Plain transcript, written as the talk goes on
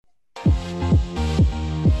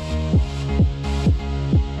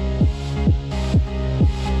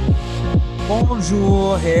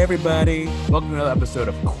Bonjour, hey everybody. Welcome to another episode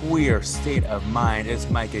of Queer State of Mind. It's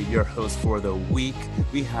Micah, your host for the week.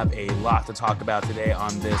 We have a lot to talk about today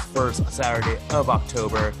on this first Saturday of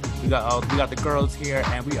October. We got the girls here,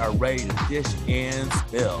 and we are ready to dish and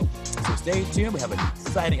spill. So stay tuned. We have an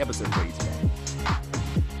exciting episode for you today.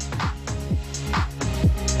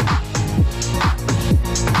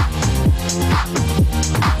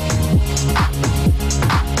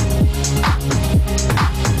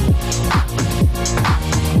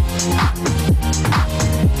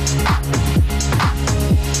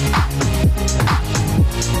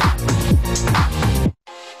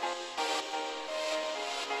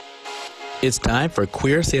 It's time for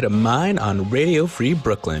Queer State of Mind on Radio Free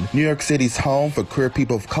Brooklyn, New York City's home for queer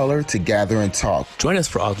people of color to gather and talk. Join us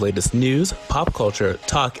for all the latest news, pop culture,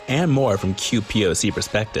 talk, and more from QPOC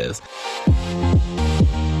perspectives.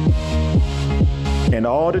 And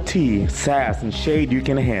all the tea, sass, and shade you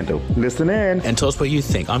can handle. Listen in. And tell us what you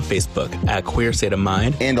think on Facebook at Queer State of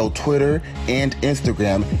Mind. And on Twitter and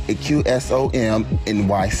Instagram at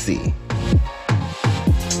QSOMNYC.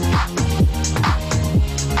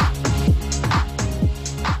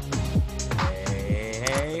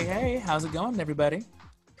 Hey, how's it going, everybody?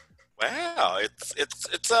 Wow, it's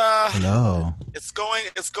Hello. It's going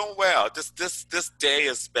well. This day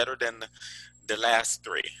is better than the last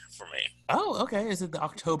three for me. Oh, okay. Is it the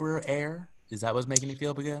October air? Is that what's making you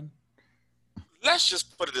feel good? Let's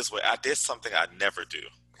just put it this way. I did something I never do.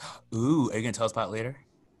 Ooh, are you gonna tell us about it later?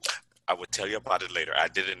 I will tell you about it later. I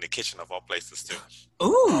did it in the kitchen of all places too.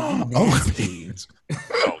 Ooh, nasty.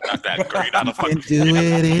 No, not that great. I don't Can fucking do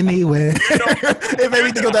it anyway. You know, It made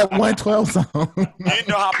me think of that 112 song. You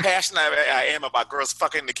know how passionate I am about girls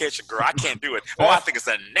fucking in the kitchen, girl. I can't do it. Oh, I think it's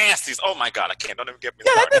the nastiest. Oh my God, I can't. Don't even get me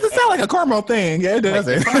Yeah, that started. doesn't sound like a caramel thing. Yeah, it does.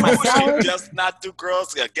 She does not do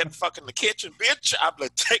girls get fucking in the kitchen, bitch. I'm gonna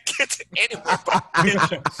take it anywhere but the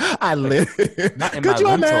kitchen. I live. Not in Could my you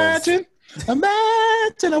lentils. imagine?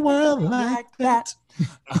 Imagine a world like that.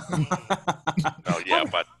 No, yeah,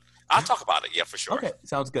 but I'll talk about it. Yeah, for sure. Okay,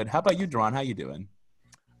 sounds good. How about you, Deron? How you doing?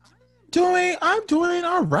 I'm doing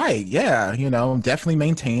all right. Yeah, I'm definitely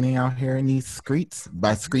maintaining out here in these streets.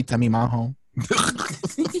 By streets, I mean my home.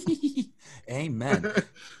 Amen.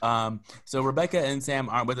 So Rebecca and Sam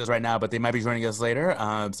aren't with us right now, but they might be joining us later.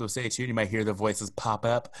 So stay tuned. You might hear their voices pop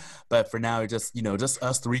up. But for now, just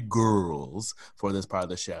us three girls for this part of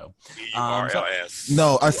the show. ERLS.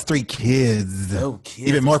 No, us three kids. Oh, kids.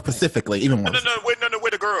 Even more specifically, No, we're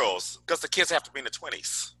the girls, because the kids have to be in the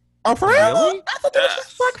 20s. Oh, for real? Really? I thought that was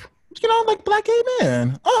just like black gay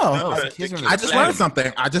men. Oh, Oh, so kids are in I the just 20s.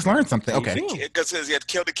 learned something. Okay. Because you have to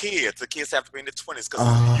kill the kids. The kids have to be in the 20s because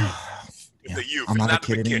Yeah, the youth. I'm It's not a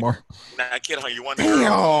the kid anymore. You're not a kid, huh? You want the Damn.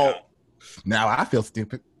 girl. Now I feel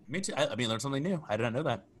stupid. Me too. I mean, learn something new. I didn't know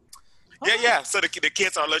that. Yeah. So the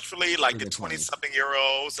kids are literally like In the the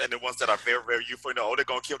 20-something-year-olds and the ones that are very, very youthful. They're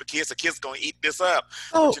going to kill the kids. The kids going to eat this up.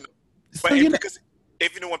 Oh, Because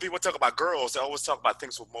if when people talk about girls, they always talk about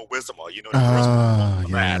things with more wisdom, or the girls with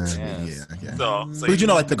more yeah. that. Yes. So But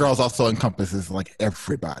like the girls also encompasses like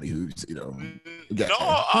everybody who's no,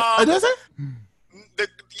 does it? the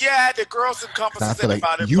girls I encompasses feel like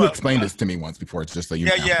everybody. you but- explained this to me once before. It's just so you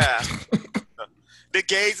know. Yeah. The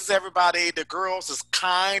gays is everybody. The girls is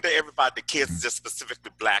kind of everybody. The kids is just specifically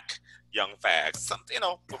black young fags. Something,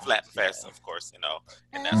 with Latin fags, of course,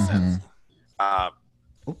 in that sense.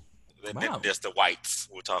 Then Wow. there's the whites.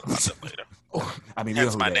 We'll talk about that later. I mean,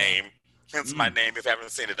 Hence you know my who they are. name. Hence my name. If you haven't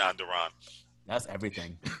seen it on Duran. That's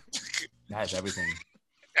everything. That's everything.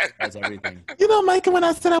 That's everything. Mike, when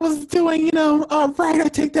I said I was doing, right, I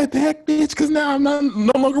take that back, bitch, because now I'm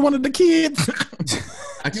no longer one of the kids.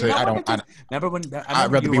 Actually, I don't. Remember when?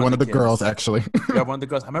 I'd rather be one of the girls, actually. Yeah, one of the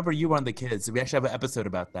girls. I remember you were one of the kids. We actually have an episode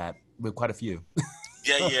about that with quite a few.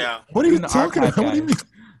 Yeah. What are you In the talking archive, about? What do you mean? guys.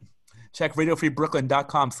 Check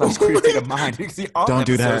radiofreebrooklyn.com/Queer State of Mind. You can see all Don't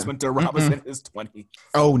do episodes that. when Duran was in his 20s.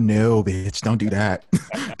 Oh no, bitch! Don't do that.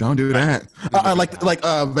 Don't do that. Like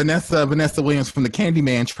Vanessa Williams from the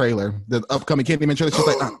Candyman trailer, the upcoming Candyman trailer. She's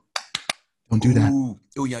like, don't do that. Ooh,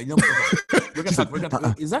 yeah. We're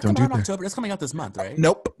gonna. Is that don't coming do out in that. October? It's coming out this month, right?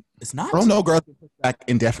 Nope. It's not. Oh no, girls are pushed back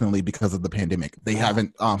indefinitely because of the pandemic. They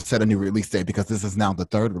haven't set a new release date because this is now the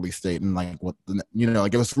third release date, and it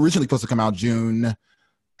was originally supposed to come out June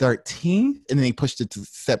 13th, and then they pushed it to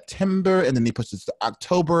September, and then they pushed it to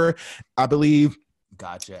October, I believe.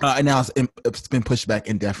 Gotcha. And now it's been pushed back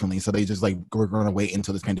indefinitely. So they just we're going to wait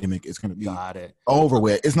until this pandemic is going to be Got it. over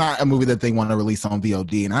with. It's not a movie that they want to release on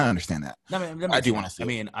VOD, and I understand that. No, I mean, I do want to see I it.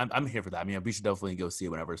 mean, I'm here for that. I mean, we should definitely go see it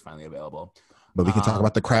whenever it's finally available. But we can talk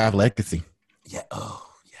about the Krav legacy. Yeah. Oh,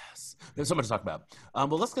 yes. There's so much to talk about.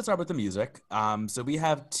 Well, let's get started with the music. So we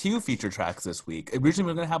have 2 feature tracks this week. Originally,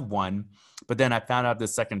 we were going to have 1, but then I found out the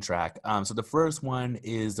second track. So the first one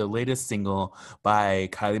is the latest single by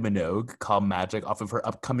Kylie Minogue called Magic off of her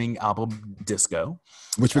upcoming album Disco.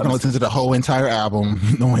 Which we're going to listen to the whole entire album,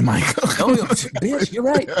 knowing Michael. Oh, bitch, you're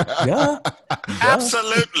right. Yeah.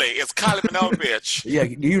 Absolutely. It's Kylie Minogue, bitch. Yeah,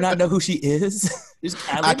 do you not know who she is?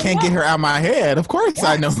 I can't get her out of my head. Of course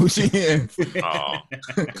I know who she is. Oh,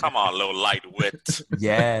 come on, little lightwit.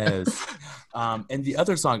 Yes. And the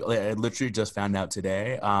other song, I literally just found out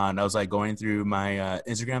today. And I was like going through my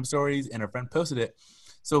Instagram stories and a friend posted it.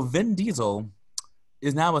 So Vin Diesel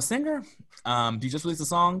is now a singer. He just released a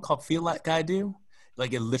song called Feel Like I Do.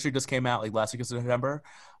 Like it literally just came out like last week of September.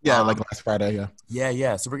 Yeah, like last Friday, yeah.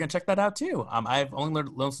 Yeah. So we're going to check that out too. I've only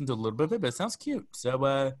listened to a little bit of it, but it sounds cute.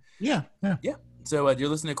 So yeah. So you're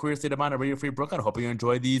listening to Queer State of Mind on Radio Free Brooklyn. I hope you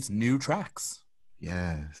enjoy these new tracks.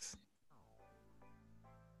 Yes.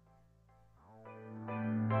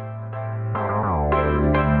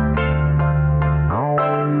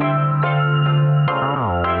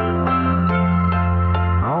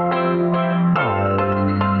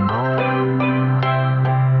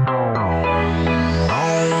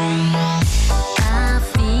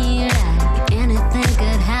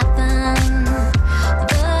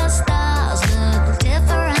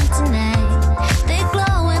 It's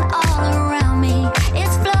flowing.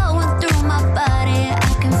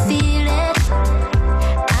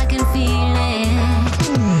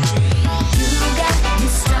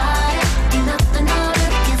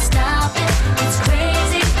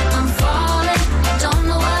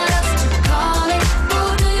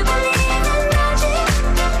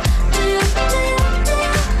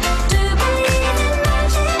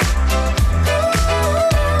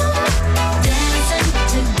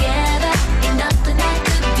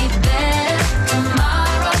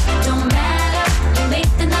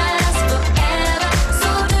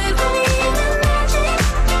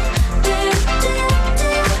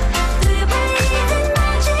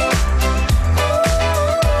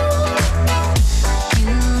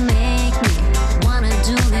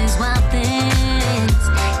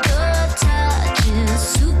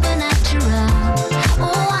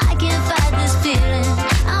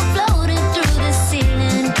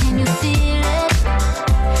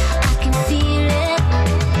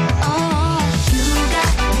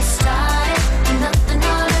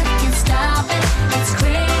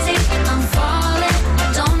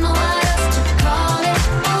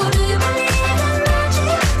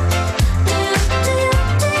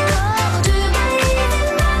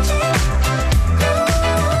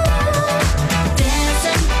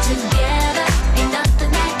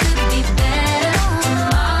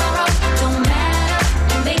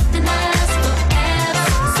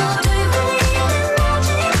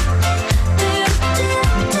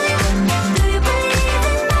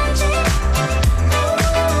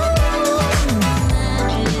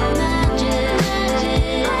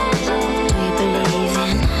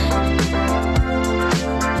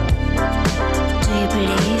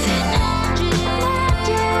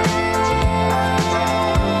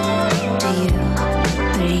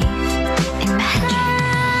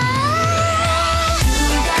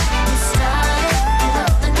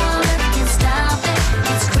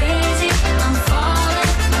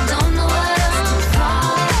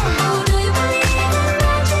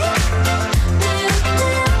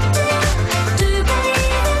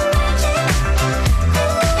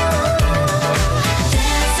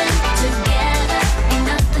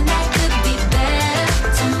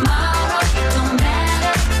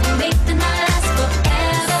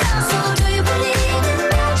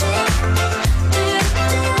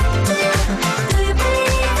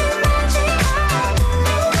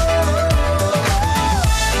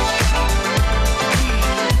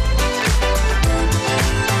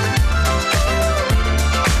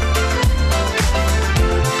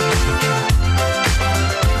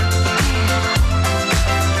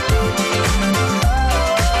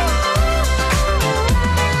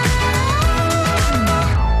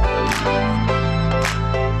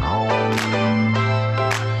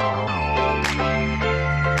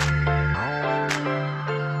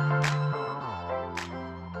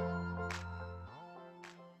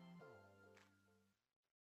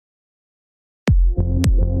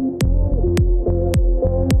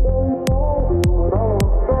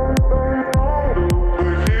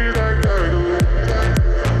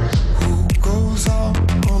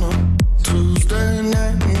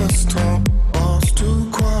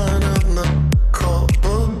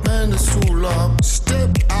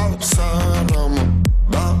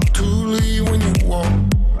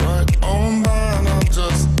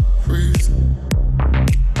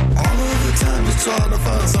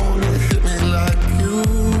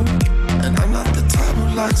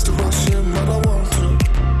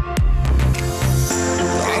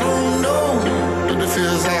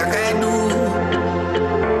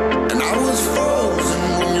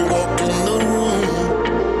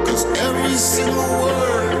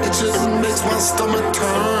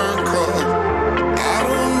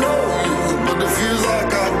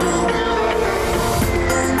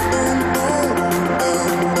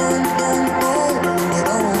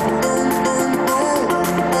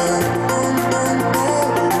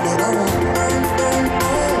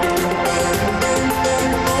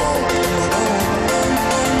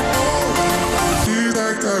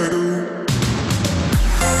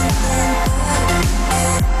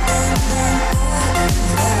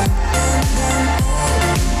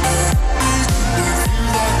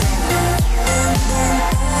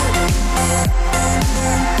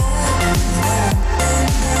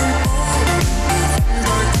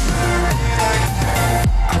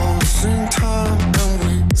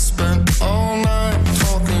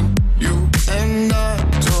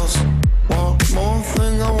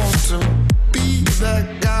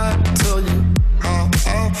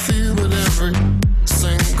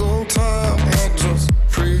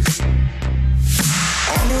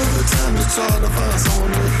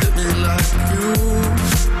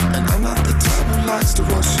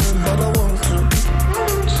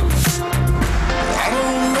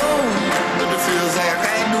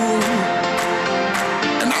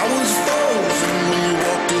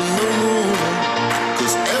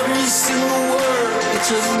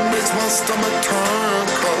 makes my stomach turn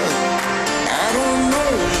cold. I don't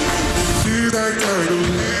know if you feel like I do.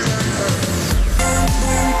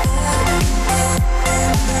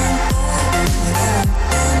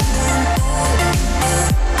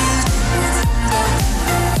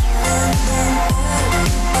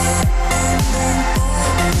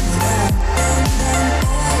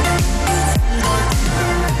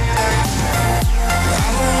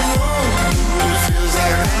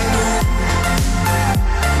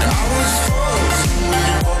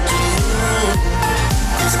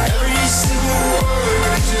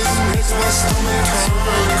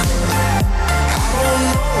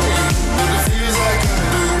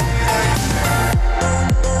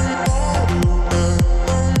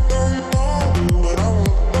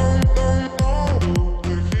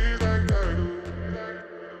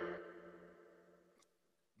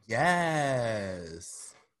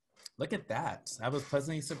 Yes. Look at that. I was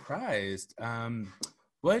pleasantly surprised.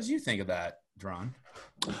 What did you think of that, Dron?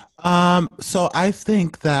 So I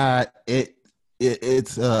think that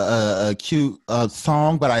it's a cute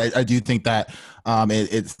song, but I do think that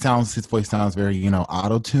it sounds, his voice sounds very,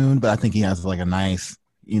 auto-tuned, but I think he has like a nice,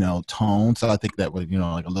 tone. So I think that would,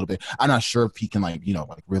 like a little bit, I'm not sure if he can like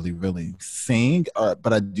really, really sing,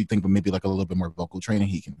 but I do think maybe like a little bit more vocal training,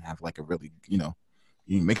 he can have like a really,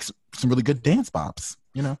 he makes some really good dance bops,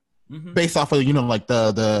 Mm-hmm. based off of like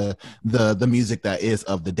the music that is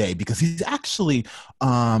of the day, because he's actually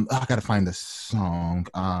I gotta find the song.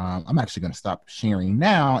 I'm actually gonna stop sharing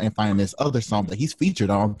now and find this other song that he's featured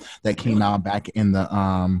on that came out back in the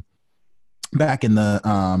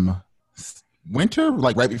winter,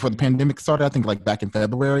 like right before the pandemic started. I think like back in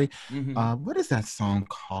February. Mm-hmm. What is that song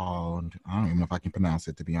called? I don't even know if I can pronounce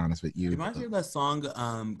it, to be honest with you. It reminds me of that song.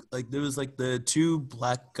 Like there was like the two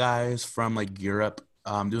black guys from like Europe.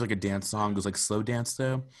 There was like a dance song. It was like slow dance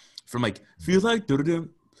though, from like feel like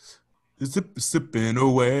sipping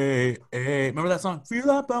away. Hey. Remember that song? Feel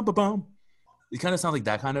like bum bum bum. It kind of sounds like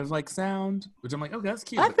that kind of like sound, which I'm like, okay, that's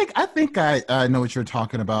cute. I think I know what you're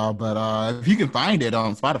talking about, but if you can find it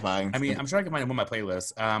on Spotify, I mean, I'm sure I can find it on my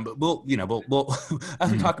playlist. But we'll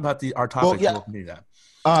as we talk about our topic, we'll do that.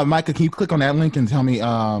 Micah, can you click on that link and tell me?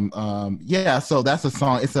 Yeah, so that's a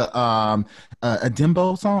song. It's a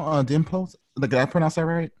Dembo song. Dempo. Did I pronounce that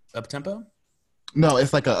right? Up tempo? No,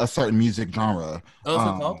 it's like a certain music genre. Oh, what's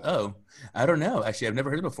it called? Oh, I don't know. Actually, I've never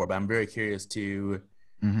heard it before, but I'm very curious to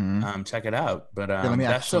check it out. But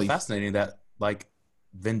that's so fascinating that like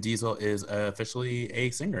Vin Diesel is officially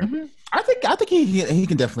a singer. Mm-hmm. I think he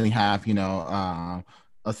can definitely have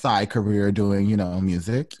a side career doing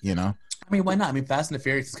music. I mean, why not? I mean, Fast and the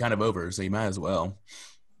Furious is kind of over, so you might as well.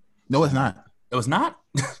 No, it's not. It was not?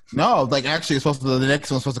 No, like actually the next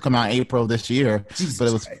one's supposed to come out in April this year. Jesus but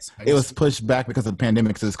Christ. It was pushed back because of the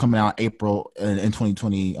pandemic, so it's coming out April in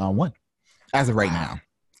 2021 as of right now.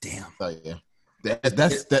 Damn. So yeah.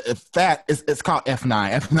 It's called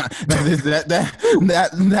F9.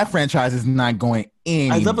 That franchise is not going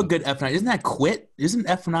in. I love a good F9. Isn't that quit? Isn't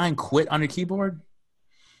F9 quit on your keyboard?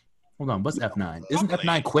 Hold on, what's F9? Isn't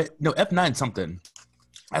F9 quit? No, F9 something.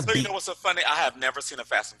 So you know what's so funny? I have never seen a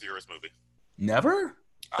Fast and Furious movie. Never?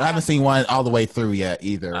 I haven't seen one all the way through yet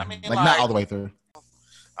either. I mean, like not all the way through.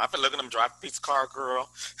 I've been looking at them drive a pizza car, girl.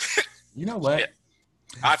 You know what? Shit.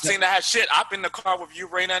 I've seen that shit. I've been in the car with you,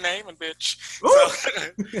 Raina Naaman, bitch. So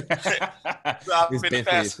it's basically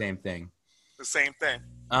the same thing. The same thing.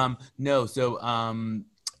 No, so no,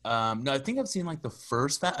 I think I've seen like the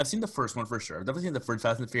first. I've seen the first one for sure. I've definitely seen the first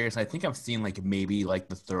Fast and the Furious. I think I've seen like maybe like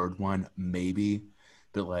the third one, maybe,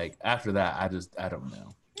 but like after that, I don't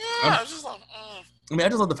know. Yeah, I was just like, I mean, I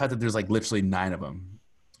just love the fact that there's like literally 9 of them.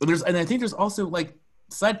 And I think there's also like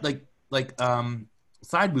side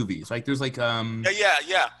movies. Like there's like yeah.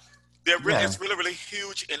 It's really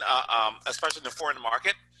huge in especially in the foreign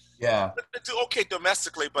market. Yeah. But it's okay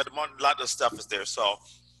domestically, but a lot of the stuff is there. So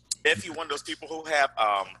if you're one of those people who have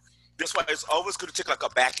this one, it's always going to take like a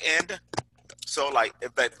back end. So like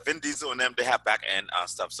if like Vin Diesel and them, they have back end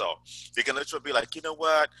stuff. So you can literally be like, you know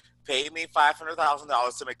what? Pay me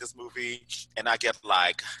 $500,000 to make this movie, and I get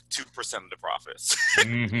like 2% of the profits.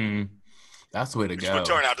 Mm-hmm. That's the way to go. Which would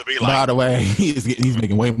turn out to be like. By the way, he's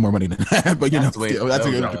making way more money than that. But that's the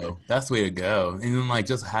way to go. And then like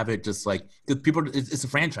just have it just like because people, it's a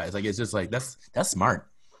franchise. Like it's just like that's smart.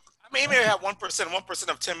 I mean, maybe have 1%, 1%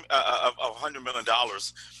 of $100 million.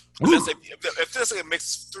 If this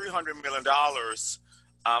makes $300 million,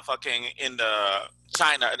 fucking in the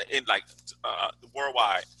China in like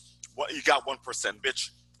worldwide. What you got 1%,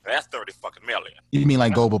 bitch? That's 30 fucking million. You mean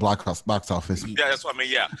like global box office? Yeah, that's what I mean.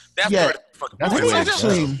 Yeah, that's 30 fucking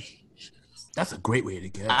million. That's a great way to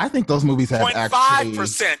go. I think those movies have actually.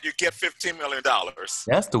 0.5%, you get $15 million.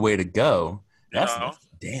 That's the way to go. That's know?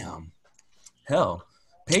 damn. Hell,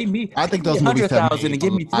 pay me. I think those movies have made and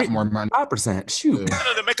give me a lot more money. 5%. Shoot.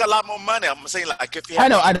 They make a lot more money. I'm saying, like, if you I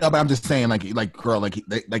have, know, but I'm just saying, girl,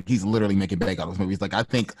 like he's literally making bank on those movies. Like, I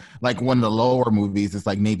think like one of the lower movies is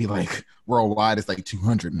like maybe like worldwide it's like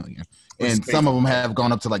 200 million, and some of them have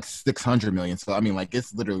gone up to like 600 million. So I mean, like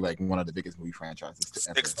it's literally like one of the biggest movie franchises.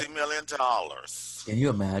 $60 million. Can you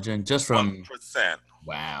imagine just from 1%?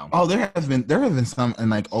 Wow. Oh, there have been some and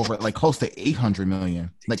like over like close to 800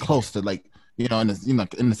 million, like close to like in the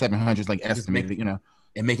in the 700s, like estimated,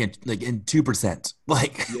 and making like in 2%,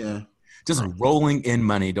 like yeah, just rolling in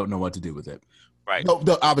money. Don't know what to do with it. Right. No,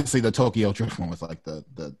 obviously the Tokyo Drift one was like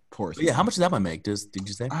the poorest. But yeah, how much did that one make? Did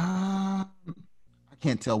you say? I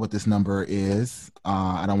can't tell what this number is.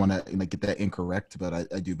 I don't want to get that incorrect, but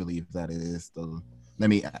I do believe that it is the. Let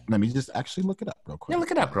me just actually look it up real quick. Yeah,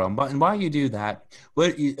 look it up, bro. And while you do that,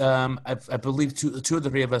 what I believe two of the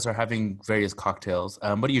three of us are having various cocktails.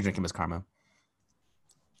 What are you drinking, Miss Karma?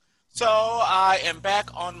 So I am back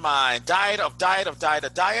on my diet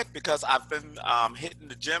because I've been hitting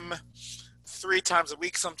the gym 3 times a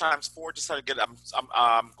week, sometimes 4. Just to get. I'm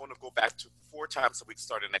going to go back to 4 times a week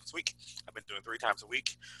starting next week. I've been doing 3 times a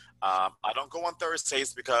week. I don't go on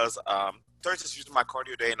Thursdays because Thursdays is usually my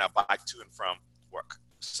cardio day, and I bike to and from work.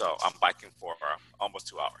 So I'm biking for almost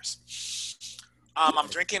 2 hours. I'm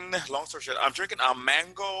drinking, long story short, I'm drinking a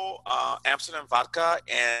mango Amsterdam vodka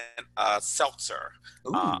and seltzer,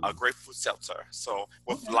 a grapefruit seltzer. So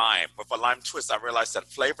with a lime twist, I realized that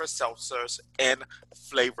flavor seltzers and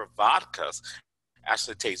flavor vodkas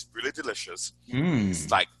actually taste really delicious.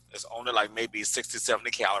 It's only like maybe 60,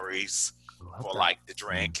 70 calories for like the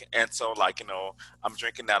drink. And so I'm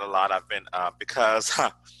drinking that a lot. I've been, because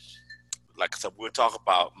like I said, we'll talk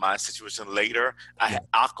about my situation later. I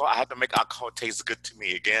had to make alcohol taste good to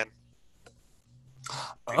me again.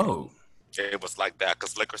 Oh. It was like that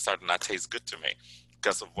because liquor started not taste good to me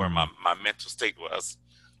because of where my mental state was.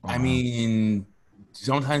 I mean,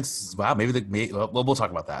 sometimes, wow, maybe we'll talk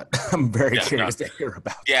about that. I'm very curious to hear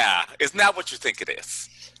about. Yeah, it's not what you think it is.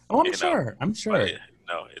 Oh, I'm sure. But,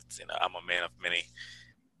 it's I'm a man of many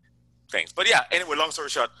things. But yeah, anyway, long story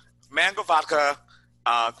short, mango vodka,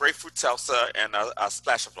 grapefruit seltzer, and a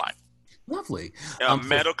splash of lime. Lovely.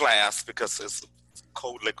 Metal glass because it's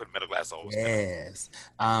cold liquid metal glass always. Yes.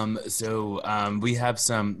 So we have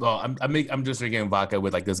some. Well, I'm just drinking vodka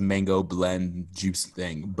with like this mango blend juice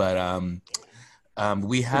thing, but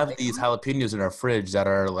we have these jalapenos in our fridge that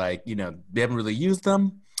are like we haven't really used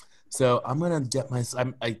them, so I'm gonna get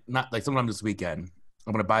not like sometime this weekend.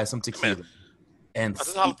 I'm gonna buy some tequila. And are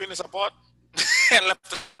those jalapenos I bought and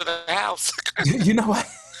left at the house? You know what?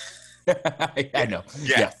 I know.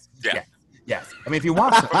 Yeah. I mean, if you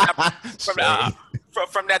want from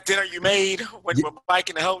that dinner you made when you were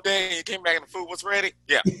biking the whole day and you came back and the food was ready.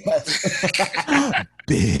 Yeah.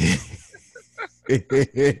 Big.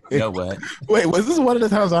 You know what? Wait, was this one of the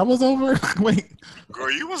times I was over? Wait.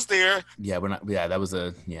 Girl, you was there. Yeah, we're not. Yeah, that was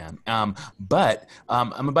but I'm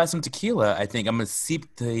gonna buy some tequila. I think I'm gonna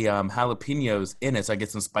seep the jalapenos in it so I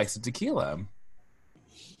get some spicy tequila.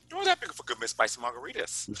 You know that big for good spicy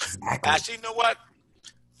margaritas. Exactly. Actually, you know what?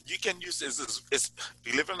 You can use it's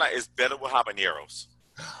believe it or not, it's better with habaneros.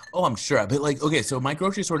 Oh, I'm sure. But okay, so my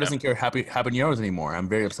grocery store doesn't carry habaneros anymore. I'm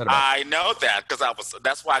very upset about it. I know that because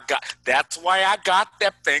that's why I got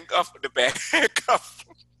that thing of the bag of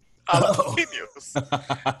jalapenos.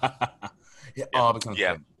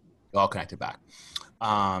 All connected back.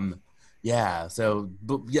 Yeah. So,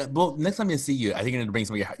 well, next time I see you, I think I'm gonna bring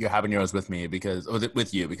some of your habaneros with me because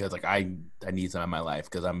like I need some in my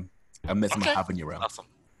life because I'm missing my habanero. Awesome.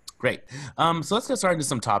 Great. So let's get started into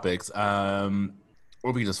some topics.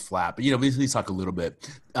 Or we can just flap. But, we at least talk a little bit.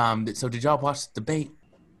 So did y'all watch the debate?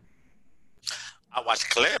 I watched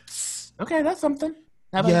clips. Okay, that's something.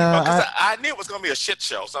 Yeah, because I knew it was going to be a shit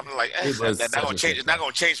show. So I'm like, it's not going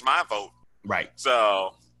to change my vote. Right.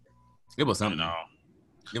 So. It was something.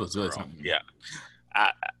 It was really something. Yeah.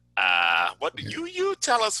 What you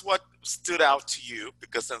tell us what stood out to you?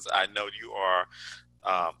 Because since I know you are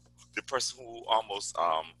the person who almost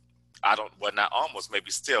not almost, maybe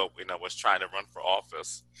still, was trying to run for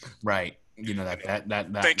office. Right. That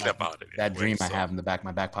thinking about it. That dream I have in the back of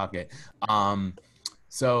my back pocket.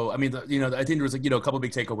 So, I mean, I think there was, a couple of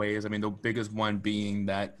big takeaways. I mean, the biggest one being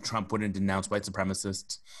that Trump wouldn't denounce white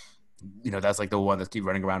supremacists. That's like the one that keeps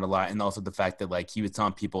running around a lot. And also the fact that like he was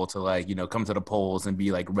telling people to come to the polls and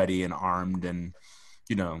be like ready and armed and,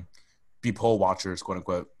 be poll watchers, quote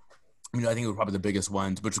unquote. I think it was probably the biggest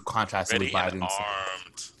ones, which contrasted with Biden's.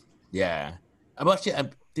 Armed. Yeah. I'm actually,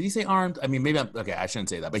 did he say armed? I mean, maybe I'm okay. I shouldn't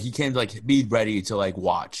say that, but he can like be ready to like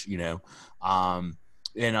watch, you know. And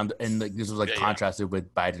like this was like contrasted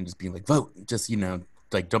with Biden just being like vote, just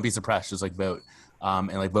like don't be suppressed, just like vote,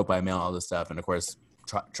 and like vote by mail, all this stuff, and of course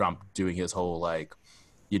Trump doing his whole like,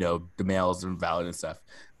 the mails and valid and stuff.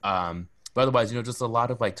 But otherwise, just a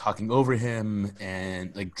lot of like talking over him,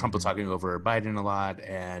 and like Trump was talking over Biden a lot,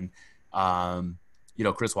 and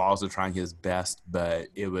Chris Wallace was trying his best, but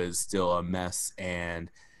it was still a mess. And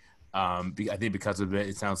I think because of it,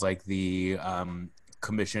 it sounds like the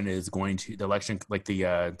commission is going to the election, like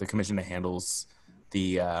the commission that handles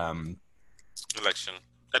the election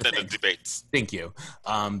and then the debates. Thank you.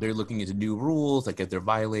 They're looking into new rules, like if they're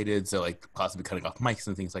violated, so like possibly cutting off mics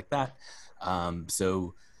and things like that.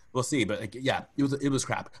 So we'll see. But like, yeah, it was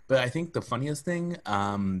crap. But I think the funniest thing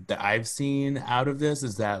that I've seen out of this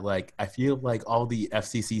is that like I feel like all the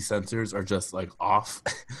FCC censors are just like off,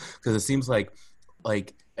 because it seems like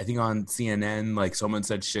I think on CNN, like someone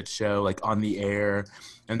said shit show, like on the air.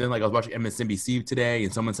 And then like I was watching MSNBC today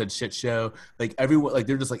and someone said shit show. Like everyone, like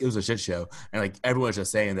they're just like, it was a shit show. And like everyone's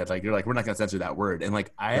just saying that, like, they're like, we're not going to censor that word. And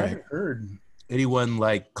like, I haven't heard anyone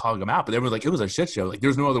like calling them out, but they were like, it was a shit show. Like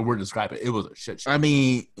there's no other word to describe it. It was a shit show. I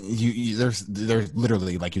mean, there's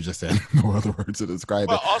literally, like you just said, no other words to describe it.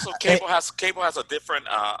 Well, also cable has a different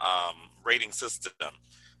rating system.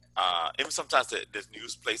 Even sometimes there's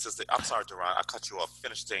news places. I'm sorry, Duran, I cut you off.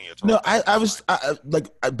 Finish saying your talk. No, I was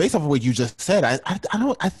based off of what you just said.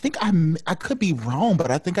 I think I could be wrong,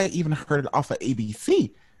 but I think I even heard it off of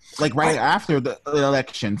ABC, like right after the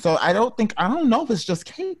election. So I don't know if it's just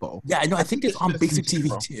cable. Yeah, I think it's on basic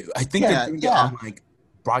TV too. I think they're doing it on like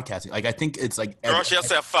broadcasting. Like I think it's like girl, she'll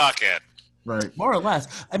say fuck it. Right, more or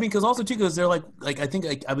less. I mean, because also too, because they're like I think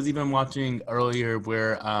like I was even watching earlier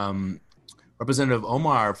where Representative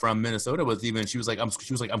Omar from Minnesota she was like, I'm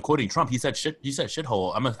quoting Trump. He said shit. You said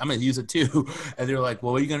shithole. I'm gonna use it too. And they're like,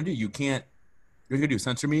 well, what are you gonna do? You're gonna do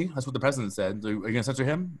censor me? That's what the president said. Are you gonna censor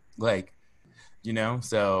him? Like,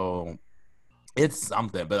 so it's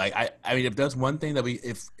something. But like, I mean, if there's one thing that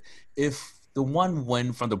if the one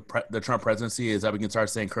win from the Trump presidency is that we can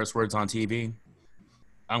start saying curse words on TV,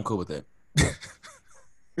 I'm cool with it.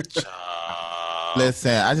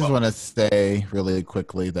 Listen, I just want to say really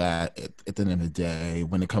quickly that at the end of the day,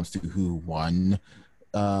 when it comes to who won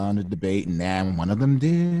the debate, and one of them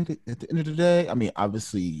did at the end of the day, I mean,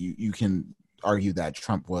 obviously you can argue that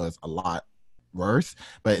Trump was a lot worse,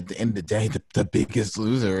 but at the end of the day, the biggest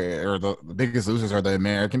loser or the biggest losers are the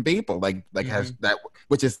American people. Like has that,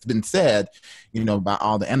 which has been said, by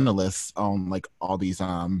all the analysts on like all these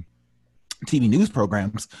TV news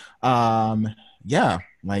programs. Yeah,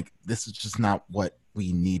 like this is just not what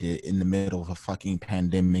we needed in the middle of a fucking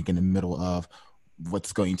pandemic, in the middle of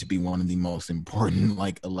what's going to be one of the most important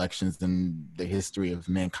like elections in the history of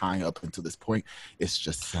mankind up until this point. It's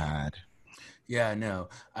just sad. Yeah, no,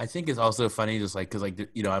 I think it's also funny just like because like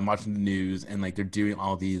I'm watching the news and like they're doing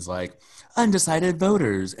all these like undecided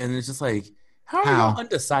voters, and it's just like how are you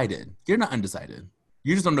undecided? You're not undecided.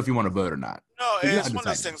 You just don't know if you want to vote or not. No, it's one of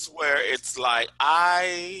those things where it's like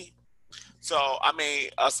So, I mean,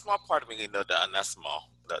 a small part of me, not small,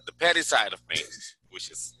 the petty side of me, which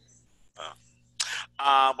is,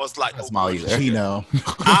 was like, not small either. When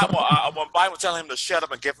Biden was telling him to shut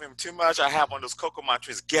up and give him too much, I have one of those Coco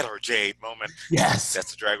Montrese get her Jade moment. Yes.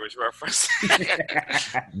 That's a Drag Race reference.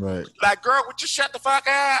 Right. Like, girl, would you shut the fuck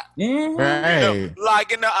up? Mm-hmm. Right.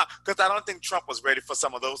 Because I don't think Trump was ready for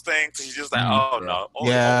some of those things. He's just like, no.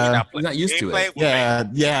 He's not used to it.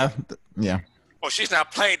 Yeah. Well, she's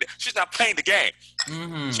not playing the game.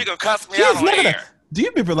 Mm-hmm. She gonna cuss me out on air. Do you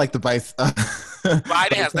remember like the vice?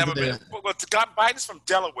 Biden has never been. Well, Biden's from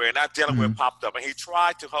Delaware, not Delaware popped up, and he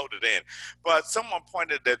tried to hold it in. But someone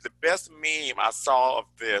pointed that the best meme I saw of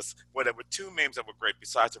this, well, there were two memes that were great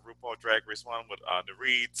besides the RuPaul Drag Race one with the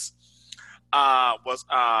Reeds, was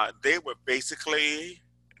they were basically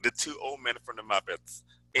the two old men from the Muppets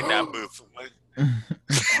in that movie.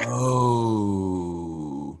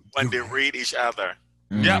 When they read each other.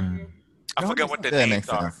 Yep. I forgot what their names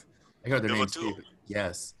are. I heard their names too.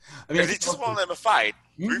 Yes. I mean, they just won't let them fight.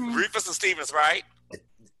 Rufus and Stevens, right?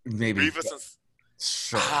 Maybe. Rufus and...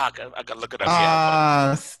 Sure. I gotta look it up.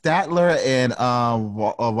 Statler and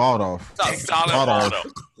Waldorf. Waldorf.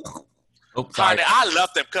 Honey, I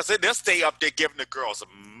love them because they'll stay up there giving the girls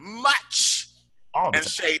much and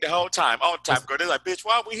shade the whole time. All the time, girl. They're like, bitch,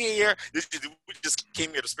 why are we here? We just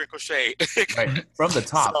came here to sprinkle shade. Right. From the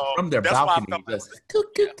top, from their balcony.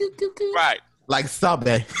 Right. Like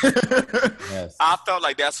Subway. Yes. I felt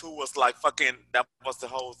like that's who was like fucking, that was the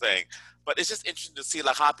whole thing. But it's just interesting to see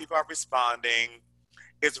like how people are responding.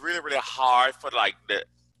 it's really, really hard for like the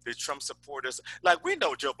Trump supporters. Like we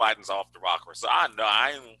know Joe Biden's off the rocker, so I know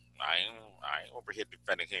I ain't over here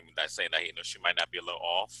defending him and saying that she might not be a little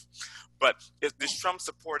off. But if this Trump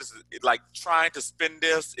supporters like trying to spin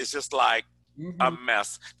this, it's just like a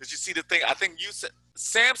mess. Did you see the thing? I think you said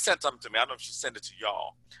Sam sent something to me. I don't know if she sent it to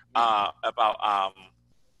y'all about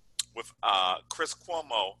with Chris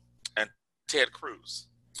Cuomo and Ted Cruz.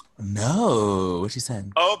 No, what she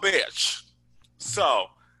said? Oh, bitch. So,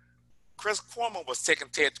 Chris Cuomo was taking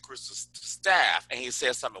Ted Cruz's staff, and he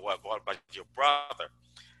said something, what about your brother?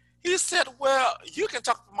 He said, well, you can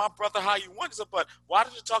talk to my brother how you want to, but why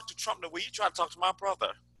did you talk to Trump the way you try to talk to my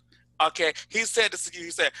brother? Okay, he said this to you.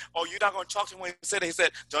 He said, oh, you're not going to talk to him when he said it. He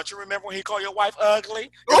said, don't you remember when he called your wife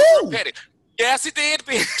ugly? Petty. Yes, he did,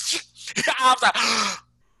 bitch. I was like, oh,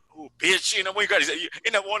 bitch. You know, when he got,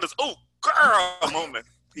 one of those, oh, girl moment.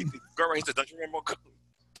 Girl, he said, don't you remember?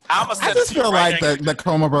 I just feel like the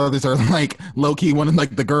Cuomo brothers are like low key one of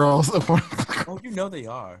like the girls. Oh, you know they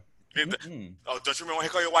are. Oh, don't you remember when he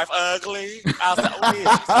called your wife ugly? I was like, oh,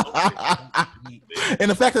 yeah. And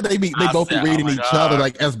the fact that they both be reading each other,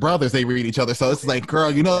 like as brothers, they read each other. So it's like, girl,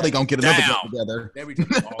 you know they gonna get another book together.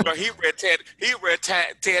 Girl, he read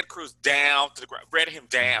Ted Cruz down to the ground, read him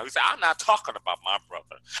down. He said, I'm not talking about my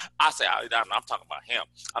brother. I said, I'm talking about him.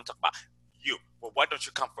 I'm talking about you. Well, why don't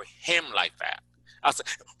you come for him like that? I said,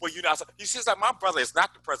 well, you know, you see, it's like my brother is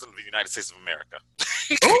not the president of the United States of America.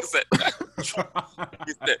 he said,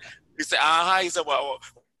 he said, well,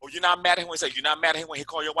 you're not mad at him when he said, you're not mad at him when he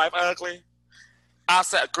called your wife ugly? I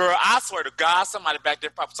said, girl, I swear to God, somebody back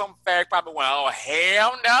there, some fag probably went, oh,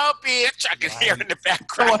 hell no, bitch. I can hear in the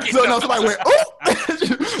background. Somebody went, oh.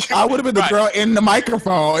 I would have been the girl in the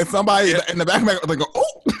microphone, and somebody in the back was like,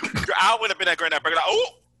 oh. I would have been that girl in that background,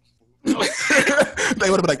 oh. They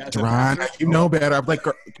would have been like, Dron, you know better. I'm like,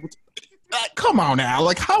 come on now.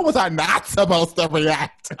 Like, how was I not supposed to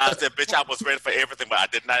react? I said, bitch, I was ready for everything, but I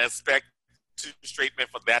did not expect two straight men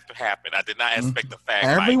for that to happen. I did not expect the fag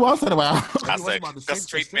every once in a while. I said, because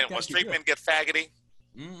straight men, when straight men get faggoty,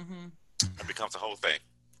 it becomes a whole thing.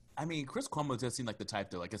 I mean, Chris Cuomo does seem like the type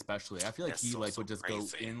to like, especially. I feel like he would just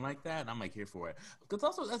crazy. Go in like that, and I'm like here for it. Because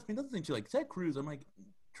also, that's another thing too. Like Ted Cruz, I'm like,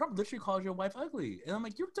 Trump literally calls your wife ugly, and I'm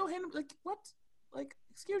like, you're still handling like what? Like,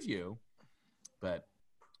 excuse you. But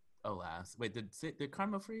alas, wait, did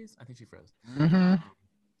Karma freeze? I think she froze.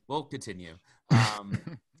 We'll continue.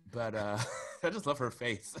 But I just love her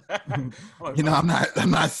face. You know, I'm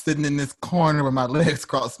not sitting in this corner with my legs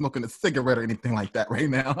crossed, smoking a cigarette or anything like that right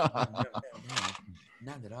now. No,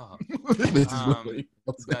 not at all. But I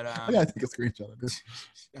gotta take a screenshot of this.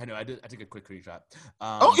 I know. I took a quick screenshot.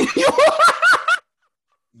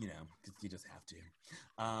 You know, you just have to.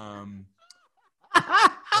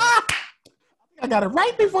 I got it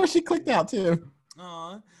right before she clicked out too.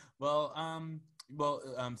 So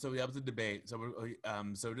that was a debate. So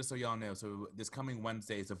just so y'all know, so this coming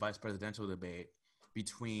Wednesday is a vice presidential debate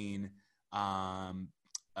between Kamala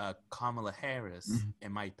Harris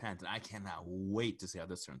and Mike Pence, and I cannot wait to see how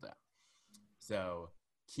this turns out. So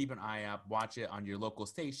keep an eye out. Watch it on your local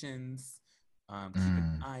stations. Keep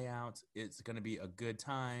an eye out. It's going to be a good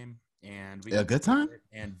time, and a good time.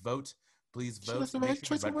 And vote, please vote. Make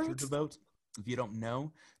sure you're registered to vote. If you don't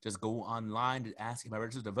know, just go online and ask if I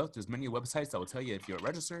registered to vote. There's many websites that will tell you if you're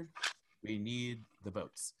registered. We need the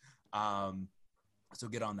votes. So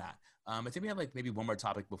get on that. I think we have like maybe one more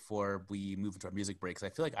topic before we move into our music breaks. I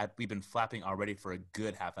feel like we've been flapping already for a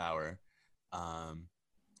good half hour.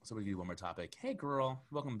 So we do one more topic. Hey, girl,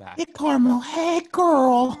 welcome back. Hey, Carmel. Hey,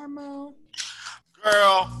 girl. Carmel.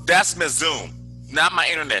 Girl, that's Miss Zoom, not my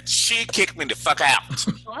internet. She kicked me the fuck out.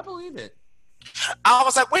 Oh, I believe it. I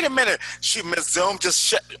was like, wait a minute. Miss Zoom just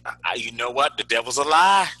shut. You know what? The devil's a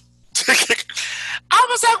lie. I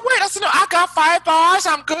was like, wait. I said, no, I got 5 bars.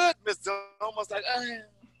 I'm good. Miss Zoom was like,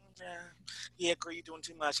 yeah, girl, you're doing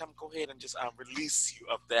too much. I'm going to go ahead and just release you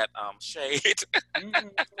of that shade.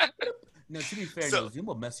 No, to be fair, Zoom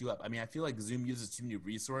will mess you up. I mean, I feel like Zoom uses too many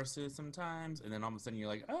resources sometimes, and then all of a sudden you're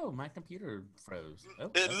like, oh, my computer froze. Oh,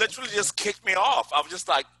 it literally just kicked me off. I was just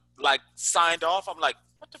like signed off. I'm like,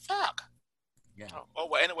 what the fuck? Yeah. Oh,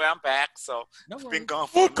 well, anyway, I'm back. So I've been gone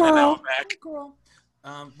for a minute. Now I'm back. Hey, girl.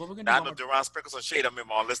 What we're gonna now do? I know Duran Sprinkles and Shade. I'm in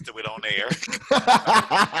my list of it on air.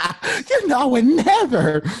 You know, I would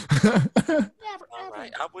never. Never. All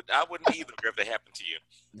right. I wouldn't either if that happened to you.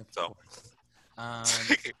 So.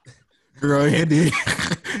 Girl, Andy,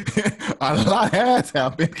 a lot has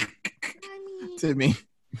happened to me.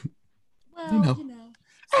 Well, you know.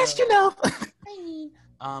 As you know.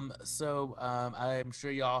 I'm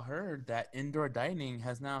sure y'all heard that indoor dining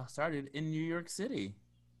has now started in New York City.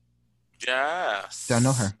 Yes. Don't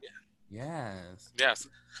know her. Yes. Yes.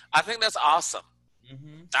 I think that's awesome.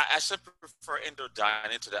 Mm-hmm. I actually prefer indoor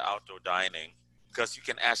dining to the outdoor dining because you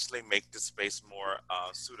can actually make the space more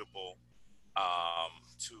suitable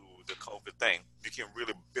to the COVID thing. You can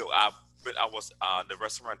really build. I was the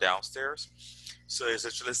restaurant downstairs, so it's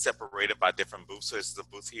actually separated by different booths. So it's the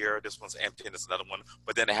booth here, this one's empty, and there's another one.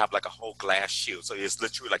 But then they have like a whole glass shield, so it's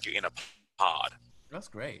literally like you're in a pod. That's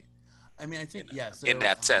great. I mean, I think So, in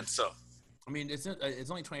that sense, so. I mean, it's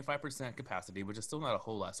only 25% capacity, which is still not a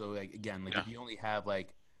whole lot. So like again, like if you only have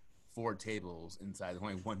like 4 tables inside, there's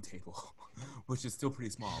only 1 table, which is still pretty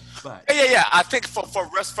small. But Yeah. I think for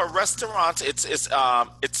restaurants, it's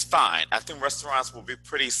fine. I think restaurants will be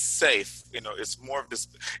pretty safe. You know, it's more of this.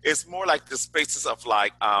 It's more like the spaces of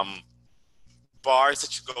like bars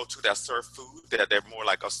that you go to that serve food. That they're more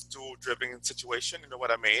like a stool-driven situation. You know what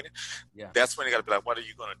I mean? Yeah. That's when you got to be like, what are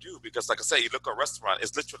you going to do? Because like I say, you look at a restaurant,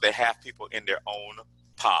 it's literally they have people in their own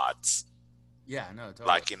pods. Yeah, no, totally.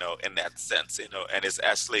 Like, you know, in that sense, you know, and it's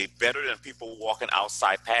actually better than people walking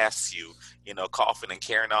outside past you, you know, coughing and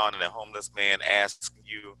carrying on, and a homeless man asking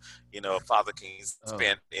you, you know, Father, can you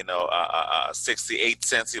spend, 68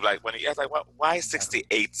 cents? You're like, when you ask, like, why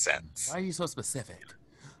 68 cents? Why are you so specific?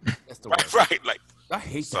 That's the right. Like, I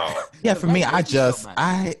hate so, that. Yeah, for me, I just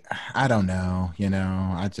don't know. You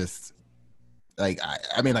know, I just like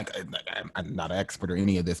I mean, like I'm not an expert or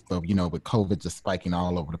any of this, but you know, with COVID just spiking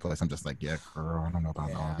all over the place, I'm just like, yeah, girl, I don't know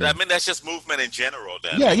about all this. I mean, that's just movement in general.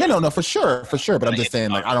 Then, yeah, no, for sure. But I'm just saying,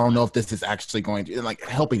 like, I don't know if this is actually going to like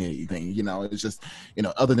helping anything. You know, it's just, you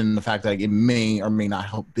know, other than the fact that it may or may not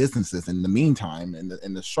help businesses in the meantime, in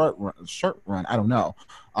the short run, I don't know.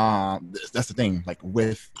 That's the thing. Like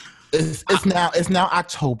with. It's now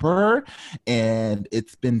October, and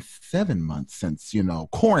it's been 7 months since, you know,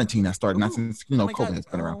 quarantine has started. Not since, you know, COVID has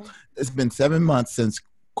been around. It's been 7 months since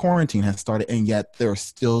quarantine has started, and yet there are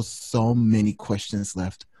still so many questions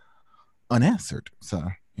left unanswered. So,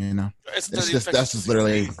 you know, that's just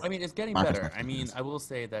literally. I mean, it's getting better. I mean, I will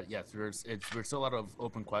say that yes, there's still a lot of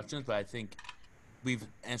open questions, but I think we've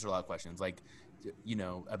answered a lot of questions. Like, you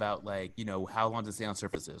know, about like, you know, how long does it stay on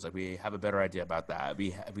surfaces? Like, we have a better idea about that.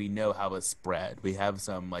 We know how it's spread. We have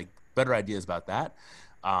some like better ideas about that.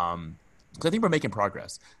 So I think we're making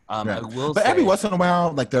progress. I will but say, every once in a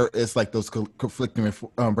while, like there is like those conflicting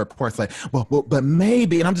reports, like, well, but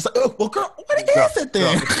maybe, and I'm just like, oh, well, girl, what is it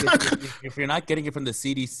then? If you're not getting it from the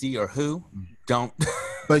CDC or WHO, don't.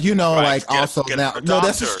 But you know, right, like also now, no,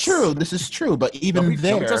 this is true. This is true. But even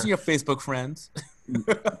don't trust your Facebook friends.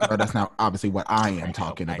 Or that's not obviously what I am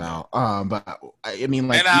talking about. But I mean,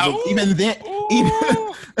 like even then,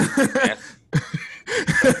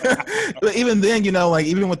 even then, you know, like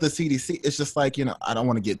even with the CDC, it's just like, you know, I don't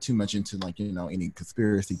want to get too much into like, you know, any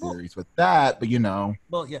conspiracy theories with that, but you know,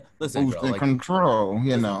 well, yeah, listen, who's in control?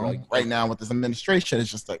 You know, like, right now with this administration,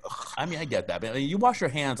 it's just like, ugh. I mean, I get that, but I mean, you wash your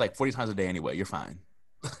hands like 40 times a day anyway. You're fine.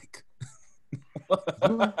 Like,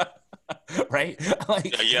 right?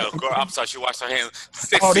 Like, yeah, girl, I'm sorry. She washed her hands.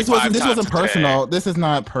 This wasn't personal. This is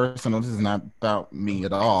not personal. This is not about me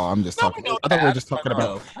at all. I'm just talking. I thought we were just talking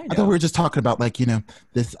about. I thought we were just talking about like, you know,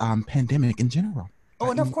 this pandemic in general.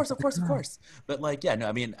 Oh, no, of course. But like, yeah, no,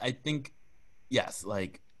 I mean, I think yes,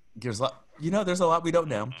 like there's a lot. You know, there's a lot we don't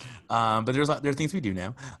know, but there are things we do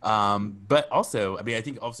know. But also, I mean, I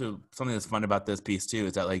think also something that's fun about this piece too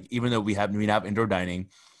is that like even though we have indoor dining,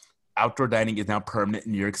 outdoor dining is now permanent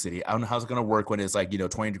in New York City. I don't know how it's going to work when it's like, you know,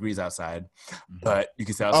 20 degrees outside, but you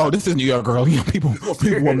can say, oh, this is New York, girl. You know, people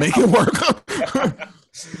will make it work.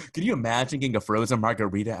 Can you imagine getting a frozen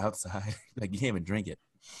margarita outside? Like, you can't even drink it.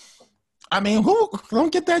 I mean, who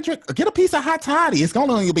don't get that drink? Get a piece of hot toddy. It's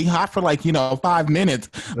gonna only be hot for like, you know, 5 minutes,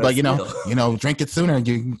 but you know, drink it sooner and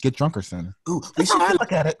you get drunker sooner. Ooh,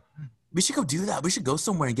 look at it. We should go do that. We should go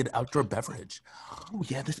somewhere and get an outdoor beverage. Oh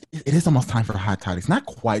yeah, it is almost time for hot toddies. Not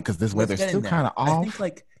quite, because this weather's still kind of off. I think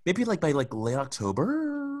like maybe like by like late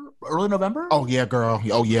October, early November. Oh yeah, girl.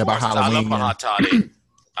 Oh yeah, by Halloween. I love a hot toddy.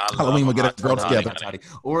 Halloween we'll get a girl together.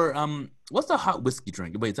 Or what's the hot whiskey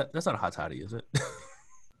drink? Wait, that's not a hot toddy, is it?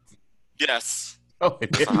 Yes. Oh,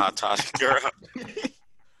 it's a hot toddy, girl.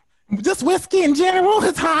 Just whiskey in general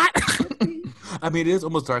is hot. I mean, it is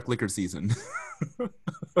almost dark liquor season.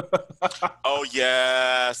 Oh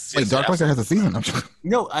yes. Wait, dark liquor has a season?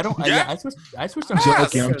 No, I don't. Yeah. I switched.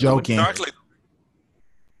 I'm joking.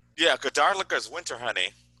 Yeah, because dark liquor is winter,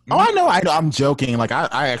 honey. Oh, I know. I'm joking. Like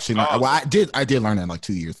I actually, well, I did learn that like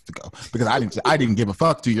 2 years ago because I didn't give a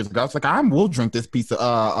fuck 2 years ago. I was like, we'll drink this piece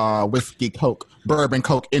of whiskey Coke, bourbon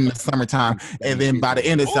Coke in the summertime, and then by the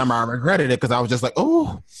end of summer, I regretted it because I was just like,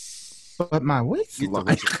 oh. but my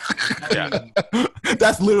waistline. Yeah.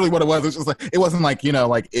 That's literally what it was. It was just like, it wasn't like,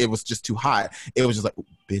 like it was just too hot. It was just like,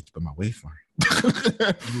 bitch, but my waistline.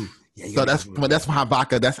 So that's behind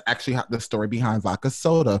vodka. That's actually how the story behind vodka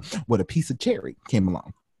soda with a piece of cherry came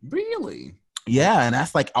along. Really? Yeah, and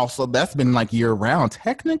that's like also that's been like year round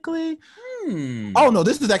technically. Oh no,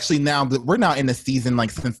 this is actually now that we're now in the season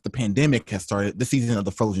like since the pandemic has started. The season of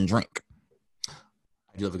the frozen drink.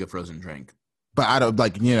 I do love a good frozen drink. But I don't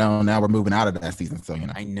like now we're moving out of that season, so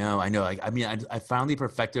I know. Like I finally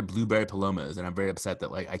perfected blueberry palomas, and I'm very upset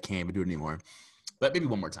that like I can't even do it anymore. But maybe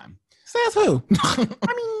one more time. Says who? I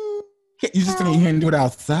mean, you just can't do it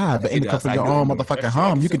outside, but in the comfort of your own motherfucking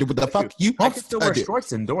home, you can do what the fuck you want. I can still wear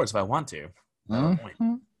shorts indoors if I want to.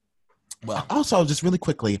 Mm-hmm. Well, also, just really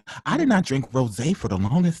quickly, I did not drink rosé for the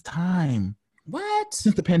longest time. What?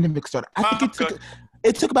 Since the pandemic started, I think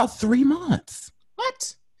it took about 3 months.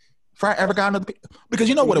 What? Before I ever got another, because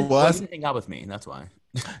you know what it was. You didn't hang out with me, that's why.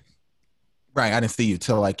 Right, I didn't see you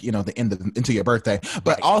till like the end of into your birthday.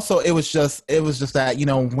 But also, it was just that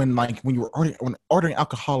when you were ordering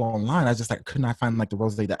alcohol online, I just like could not find like the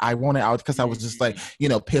rosé that I wanted out because I was just like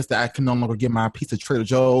pissed that I could no longer get my piece of Trader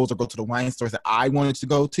Joe's or go to the wine stores that I wanted to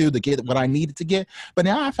go to get what I needed to get. But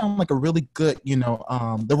now I found like a really good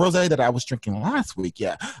the rosé that I was drinking last week.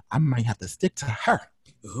 Yeah, I might have to stick to her.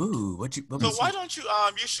 Ooh, so why don't you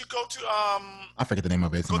you should go to I forget the name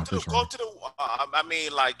of it. Go to the I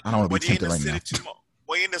mean like I don't want to be tempted right now.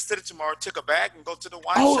 When you're in the city tomorrow, take a bag and go to the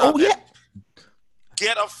wine shop. Oh yeah.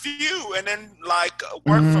 Get a few and then like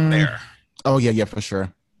work from there. Oh yeah, for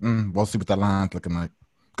sure. We'll see what that line's looking like.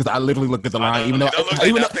 Because I literally look at the line, even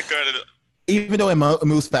though it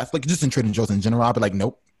moves fast, like just in Trader Joe's in general, I'll be like,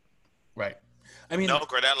 nope. Right. I mean, no,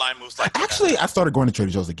 girl, that line moves like actually, I started going to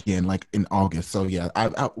Trader Joe's again, like in August. So yeah,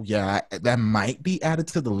 that might be added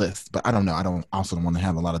to the list, but I don't know. I don't want to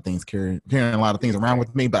have a lot of things carrying a lot of things around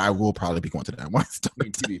with me, but I will probably be going to that one store.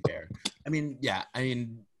 To be fair, I mean, I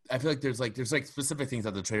feel like there's specific things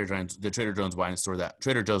at the Trader Joe's wine store I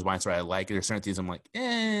like. There's certain things I'm like,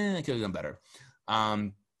 I could have done better.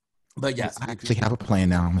 But yes, I actually have a plan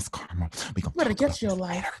now, Miss Karma. We better get your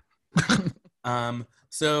life.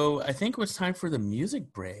 So I think it's time for the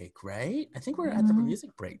music break, right? I think we're at the music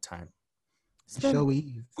break time.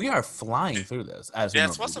 We are flying through this as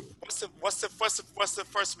yes. What's the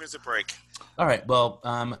first music break? All right. Well,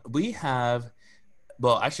 we have.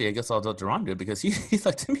 Well, actually, I guess I'll let Duran do it because he's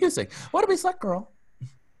like the music. What do we select, girl?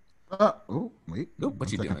 Wait.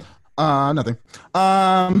 What you doing? Nothing.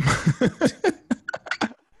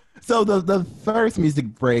 So the first music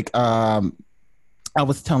break, I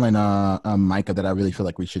was telling Micah that I really feel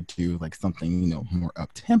like we should do like something more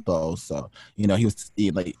up tempo. So I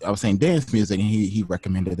was saying dance music, and he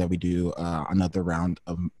recommended that we do another round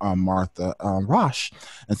of Martha Rosh,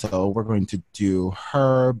 and so we're going to do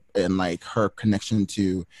her and like her connection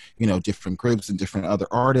to different groups and different other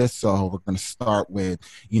artists. So we're going to start with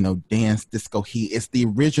Dance Disco Heat. It's the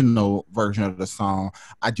original version of the song.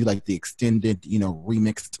 I do like the extended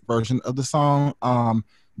remixed version of the song.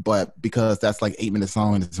 But because that's like 8 minutes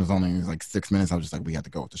long and this was only like 6 minutes, I was just like, we have to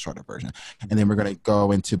go with the shorter version. And then we're going to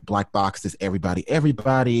go into Black Box's Everybody,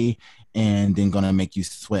 and then going to Make You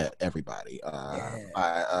Sweat Everybody.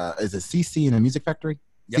 Is it CC in the Music Factory?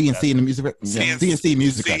 Yep, CNC in the Music Factory? Yeah. CNC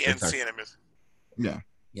Music Factory. CNC in the Music. Yeah.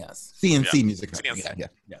 Yes. CNC Music Factory. CNC. Yeah.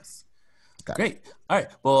 Yes. Great. All right.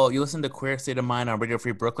 Well, you listen to Queer State of Mind on Radio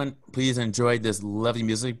Free Brooklyn. Please enjoy this lovely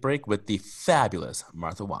music break with the fabulous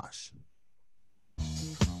Martha Wash.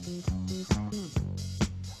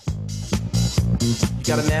 You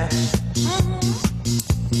got a match?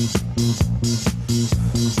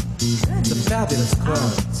 It's a fabulous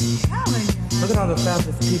club. Look at all the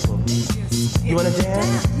fabulous people. You want to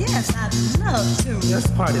dance? Yes, I'd love to. Let's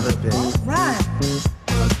party a little bit. All right.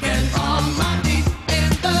 Get on my feet in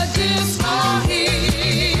the disco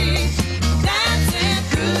heat, dancing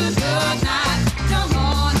through the night till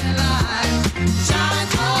morning light. Shine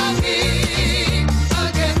for me,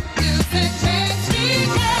 again music makes me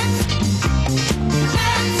dance,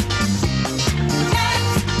 dance, dance,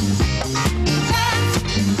 dance.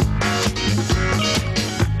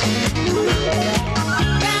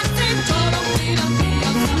 Dancing for the freedom,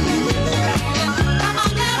 feel something. Come on,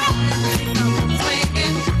 get up,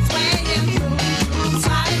 swinging, swinging through.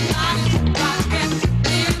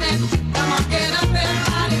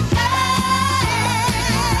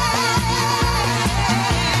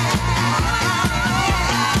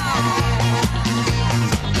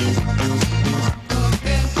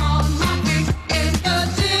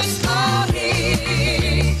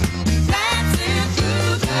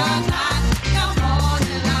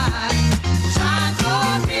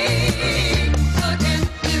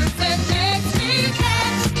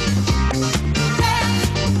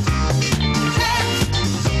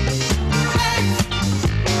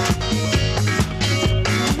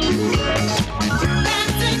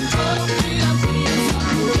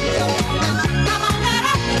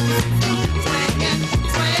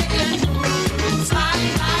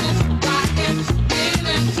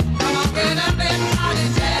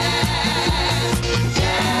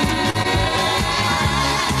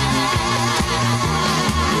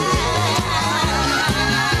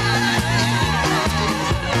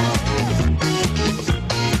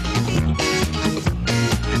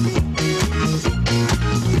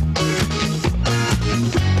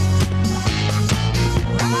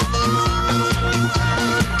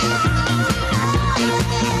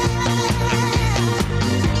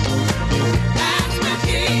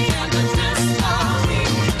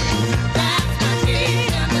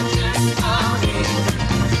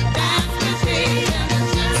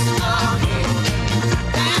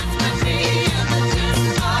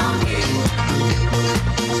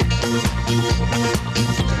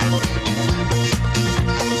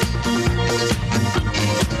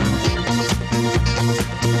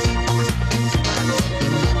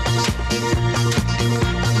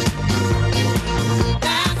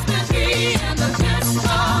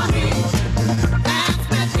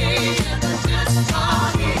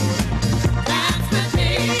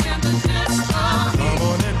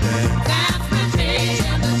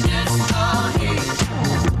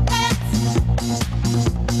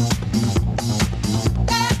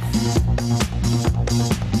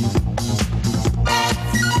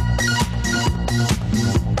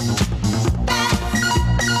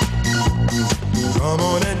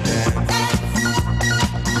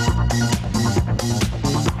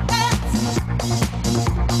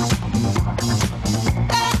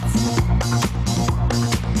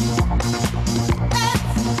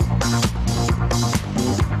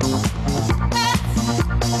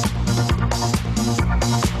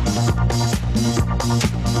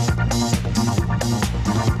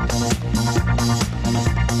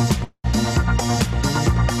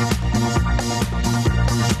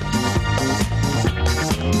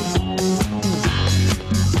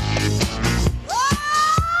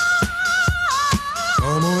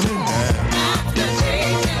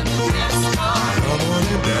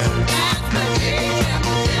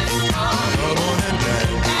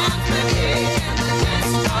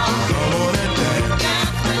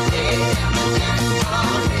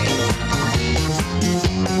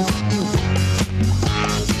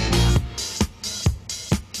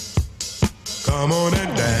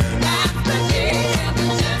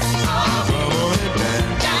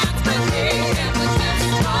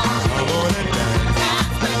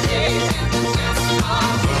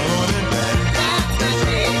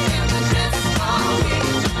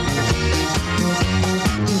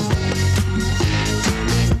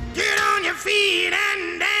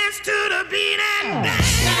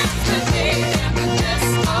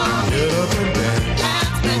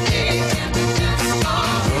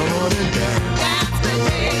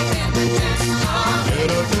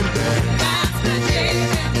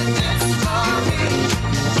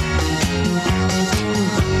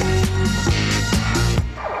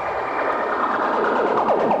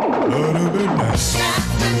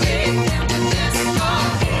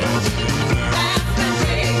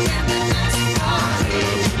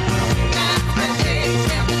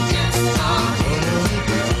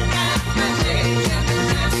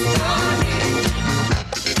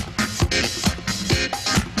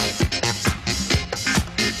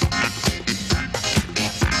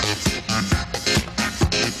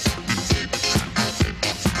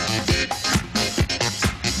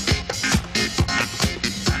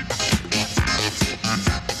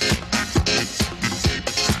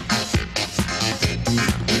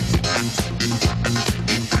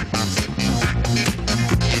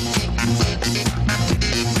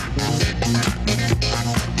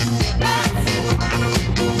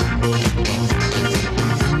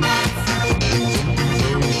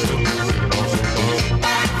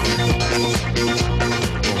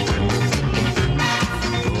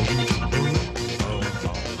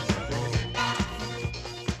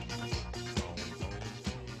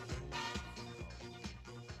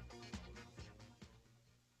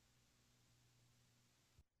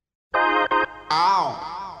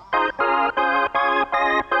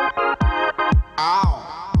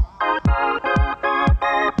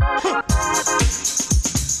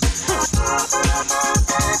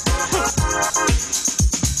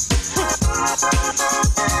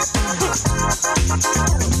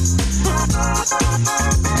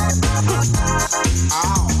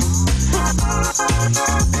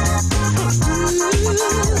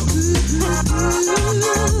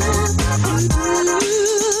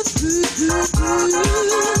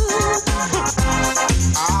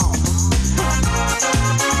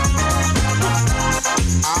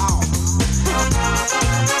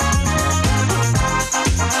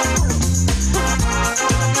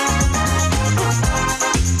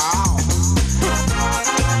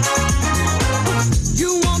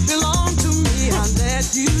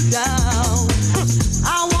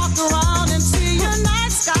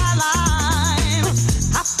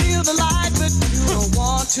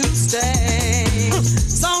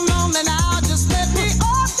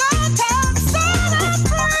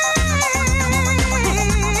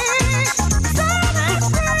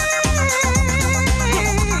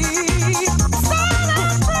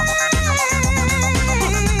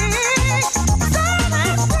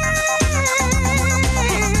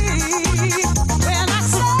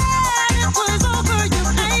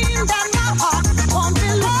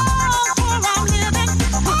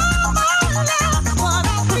 What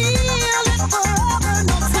I feel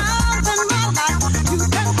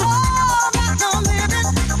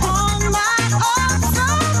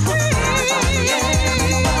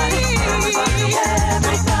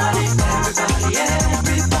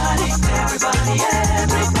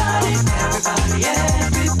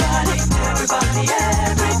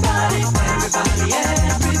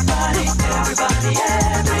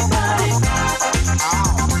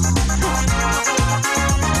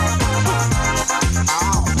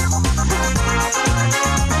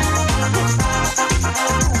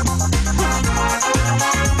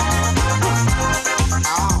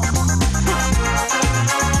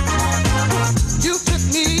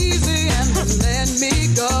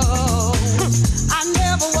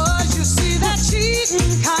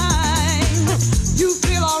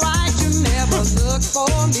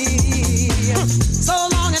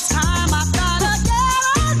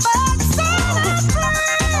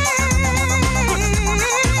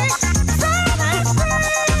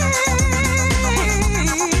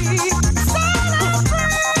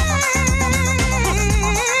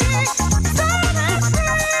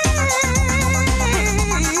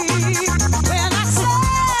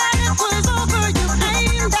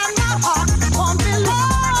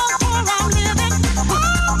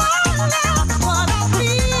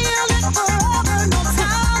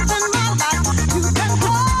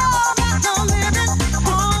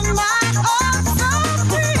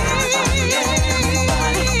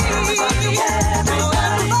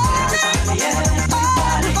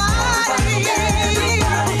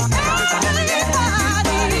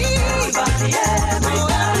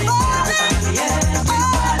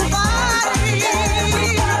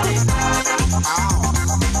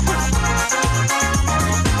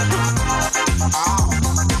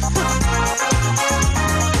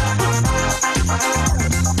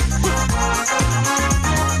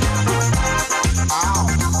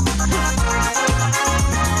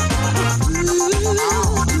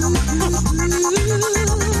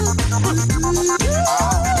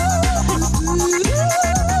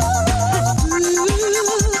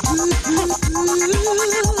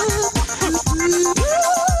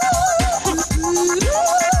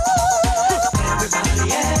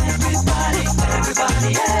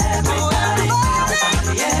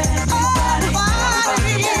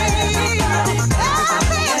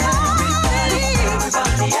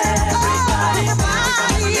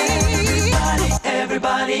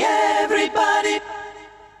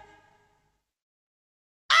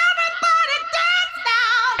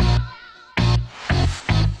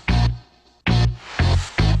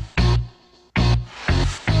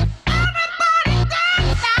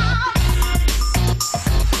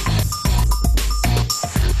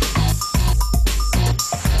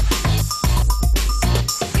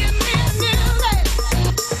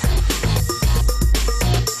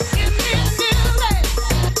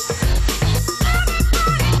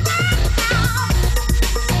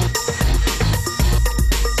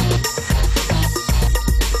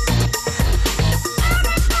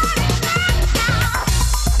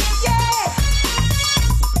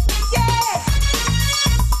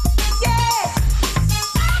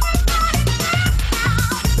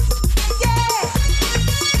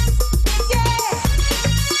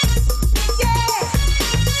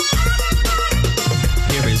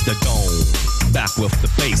with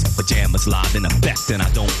the bass. Pajamas live in effect, and I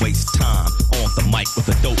don't waste time. On the mic with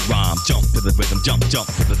a dope rhyme. Jump to the rhythm, jump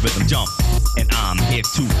to the rhythm, jump. And I'm here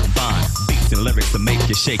to combine beats and lyrics to make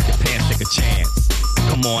you shake your pants, take a chance.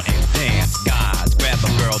 Come on and dance, guys. Grab a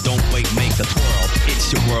girl, don't wait, make a twirl.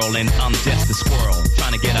 It's your world, and I'm just a squirrel.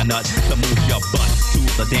 Trying to get a nut to move your butt to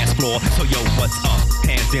the dance floor. So yo, what's up?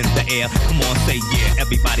 Hands in the air. Come on, say yeah.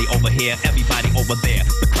 Everybody over here, everybody over there.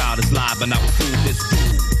 The crowd is live, and I will do this too.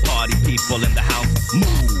 Party people in the house,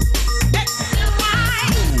 move. Let's do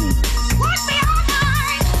right. Move. Would be all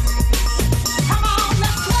night. Come on,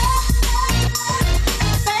 let's rock,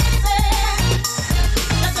 baby.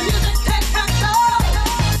 Let the music take control.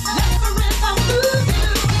 Let the rhythm move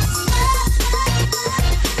you.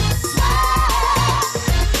 Swag.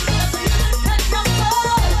 Let the music take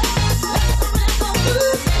control. Let the rhythm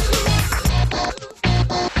move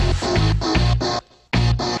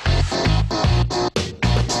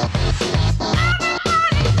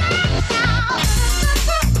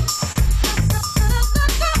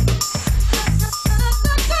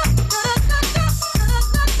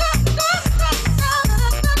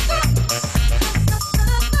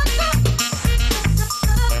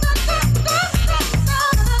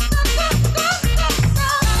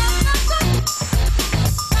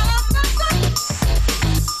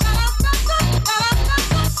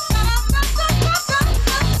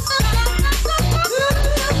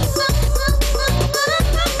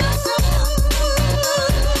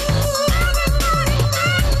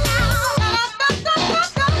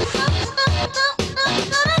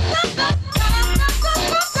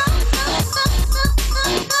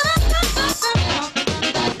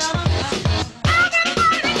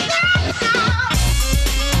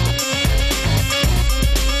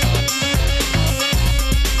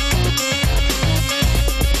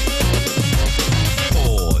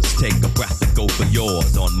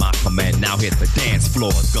hit the dance floor.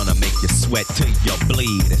 It's gonna make you sweat till you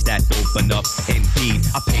bleed. Is that open up? Indeed,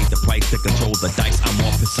 I paid the price to control the dice. I'm more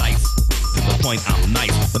precise. To the point, I'm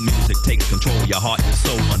nice. The music takes control. Your heart and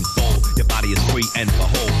soul unfold. Your body is free and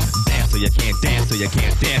behold. Dance so you can't dance, so you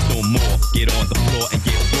can't dance no more. Get on the floor and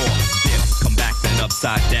get raw. Dip, come back then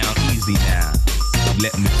upside down. Easy now.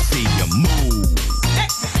 Let me see you move.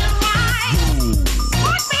 Let's do right. Move.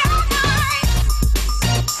 Would be all night.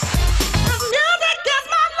 The music is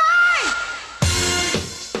my life.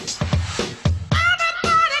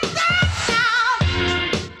 Everybody dance now.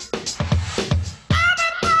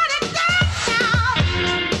 Everybody dance now.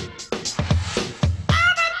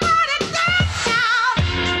 Everybody dance now.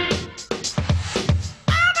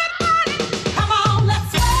 Everybody, come on,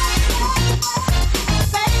 let's rock,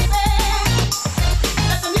 baby.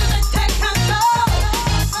 Let the music take control.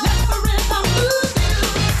 Let the rhythm move you.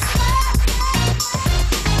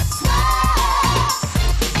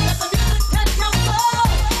 Let the music take control.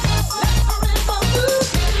 Let the rhythm move you.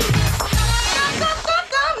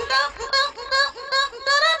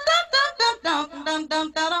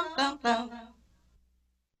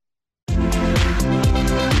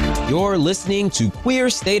 You're listening to Queer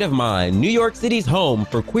State of Mind, New York City's home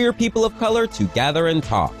for queer people of color to gather and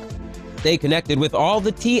talk. Stay connected with all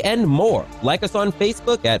the tea and more. Like us on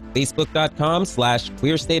Facebook at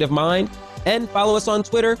facebook.com/queerstateofmind and follow us on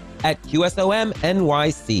Twitter at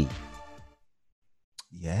QSOMNYC.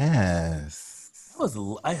 Yes. That was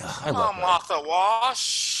I Come love on, her. Martha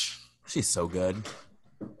Wash. She's so good.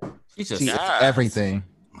 She's just She is everything.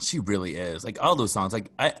 she really is. Like all those songs.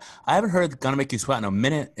 Like I haven't heard "Gonna Make You Sweat" in a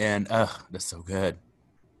minute, and that's so good.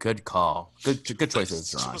 Good call. Good choices,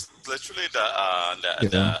 She Ron. was literally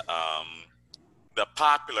the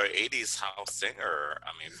popular '80s house singer.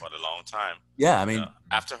 I mean, for the long time. Yeah, I mean,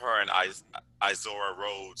 After her and Izora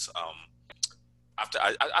Rhodes. After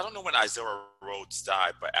I don't know when Izora Rhodes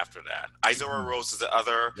died, but after that, Izora Rhodes is the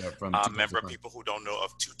other from Two Tons member. of Fun. People who don't know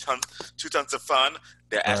of Two Tons of Fun,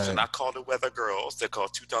 they're actually not called the Weather Girls. They're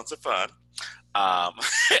called Two Tons of Fun.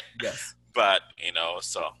 Yes. But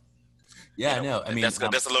so Yeah, I know. I mean, that's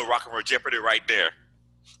a little rock and roll Jeopardy right there.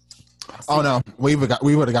 Oh no, we would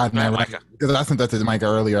have gotten that right Micah. because I sent that to Micah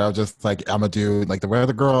earlier. I was just like, I'm gonna do like the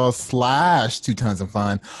Weather Girls / Two Tons of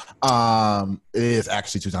Fun. It is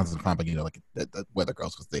actually Two Tons of Fun, but like the Weather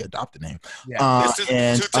Girls was the adopted name. Yeah. It's Two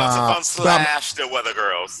Tons of Fun / the Weather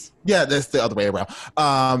Girls. Yeah, that's the other way around.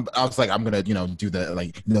 I was like, I'm gonna, do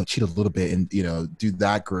the cheat a little bit and do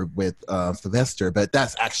that group with Sylvester, but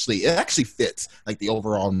it actually fits like the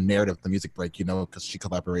overall narrative of the Music Break, because she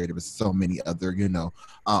collaborated with so many other,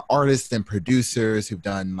 artists and producers who've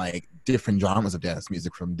done like different different genres of dance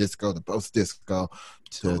music, from disco to post disco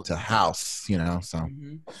to house. You know, so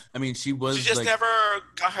I mean, she just like, never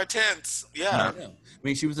got her tents. Yeah. I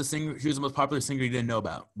mean, she was a singer. She was the most popular singer you didn't know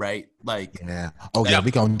about, right? Like, yeah. Oh yeah,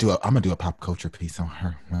 we gonna do. I'm gonna do a pop culture piece on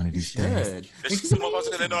her one of these days. She's the most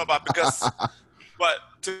popular didn't know about because. But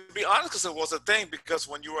to be honest, because it was a thing, because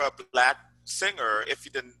when you were a black singer, if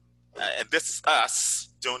you didn't, and this is us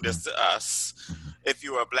doing this to us, if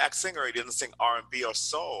you were a black singer, you didn't sing R&B or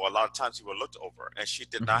soul, a lot of times you were looked over. And she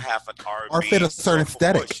did not have an R&B or fit a certain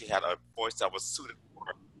aesthetic. Voice. She had a voice that was suited for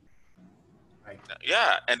her. Right.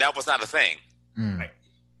 Yeah, and that was not a thing. Right.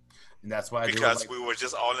 And that's why because we were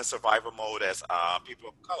just all in survival mode as people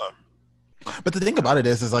of color. But the thing about it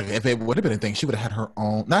is like if it would have been a thing, she would have had her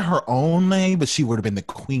own, not her own lane, but she would have been the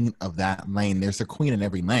queen of that lane. There's a queen in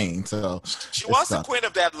every lane, so she was the queen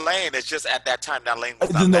of that lane. It's just at that time that lane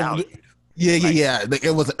was not valued. Yeah. Like,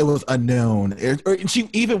 it was unknown. She,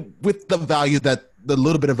 even with the value that the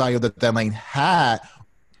little bit of value that lane had.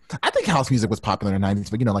 I think house music was popular in the 90s,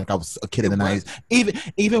 but you know, like I was a kid in the 90s.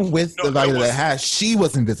 Even with the value that it had, she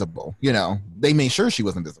was invisible. You know, they made sure she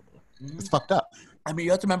was invisible. It's fucked up. I mean,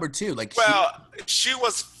 you have to remember too, like she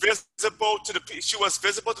was visible to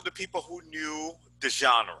the people who knew the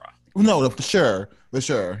genre. No, for sure,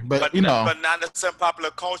 but you know, but not in some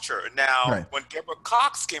popular culture. Now, when Deborah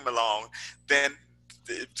Cox came along, then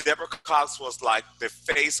Deborah Cox was like the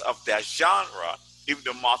face of that genre, even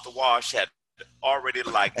though Martha Wash had already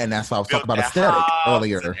like. And that's why I was talking about aesthetic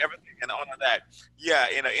earlier and everything and all of that. Yeah,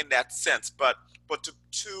 in that sense, but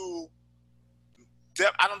to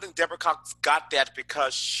I don't think Deborah Cox got that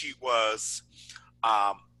because she was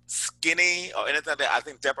skinny or anything like that. I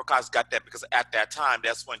think Deborah Cox got that because at that time,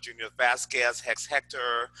 that's when Junior Vasquez, Hex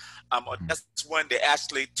Hector, that's when they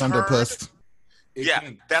actually turned. Thunderpuss.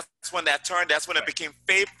 Yeah, that's when that turned. That's when it became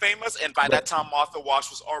famous. And by that time, Martha Wash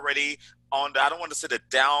was already on the, I don't want to say the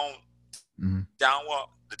downward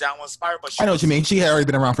spiral, but I know what you mean. She had already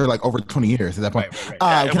been around for like over 20 years at that point.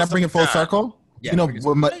 Can I bring it full circle? Yeah, you know,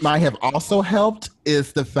 what might have also helped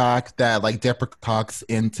is the fact that like Deborah Cox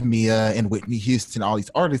and Tamia and Whitney Houston, all these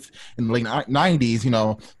artists in the late 90s, you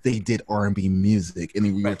know, they did R&B music,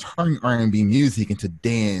 and we were turning R&B music into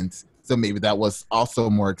dance. So maybe that was also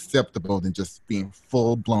more acceptable than just being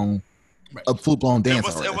full-blown dance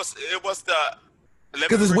artist. It was the...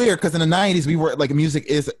 Because it's weird, because in the 90s, we were like,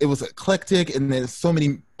 it was eclectic, and there's so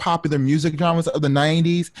many popular music genres of the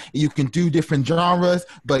 90s. You can do different genres,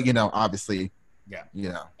 but, you know, obviously... Yeah, you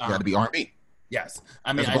got to be R&B. Yes,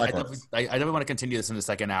 I mean, I definitely want to continue this in the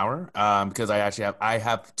second hour because I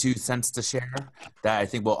have 2 cents to share that I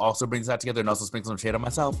think will also bring that together and also sprinkle some shade on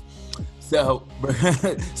myself. So,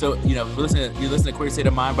 you know, you listen to Queer State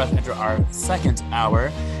of Mind, about to enter our second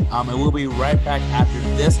hour, and we'll be right back after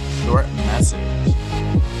this short message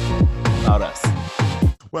about us.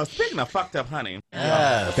 Well, speaking of fucked up, honey,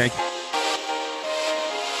 thank you.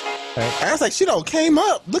 I was like, she don't came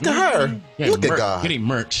up. Look at her. Look at God. Getting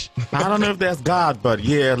merch. I don't know if that's God, but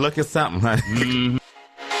yeah, look at something.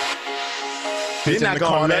 He's not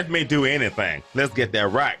going to let me do anything. Let's get that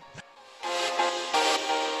right.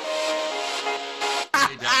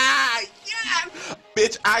 Yes!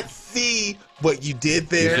 Bitch, I see what you did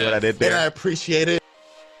there. You see what I did there? And I appreciate it.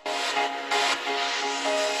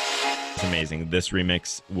 It's amazing. This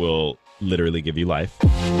remix will literally give you life.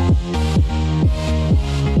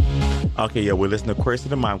 Okay, yeah, we're listening to Queer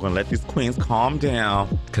State of Mind. I'm going to let these queens calm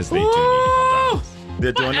down. Because they do need to calm down.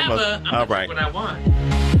 They're doing the most. All right. What I want.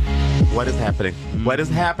 What is happening? What is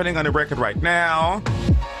happening on the record right now?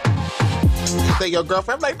 You say your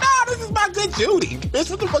girlfriend, I'm like, no, this is my good Judy.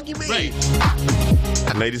 Bitch, what the fuck you mean?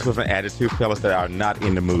 Right. Ladies with an attitude, fellas that are not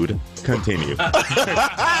in the mood, continue.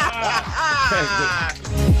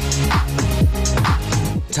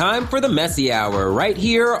 Time for the Messy Hour, right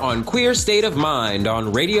here on Queer State of Mind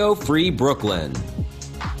on Radio Free Brooklyn.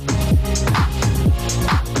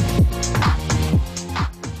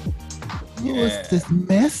 Who is this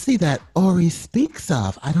Messy that Ori speaks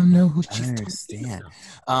of? I don't know who she's understand.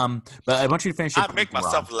 But I want you to finish. I make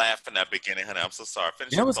myself laugh in that beginning, honey. I'm so sorry.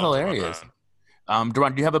 Finish. That was hilarious.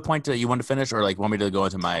 Duran, do you have a point that you want to finish, or like want me to go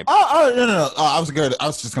into my? No. I was good. I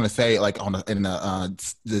was just gonna say, like, in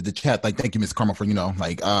the chat, like, thank you, Miss Karma, for hitting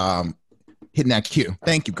that cue.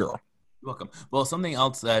 Thank you, girl. You're welcome. Well, something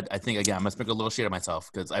else that I think, again, I'm gonna sprinkle a little shade on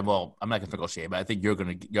myself because I'm not gonna sprinkle shade, but I think you're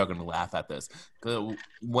gonna laugh at this.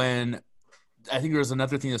 When I think there's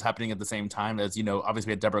another thing that's happening at the same time as, you know, obviously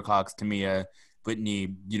we had Deborah Cox, Tamia,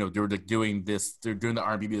 Whitney, you know, they were doing this. They're doing the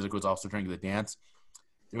R&B music, was also turning to the dance.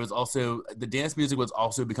 There was also the dance music was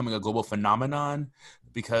also becoming a global phenomenon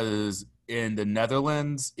because in the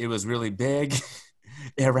Netherlands it was really big.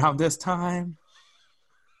 around this time.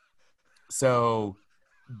 So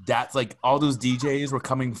that's like all those DJs were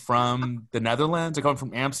coming from the Netherlands. They're coming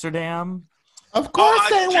from Amsterdam. Of course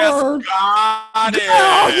they were. Got it.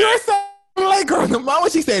 Oh, you're so like, girl. The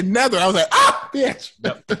moment she said Nether, I was like, bitch.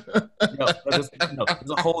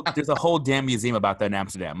 There's a whole damn museum about that in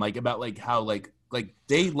Amsterdam. Like about like how like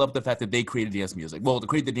they love the fact that they created dance music. Well, they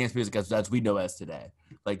created the dance music as we know as today.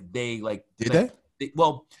 Like they like did like,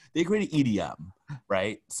 they created EDM,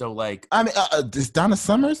 right? So like, I mean, is Donna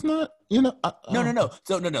Summers not? You know, no.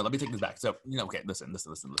 So no. Let me take this back. So okay, listen.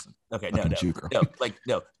 Okay,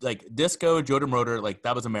 no, like disco, Joe Motor, like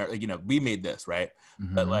that was America. Like, we made this, right?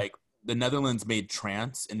 Mm-hmm. But like the Netherlands made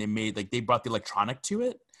trance, and they brought the electronic to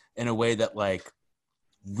it in a way that like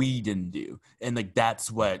we didn't do, and like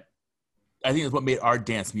that's what I think is what made our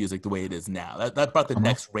dance music the way it is now. That brought the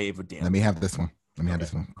next wave of dance. Let me have this one.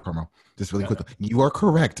 Carmel. Just really quickly. You are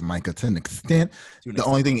correct, Micah, to an extent. The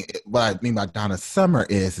only thing, what I mean by Donna Summer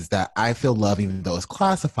is that I Feel Love, even though it's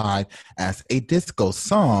classified as a disco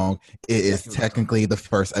song, it is technically the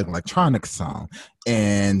first electronic song.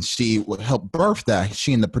 And she would help birth that.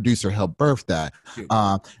 She and the producer helped birth that.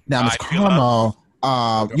 Now, Ms. Carmel,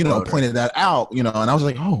 pointed that out, and I was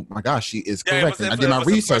like, oh my gosh, she is correct. I did my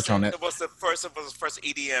research on it. It was the first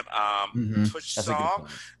EDM push song.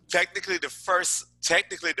 Technically the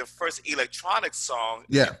first electronic song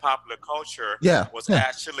in popular culture was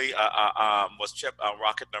actually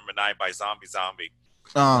Rocket Number 9 by Zombie.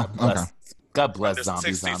 Okay. God bless the Zombie.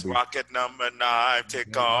 60s Rocket Number 9,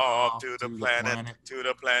 take off to the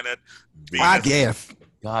planet. I guess.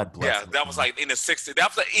 God bless. Yeah, that was like in the 60s. That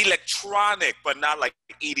was like electronic, but not like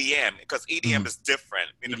EDM, because EDM is different.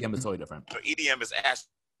 EDM is totally different. So EDM is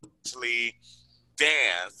actually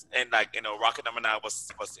dance, and Rocket Number 9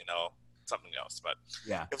 was something else. But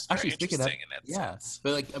yeah, it was very interesting in that sense.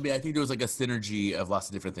 But like, I mean, I think there was like a synergy of lots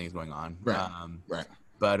of different things going on. Right. Right.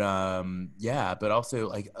 But but also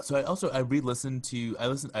like, so I re-listened to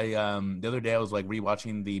the other day I was like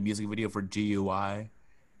rewatching the music video for GUI.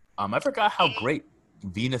 I forgot how great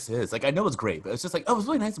Venus is. Like, I know it's great, but it's just like, oh, it was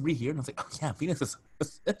really nice to rehear. And I was like, oh yeah,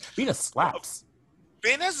 Venus slaps.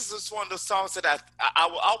 Venus is one of those songs that I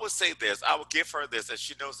will always say this. I will give her this, and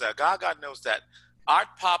she knows that. Gaga knows that art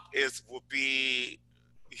pop will be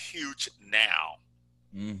huge now.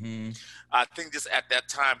 Mm-hmm. I think just at that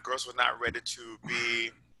time, girls were not ready to be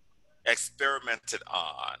experimented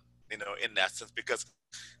on, in that sense, because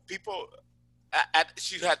people.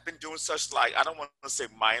 She had been doing such, like, I don't want to say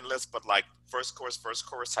mindless, but like first chorus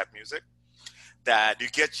type music that you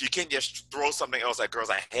can't just throw something else at girls.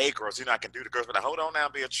 Like, hey, girls, I can do the girls, but hold on now,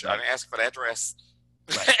 bitch. I didn't ask for the address.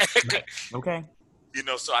 Right. Okay.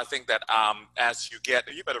 So I think that as you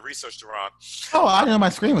better research, Deron. Oh, I know my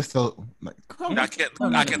screen was still like. I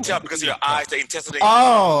can tell because of your eyes, the intensity.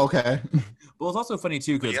 Oh, okay. Well, it's also funny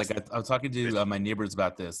too because I was talking to my neighbors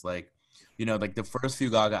about this, like. Like the first few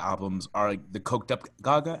Gaga albums are like the coked up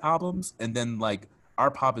Gaga albums, and then like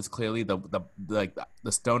Art Pop is clearly the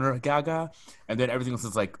stoner Gaga, and then everything else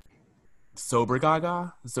is like sober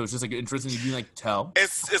Gaga. So it's just like interesting to like tell.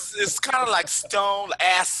 It's kind of like Stone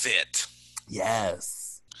Acid.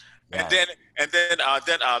 Yes. And then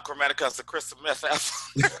Chromatica is the crystal meth album.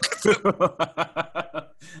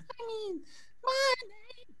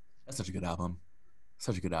 That's such a good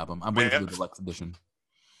album. I'm waiting for the deluxe edition.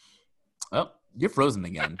 Oh, you're frozen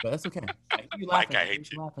again, but that's okay. I hear you laughing. Mike, I hate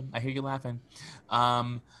you. I hear you laughing.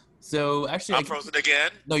 So actually, I'm frozen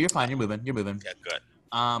again. No, you're fine. You're moving. Yeah, good.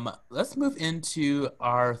 Let's move into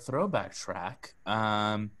our throwback track.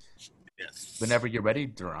 Yes. Whenever you're ready,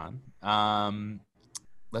 Deron.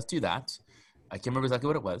 Let's do that. I can't remember exactly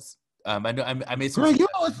what it was. I know I made some. Girl,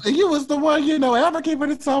 you was the one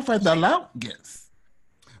advocating itself for the longest.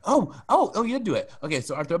 Oh, you did do it. Okay,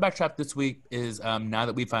 so our throwback track this week is Now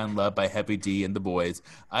That We Found Love by Heavy D and the Boys.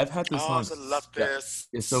 I've had this song. I love this.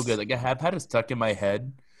 It's so good. Like, I have had it stuck in my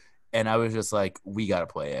head, and I was just like, we got to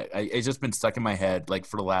play it. It's just been stuck in my head, like,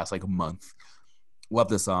 for the last, like, month. Love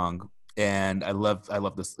this song, and I love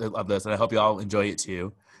this, and I hope you all enjoy it,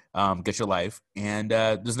 too. Get your life. And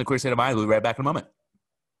this is the Queer State of Mind. We'll be right back in a moment.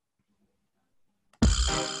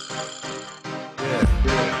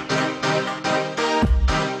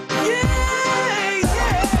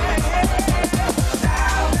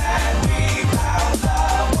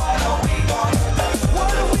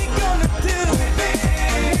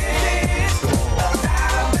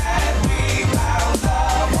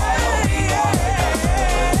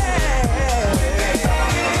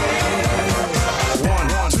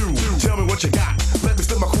 You got. Let me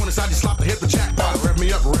slip my corners, I just slop the hip the jackpot. Rev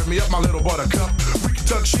me up, my little buttercup. We can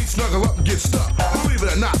tuck sheets, snuggle up and get stuck. Believe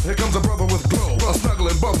it or not, here comes a brother with glow.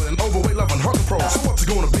 Snuggling, bubbling, overweight, loving, hugging pro. So what's it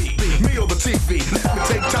gonna be? Me or the TV? Let me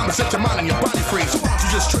take time to set your mind and your body free. So why don't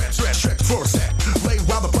you just stretch for a sec? Lay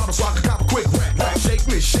while the bottle so I can cop a quick wreck. Shake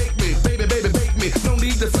me, baby, bake me. No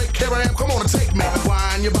need to fake, here I am, come on and take me.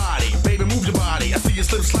 Wind your body, baby, move your body. I see you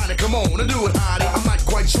slip sliding, come on and do it, honey. I'm not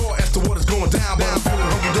quite sure as to what is going down, but I'm feeling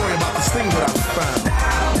hunky-dory about this thing that I found.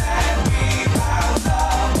 Now that we found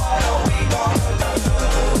love, what are we gonna do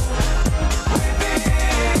with this?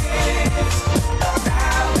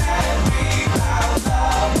 Now that we found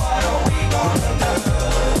love, what are we gonna do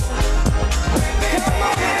with this? Come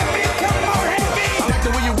on, heavy. I like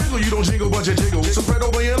the way you wiggle, you don't jingle, but you jiggle. So spread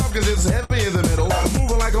over your love, cause it's heavy in the middle.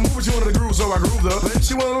 Moving like a mover, you into the groove, so I grooved her. Then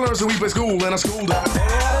she wanna learn, so we play school, and I schooled her.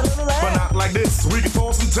 But not like this, we can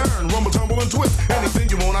toss and turn, rumble, tumble, and twist. Anything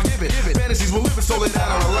you want, I give it. Fantasies will live it, so lay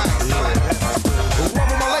down and relax. Love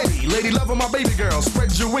of my lady, love of my baby girl.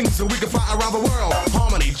 Spread your wings so we can fly around the world.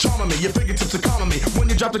 Harmony, charming me, your fingertips are calling me. When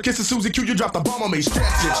you drop the kiss of Susie Q, you drop the bomb on me.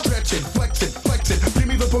 Stretch it, flex it. Give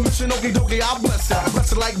me the permission, okie dokie, I'll bless it.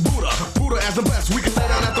 Bless it like Buddha as the best. We can lay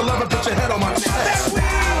down after love and put your head on my chest.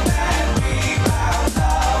 That we found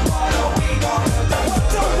love, what are we gonna do?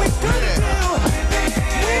 What are we gonna do?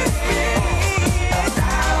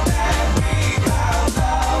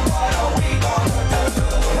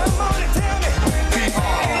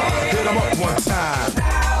 One time.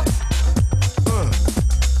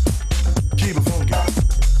 Keep it funky.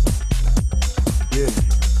 Yeah.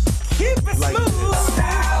 Keep it like smooth.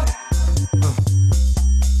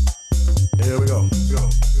 Here we go.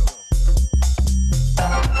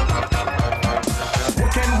 What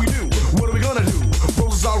can we do? What are we gonna do?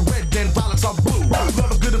 Roses are red and violets are blue. Love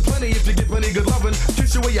is good and plenty if you get plenty good loving.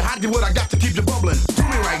 Kiss you where you hide you what I got to keep you bubbling. Do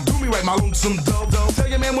me right, my lonesome dove. Tell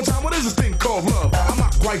your man one time, what is this thing called love? I'm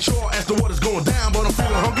not quite sure as to what is going down, but I'm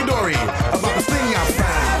feeling hunky-dory about this thing I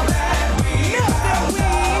found.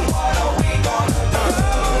 What are we gonna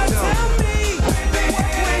do? Tell me.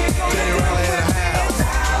 Danny Riley in the house.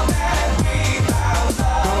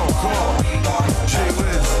 Come on. Jay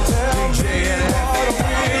Wiz, DJ NF.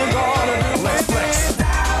 Let's flex.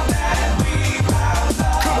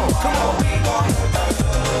 Come on.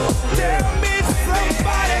 Tell me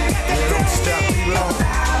somebody. Don't stop, keep it on.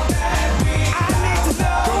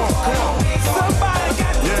 Somebody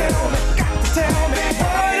got to tell me,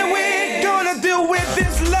 what are we gonna do with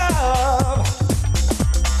this love?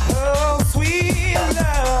 Oh, sweet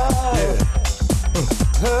love. Yeah.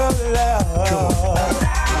 Oh, love.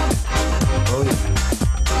 Oh, yeah.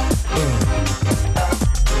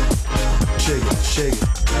 Shake it.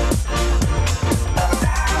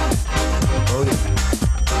 Oh, yeah.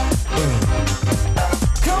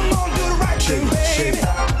 Come on, do the right thing, baby.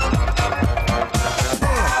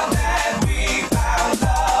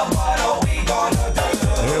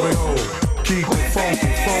 Keep it funky,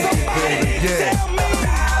 baby, yeah.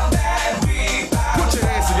 Put your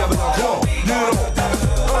hands together now, come on.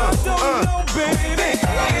 Bring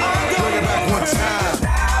it back one time.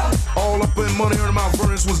 All up in money, earning my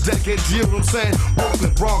furnace was dedicated to you, know what I'm saying?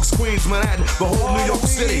 Brooklyn, Bronx, Queens, Manhattan, the whole New York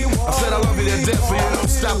City. I said I love you to death, but you don't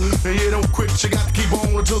stop. And you don't quit, you got to keep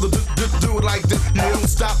on until the do it like this. You don't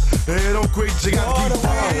stop, and you don't quit, you got to keep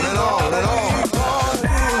on and on and on.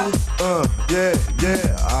 Yeah,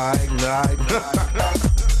 I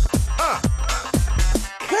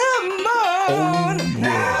Come on. Oh, yeah.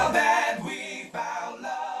 Now that we found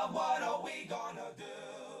love, what are we gonna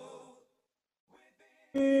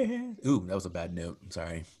do? Ooh, that was a bad note. I'm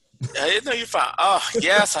sorry. No, you're fine. Oh,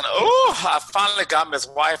 yes. And I finally got Miss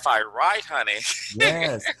Wi-Fi right, honey.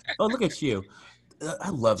 Yes. Oh, look at you. I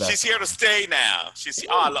love that. She's here to stay now.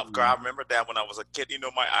 I love her. I remember that when I was a kid. You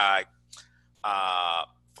know,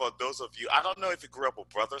 for those of you, I don't know if you grew up with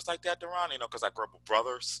brothers like that, Deron, because I grew up with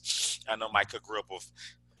brothers. I know Micah grew up with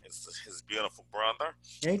his beautiful brother.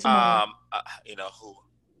 Hey, Jamal.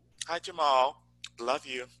 Hi, Jamal. Love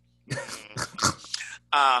you.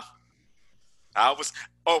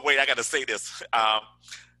 I got to say this.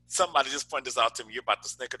 Somebody just pointed this out to me. You're about to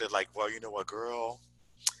snicker. They're like, well, you know what, girl?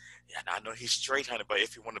 Yeah, I know he's straight, honey, but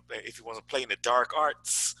if you want to play in the dark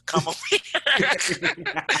arts, come over here.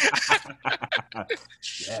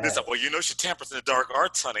 Yeah. Like, well, you know she tampers in the dark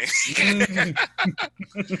arts, honey.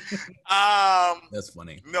 That's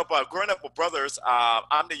funny. No, but growing up with brothers,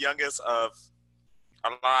 I'm the youngest of a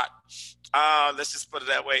lot. Let's just put it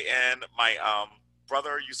that way. And my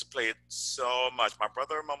brother used to play it so much. My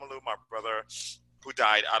brother, Mamalu, my brother who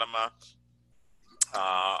died, Adama,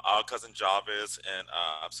 our cousin Jarvis, and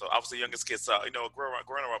so I was the youngest kid. So growing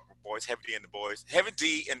up with boys, Heavy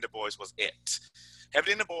D in the boys was it.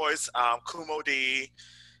 Heavy in the Boys, Kumo D,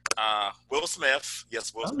 Will Smith.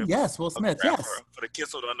 Yes, Will Smith. Yes, Will Smith. Yes. For the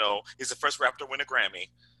kids who don't know, he's the first rapper to win a Grammy.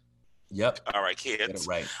 Yep. All right, kids. Get it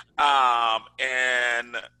right.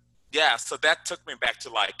 And yeah, so that took me back to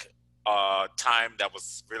like time that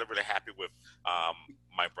was really, really happy with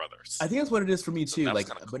my brothers. I think that's what it is for me too. So like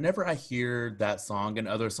whenever I hear that song and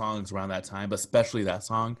other songs around that time, but especially that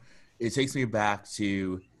song, it takes me back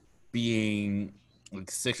to being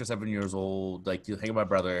like 6 or 7 years old, like you hang with my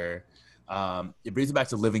brother. It brings me back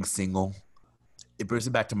to living single. It brings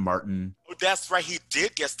me back to Martin. Oh, that's right. He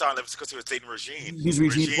did get started because he was dating Regine. He's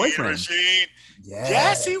Regine's boyfriend. Regine. Yes.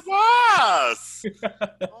 Yes, he was.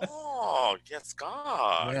 Oh, yes,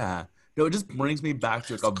 God. Yeah. No, it just brings me back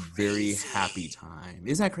to like a very happy time.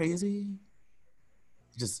 Isn't that crazy?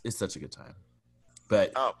 It's such a good time.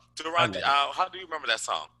 But Duran, how do you remember that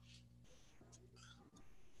song?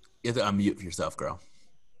 You have to unmute yourself, girl.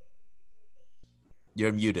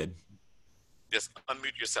 You're muted. Just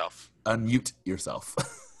unmute yourself. Unmute yourself.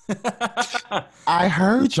 I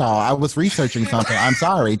heard y'all. I was researching something. I'm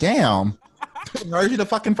sorry. Damn. I heard you the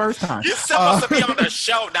fucking first time. You're supposed to be on the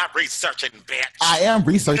show, not researching, bitch. I am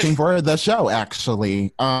researching for the show,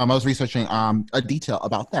 actually. I was researching a detail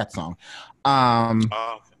about that song.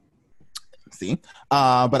 See?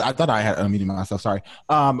 But I thought I had unmuted myself, sorry.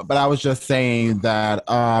 But I was just saying that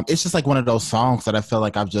it's just like one of those songs that I feel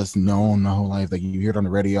like I've just known my whole life. Like you hear it on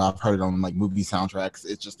the radio, I've heard it on like movie soundtracks.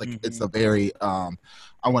 It's just like it's a very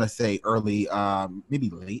I want to say early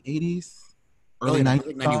maybe late 80s. Early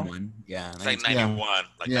 90s. 91. Yeah. It's like 91.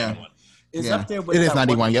 Like 91. It's up there with it is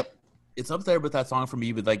 91, yep. It's up there with that song for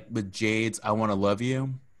me with Jade's I Wanna Love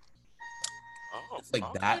You. Oh, it's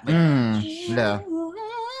like that. Yeah.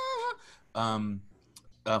 Hold on,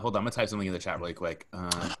 I'm gonna type something in the chat really quick.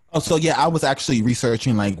 So yeah, I was actually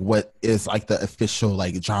researching like what is like the official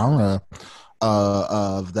like genre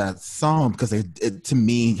of that song because it to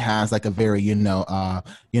me has like a very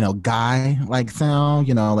guy like sound,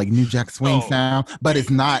 like New Jack Swing sound, but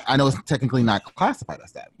it's not. I know it's technically not classified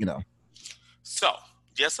as that, So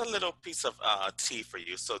just a little piece of tea for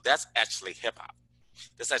you. So that's actually hip hop.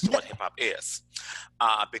 That's actually what hip hop is,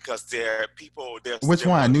 because there are people. Which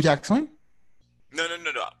one? New Jack Swing? No.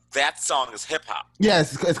 That song is hip hop. Yeah,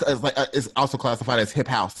 it's also classified as hip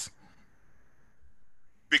house.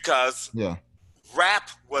 Because rap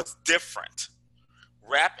was different.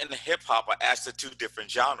 Rap and hip hop are actually two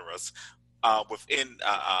different genres within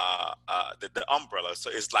the umbrella. So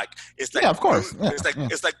it's like of course. Blues,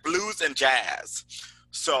 it's like blues and jazz.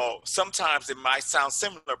 So sometimes it might sound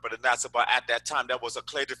similar, but it's not. So, but at that time, that was a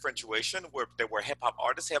clear differentiation where there were hip hop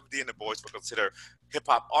artists. Heavy D and the Boys were considered hip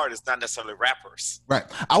hop artists, not necessarily rappers. Right.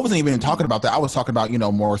 I wasn't even talking about that. I was talking about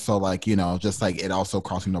more so like just like it also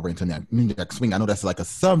crossing over into New Jack Swing. I know that's like a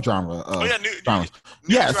subgenre of genres.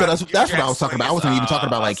 So that's what I was talking about. I wasn't even talking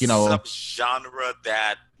about like subgenre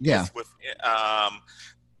that is with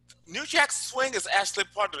New Jack Swing is actually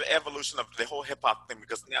part of the evolution of the whole hip hop thing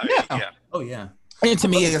because now oh yeah. And to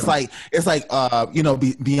me, it's like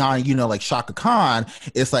beyond like Shaka Khan,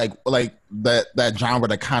 it's like that genre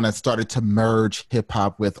that kind of started to merge hip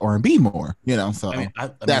hop with R&B more, So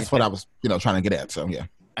that's what I was trying to get at. So yeah,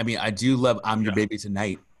 I mean, I do love "I'm Your Baby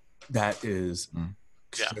Tonight." That is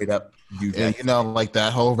straight up New Jack. Like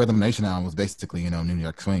that whole Rhythm Nation album was basically New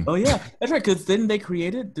York Swing. Oh yeah, that's right. Because then they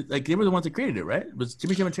created they were the ones that created it, right? It was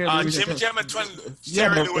Jimmy Jam and Terry Lewis? Jimmy Jam and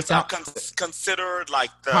Terry Lewis are considered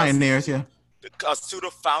like the pioneers, the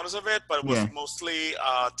pseudo founders of it, but it was mostly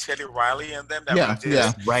Teddy Riley and them.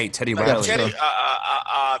 Right, Teddy Riley.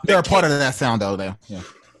 They're a part of that sound, though.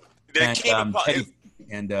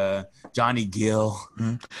 And Johnny Gill.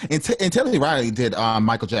 And Teddy Riley did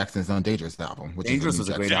Michael Jackson's Dangerous album. Dangerous was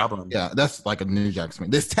a great album. Yeah, that's like a New Jack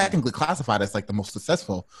Swing. This technically classified as like the most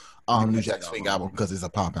successful New Jack Swing album because it's a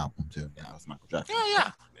pop album too. Yeah, it's Michael Jackson.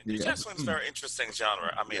 Yeah. New Jack Swing is a very interesting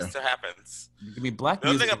genre. I mean, it still happens. I mean, black the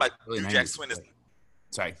other thing about New Jack Swing is...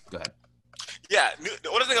 Sorry, go ahead. Yeah,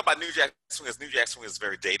 the other thing about New Jack Swing is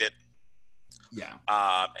very dated. Yeah.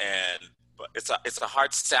 But it's a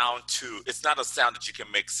hard sound to... It's not a sound that you can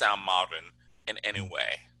make sound modern in any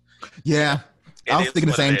way. Yeah. I was thinking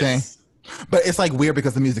the same thing. But it's like weird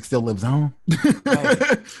because the music still lives on.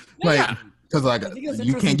 Right. Because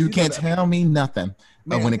you can't tell me nothing.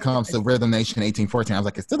 When it comes to Rhythm Nation 1814, I was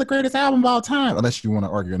like, it's still the greatest album of all time, unless you want to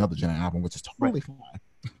argue another genre album, which is totally fine.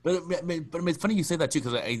 But it's funny you say that too,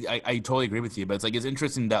 because I totally agree with you. But it's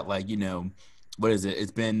interesting that what is it?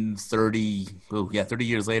 It's been 30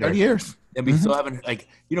 years later. 30 years. And we still haven't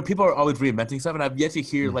people are always reinventing stuff, and I've yet to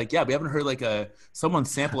hear we haven't heard someone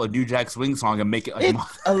sample a New Jack Swing song and make it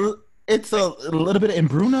It's a little bit in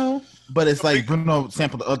Bruno, but it's like Bruno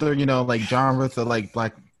sampled other, like genres of like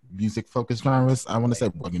black music focused genres. I want to say,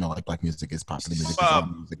 well, like black music is popular music.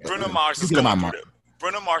 Bruno Mars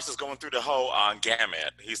is going through the whole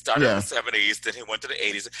gamut. He started in the 70s, then he went to the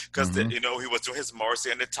 80s because he was doing his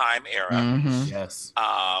Morrissey and the Time era. Yes,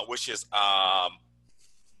 which is a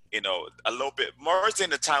little bit Morrissey in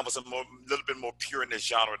the Time was little bit more pure in this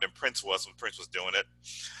genre than Prince was when Prince was doing it.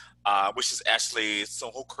 Which is actually,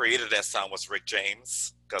 so who created that sound was Rick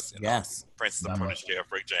James, because Prince is the protege of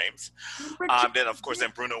Rick James. Then of course,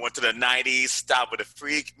 Bruno went to the '90s, Stop With the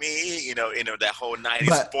Freak Me, that whole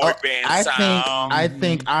 '90s boy band sound. I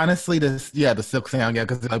think honestly, the Silk sound,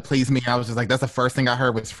 because it pleased me. I was just like, that's the first thing I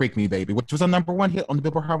heard was "Freak Me, Baby," which was a #1 hit on the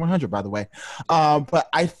Billboard Hot 100, by the way. But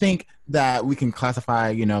I think that we can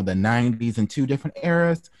classify, the '90s in two different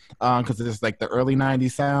eras, because there's like the early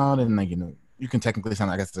 '90s sound and like you can technically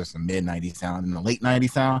sound, I guess there's some mid-90s sound and the late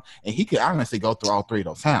 90s sound, and he could honestly go through all three of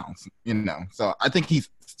those sounds, So I think he's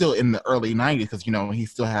still in the early 90s because, he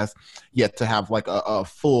still has yet to have like a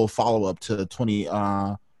full follow-up to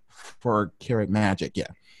 24 Karat Magic,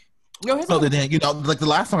 Other than, like the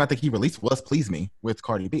last song I think he released was Please Me with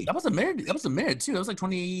Cardi B. That was a minute too. That was like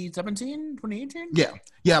 2017, 2018?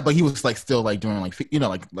 Yeah, but he was like still like doing like,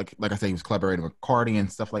 like I said, he was collaborating with Cardi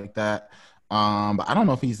and stuff like that. But I don't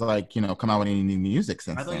know if he's like, come out with any new music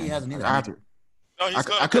since I think then. he hasn't either.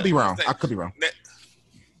 I could be wrong.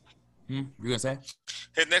 You're gonna say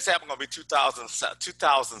his next album gonna be 2000 sound.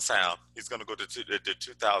 He's gonna go to the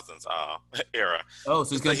 2000s era. Oh,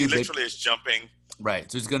 so he literally is jumping.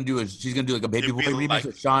 Right. So she's gonna do like a Baby Boy remix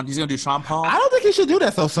with Sean. He's gonna do Sean Paul. I don't think he should do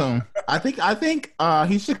that so soon. I think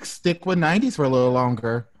he should stick with '90s for a little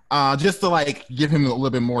longer. Just to like give him a little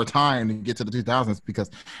bit more time to get to the 2000s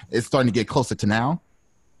because it's starting to get closer to now.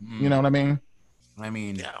 You know what I mean?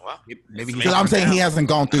 Maybe because I'm saying he hasn't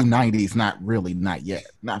gone through '90s, not yet,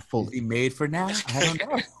 not fully. Is he made for now? I don't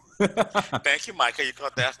know. Thank you, Micah. You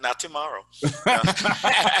caught that. Not tomorrow.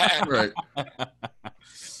 Right.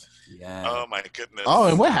 Yeah. Oh my goodness. Oh,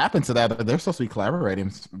 and what happened to that? They're supposed to be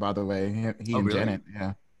collaborating, by the way. He and really? Janet.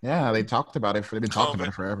 Yeah. They talked about it. They've been talking about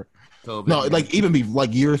it forever. COVID. No, like even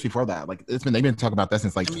like years before that. Like they've been talking about that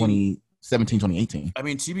since like 2017, 2018. I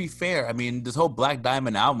mean, to be fair, this whole Black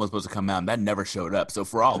Diamond album was supposed to come out, and that never showed up. So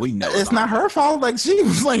for all we know, it's not her fault. Like she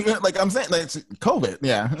was like I'm saying, like it's COVID.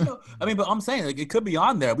 Yeah. But I'm saying like it could be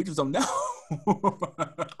on there. We just don't know.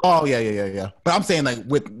 Oh yeah. But I'm saying like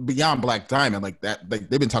with beyond Black Diamond, like that, like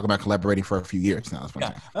they've been talking about collaborating for a few years now.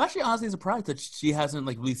 I'm actually honestly surprised that she hasn't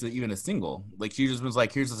like released even a single. Like she just was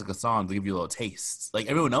like, here's just like a song to give you a little taste. Like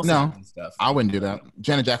everyone else. No, stuff. I wouldn't do that.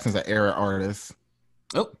 Janet Jackson's an era artist.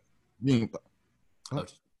 Oh, she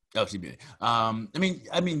did.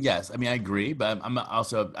 Yes. I agree, but I'm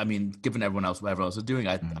also. Given everyone else, what everyone else is doing,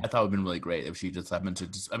 I thought it would have been really great if she just happened to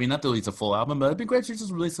just. not to release a full album, but it'd be great if she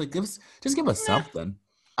just release give us something.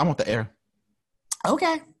 I want the air.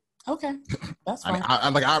 Okay, that's fine.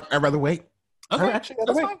 I'd rather wait. Okay,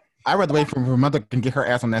 I'd rather wait for her mother can get her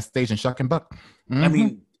ass on that stage and shuck and buck.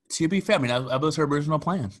 Mm-hmm. To be fair, that was her original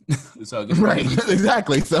plan. So right,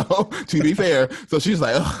 exactly. So to be fair, so she's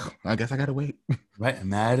like, I guess I gotta wait. Right,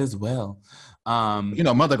 might as well.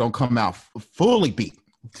 Mother gonna come out fully beat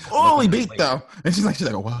though, and she's like,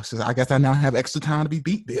 oh well, I guess I now have extra time to be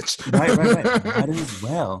beat, bitch. Right. Might as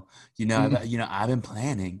well. I've been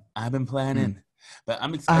planning, but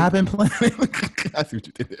I'm excited. I've been planning. I see what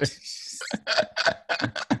you did there.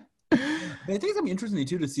 But I think it's gonna be interesting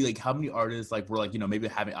too to see like how many artists like were like maybe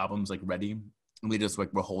having albums like ready and we just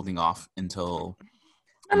like were holding off until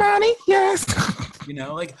Imani, yes.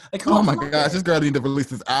 Oh my gosh, this girl needed to release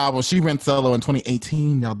this album. She went solo in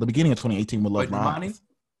 2018, y'all. The beginning of 2018 with Love Rise.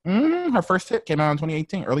 Her first hit came out in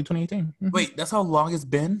 2018, early 2018. Mm-hmm. Wait, that's how long it's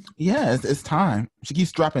been? Yeah, it's time. She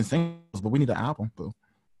keeps dropping singles, but we need an album, boo.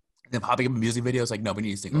 Then popping up in music videos, like, no, we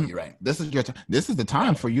need a single. You're right. This is your time. This is the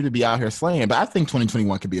time for you to be out here slaying. But I think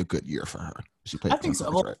 2021 could be a good year for her. I think so.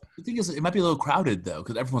 Well, the thing is, it might be a little crowded though,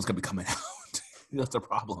 because everyone's gonna be coming out. That's the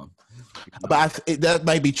problem. But that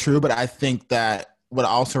might be true. But I think that what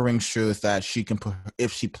also rings true is that she can put,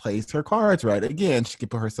 if she plays her cards right, again, she can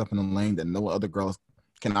put herself in a lane that no other girls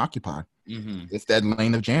can occupy. Mm-hmm. It's that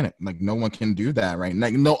lane of Janet. Like no one can do that, right?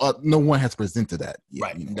 Like no one has presented that yet,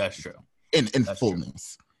 right? That's true. In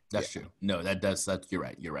fullness. True. That's true. No, that's you're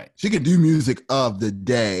right. You're right. She can do music of the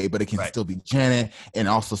day, but it can still be Janet and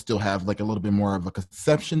also still have like a little bit more of a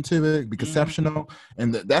conception to it, be conceptual,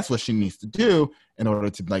 and that's what she needs to do in order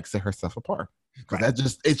to like set herself apart.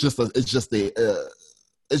 Because it's just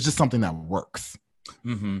something that works.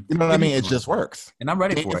 Mm-hmm. You know what I mean? It just works. And I'm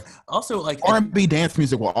ready for it. Also, like R&B dance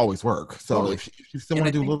music will always work. So Totally. if you still want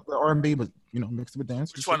to do a little bit of R&B, but mix it with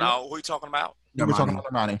dance. Which one? Who are you talking about? We're talking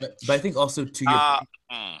about Normani. But I think also to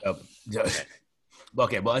your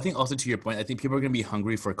okay, well, I think also to your point, I think people are going to be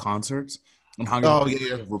hungry for concerts and hungry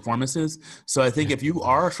for performances. So I think if you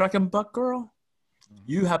are a Shrek and Buck girl,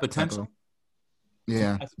 you have potential.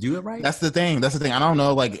 Yeah, do it right. That's the thing. I don't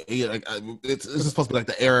know. Like it's just supposed to be like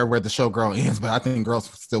the era where the showgirl ends, but I think girls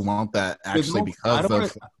still want that actually because I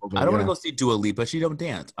don't want to go see Dua Lipa. She don't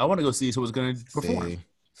dance. I want to go see who's going to perform.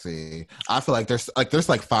 See, I feel like there's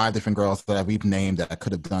 5 different girls that we've named that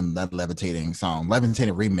could have done that Levitating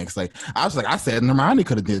remix. Like I said Normani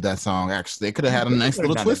could have did that song. Actually, it could have had a nice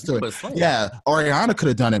little twist to it. Yeah, Ariana could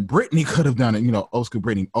have done it. Britney could have done it. Old school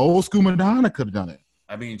Britney, old school Madonna could have done it.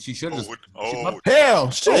 I mean, she should have.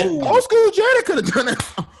 Hell, shit! Old school Janet could have done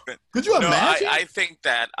it. Could you imagine? I think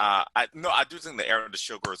that I do think the era of the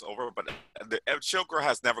showgirl is over, but the showgirl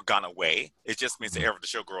has never gone away. It just means the era of the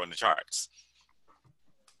showgirl in the charts.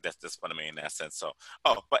 That's what I mean in that sense. So,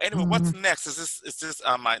 but anyway, what's next? Is this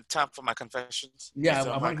my time for my confessions? Yeah,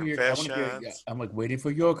 I want to hear. I'm like waiting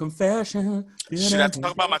for your confession. Should I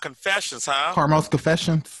talk about my confessions, huh? Carmel's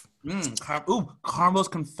confessions. Carmel's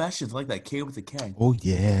confessions. I like that K with the K. Oh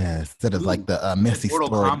yeah, instead of like the messy story.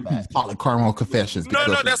 Call it Carmel confessions.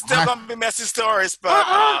 No, that's still gonna be messy stories, but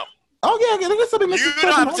yeah, there's something messy. You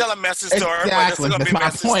don't have to tell a messy story, but it's still gonna be a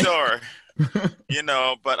messy point. story.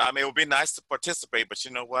 But I mean, it would be nice to participate, but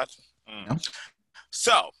you know what?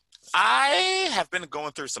 So I have been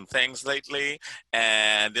going through some things lately,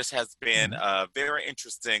 and this has been a very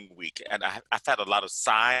interesting week. And I've had a lot of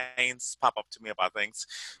signs pop up to me about things,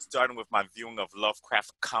 starting with my viewing of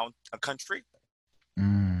Lovecraft Country.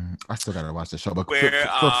 I still gotta watch the show, but first,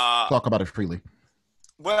 talk about it freely.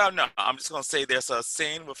 Well, no, I'm just gonna say there's a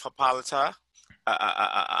scene with Hippolyta.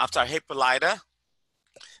 Hippolyta.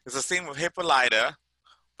 There's a scene with Hippolyta,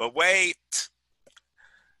 but wait,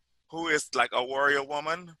 who is like a warrior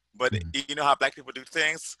woman, but you know how black people do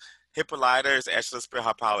things? Hippolyta is actually spirit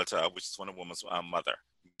Hippolyta, which is Wonder Woman's mother.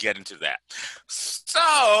 Get into that.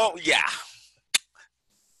 So, yeah.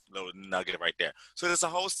 Little nugget right there. So there's a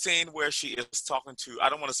whole scene where she is talking to, I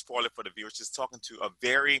don't want to spoil it for the viewers, she's talking to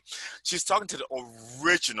the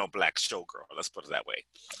original black showgirl, let's put it that way.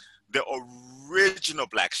 The original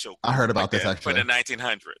black showgirl. I heard about this actually. For the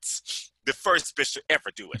 1900s. The first bitch to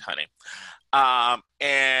ever do it, honey.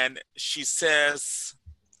 And she says,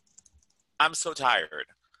 I'm so tired.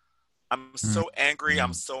 I'm so angry.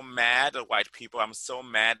 I'm so mad at white people. I'm so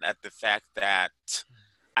mad at the fact that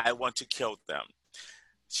I want to kill them.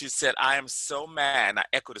 She said, I am so mad. And I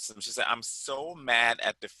echoed this. She said, I'm so mad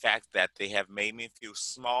at the fact that they have made me feel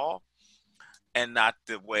small and not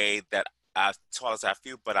the way that as tall as I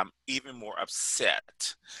feel, but I'm even more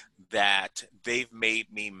upset that they've made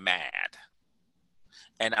me mad.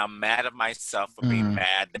 And I'm mad at myself for being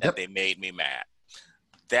mad that they made me mad.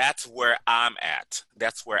 That's where I'm at.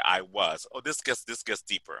 That's where I was. Oh, this gets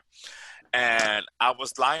deeper. And I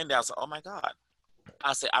was lying down, so oh my God.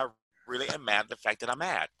 I said, I really am mad at the fact that I'm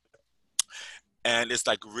mad. And it's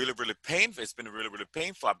like really, really painful. It's been really, really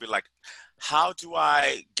painful. I'd be like, how do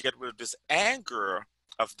I get rid of this anger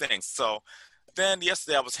of things? So then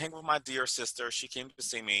yesterday I was hanging with my dear sister. She came to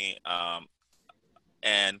see me.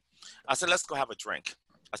 And I said, let's go have a drink.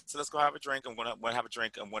 And we'll have a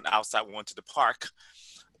drink. And went outside. We went to the park,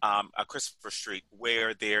 Christopher Street,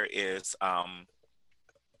 where there is, I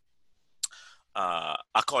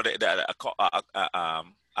call it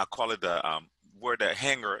where the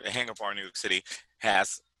hangar bar in New York City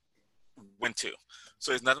went to.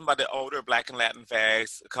 So it's nothing but the older black and Latin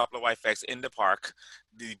fags, a couple of white fags in the park.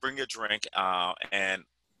 You bring your drink, and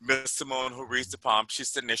Miss Simone, who reads the poem, she's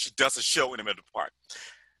sitting there. She does a show in the middle of the park.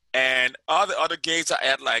 And all the other gays are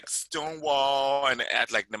at like Stonewall and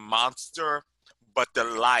at like the Monster, but the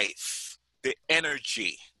life, the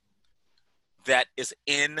energy that is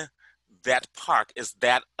in that park is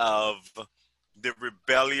that of the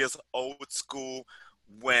rebellious old school,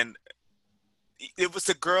 when it was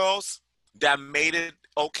the girls that made it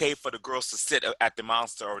okay for the girls to sit at the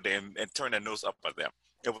Monster or them and turn their nose up at them.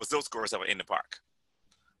 It was those girls that were in the park.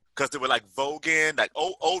 Because they were like voguing, like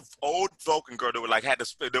old voguing girl. They were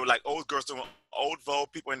like old girls doing old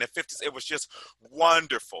Vogue, people in their 50s. It was just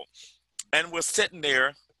wonderful. And we're sitting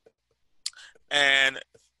there, and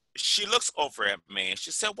she looks over at me.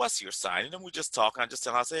 She said, "What's your sign?" And then we just talk. I just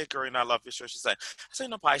tell her, I say, "Hey, girl, I love your shirt." She's like, "I say,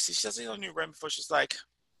 no, Pisces." She says, "You know, you read before." She's like,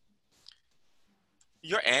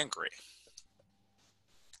 "You're angry."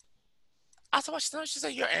 I said, "What?" She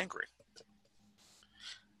said, "You're angry."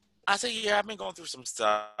 I said, yeah, I've been going through some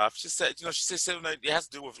stuff. She said, she said it has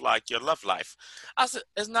to do with like your love life. I said,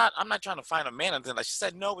 it's not, I'm not trying to find a man. And then like, she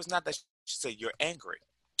said, no, it's not that. She said, you're angry.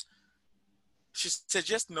 She said,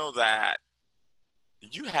 just know that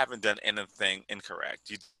you haven't done anything incorrect.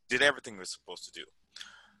 You did everything you're supposed to do.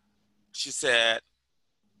 She said,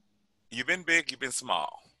 you've been big, you've been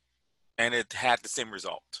small, and it had the same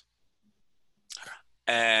result.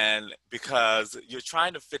 And because you're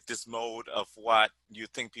trying to fit this mode of what you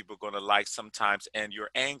think people are going to like sometimes, and you're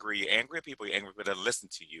angry at people, you're angry at people that listen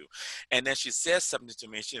to you. And then she says something to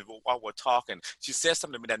me, while we're talking, she says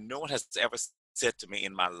something to me that no one has ever said to me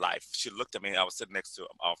in my life. She looked at me, I was sitting next to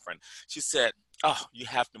our friend. She said, oh, you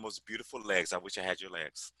have the most beautiful legs. I wish I had your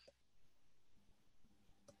legs.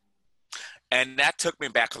 And that took me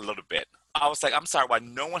back a little bit. I was like, I'm sorry, why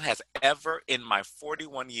no one has ever in my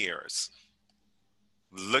 41 years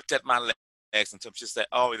looked at my legs and she said,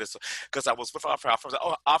 oh, this, because I was with Alfred. Alfred was like,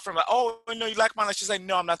 oh, Alfred, like, oh, no, you like my legs? She said,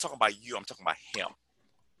 no, I'm not talking about you. I'm talking about him.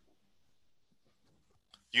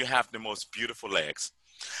 You have the most beautiful legs.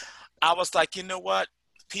 I was like, you know what?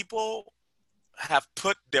 People have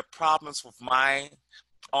put their problems with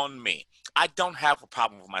on me. I don't have a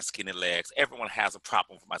problem with my skinny legs. Everyone has a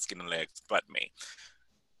problem with my skinny legs but me.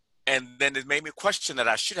 And then it made me question that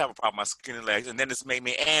I should have a problem with my skinny legs, and then it's made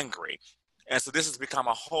me angry. And so this has become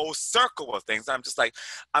a whole circle of things. I'm just like,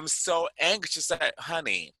 I'm so angry. She said,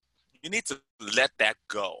 honey, you need to let that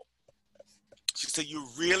go. She said, you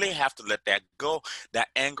really have to let that go, that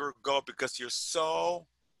anger go, because you're so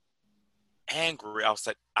angry. I was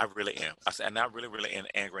like, I really am. I said, and I really, really am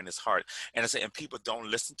angry in this heart. And I said, and people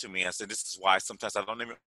don't listen to me. I said, this is why sometimes I don't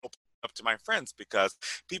even open up to my friends, because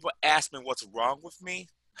people ask me what's wrong with me.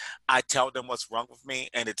 I tell them what's wrong with me,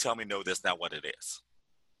 and they tell me, no, that's not what it is.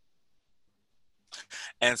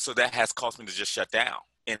 And so that has caused me to just shut down.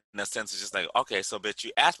 In a sense, it's just like, okay, so but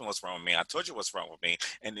you asked me what's wrong with me. I told you what's wrong with me,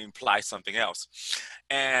 and it implies something else.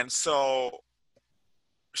 And so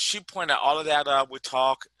she pointed all of that up. We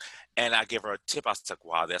talk, and I give her a tip. I was like,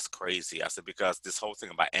 wow, that's crazy. I said, because this whole thing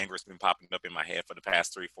about anger has been popping up in my head for the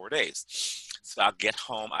past 3-4 days. So I get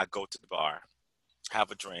home, I go to the bar,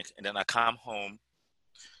 have a drink, and then I come home,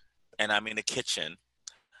 and I'm in the kitchen,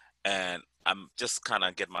 and I'm just kind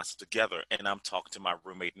of getting myself together, and I'm talking to my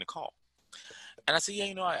roommate, Nicole. And I said, yeah,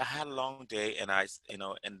 I had a long day, and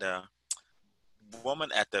and the woman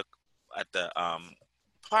at the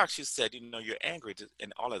park, she said, you're angry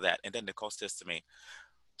and all of that. And then Nicole says to me,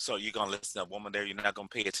 so you're going to listen to a woman there, you're not going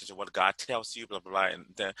to pay attention to what God tells you, blah, blah, blah.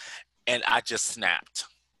 And I just snapped.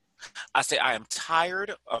 I say, I am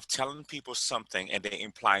tired of telling people something and they're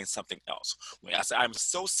implying something else. I say, I'm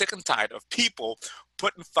so sick and tired of people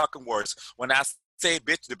putting fucking words. When I say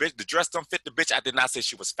bitch, the dress don't fit the bitch, I did not say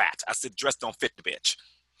she was fat. I said dress don't fit the bitch.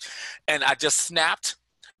 And I just snapped,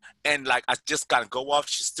 and like I just got to go off.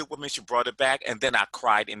 She stood with me, she brought it back, and then I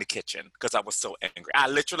cried in the kitchen because I was so angry.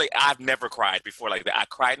 I've never cried before like that. I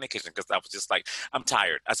cried in the kitchen because I was just like, I'm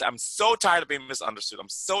tired. I said, I'm so tired of being misunderstood. I'm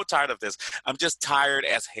so tired of this. I'm just tired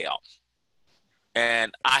as hell.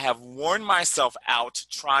 And I have worn myself out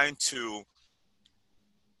trying to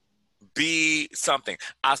be something.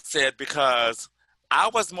 I said, because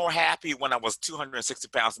I was more happy when I was 260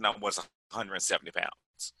 pounds than I was 170 pounds.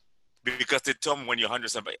 Because they told me when you're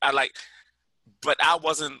 170, but I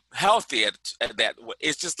wasn't healthy at that.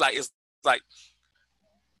 It's like,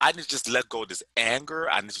 I need to just let go of this anger.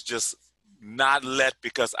 I need to just not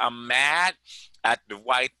because I'm mad at the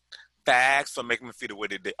white fags for making me feel the way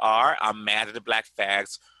that they are. I'm mad at the black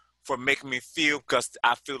fags for making me feel, because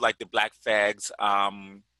I feel like the black fags,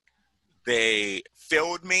 they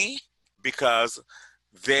failed me because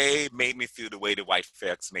they made me feel the way the white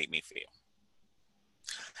fags made me feel.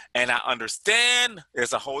 And I understand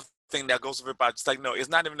there's a whole thing that goes with it, but just like, no, it's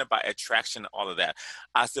not even about attraction and all of that.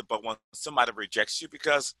 I said, but when somebody rejects you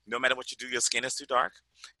because no matter what you do, your skin is too dark,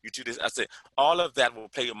 you do this. I said, all of that will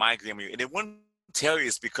play your mind game. And it wouldn't tell you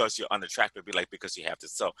it's because you're unattractive, be like, because you have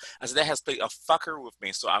this. So I said, that has played a fucker with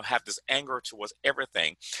me. So I have this anger towards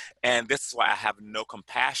everything. And this is why I have no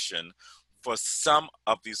compassion for some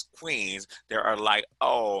of these queens. They are like,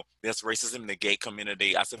 oh, there's racism in the gay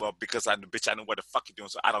community. I said, well, because I know what the fuck you're doing,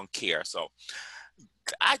 so I don't care. So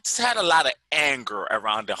I just had a lot of anger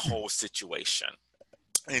around the whole situation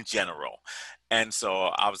in general. And so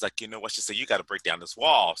I was like, you know what? She said, you got to break down this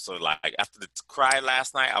wall. So like after the cry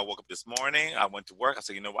last night, I woke up this morning, I went to work. I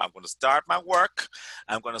said, you know what? I'm going to start my work.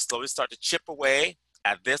 I'm going to slowly start to chip away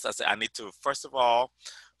at this. I said, I need to, first of all,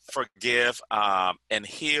 forgive and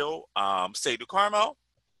heal Sadie Carmo.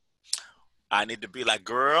 I need to be like,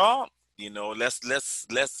 girl,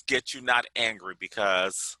 let's get you not angry,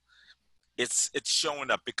 because it's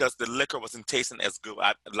showing up because the liquor wasn't tasting as good.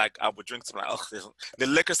 I would drink something like, oh, the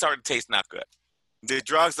liquor started to taste not good. The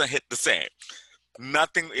drugs don't hit the same.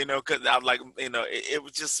 Nothing, because I like,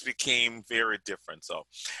 it just became very different. So,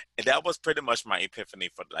 and that was pretty much my epiphany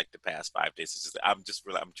for like the past 5 days. It's just I'm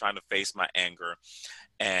trying to face my anger,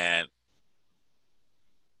 and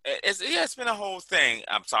it's been a whole thing.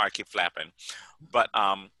 I'm sorry, I keep flapping, but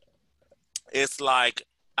it's like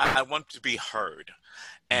I want to be heard,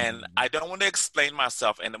 and I don't want to explain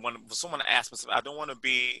myself. And when someone asks me something, I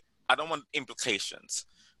don't want implications,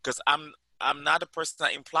 because I'm not a person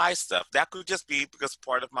that implies stuff. That could just be because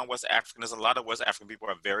part of my West African is a lot of West African people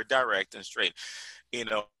are very direct and straight. There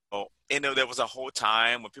was a whole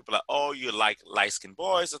time when people are like, oh, you like light-skinned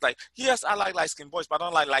boys. It's like, yes, I like light-skinned boys, but I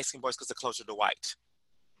don't like light-skinned boys because they're closer to white.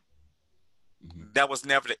 Mm-hmm. That was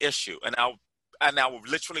never the issue. And I would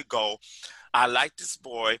literally go, I like this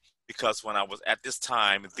boy because when I was at this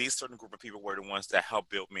time, these certain group of people were the ones that helped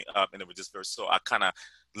build me up. And it was just so I kind of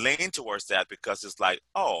leaned towards that because it's like,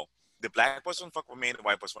 oh, the black boys wouldn't fuck with me and the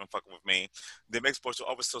white boys wouldn't fuck with me. The mixed boys were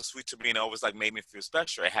always so sweet to me and always like made me feel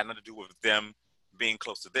special. It had nothing to do with them being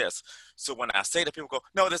close to this. So when I say that, people go,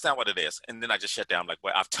 no, that's not what it is. And then I just shut down. I'm like,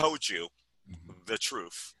 well, I've told you the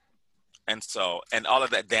truth. And all of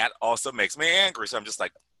that also makes me angry. So I'm just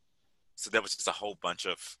like, so there was just a whole bunch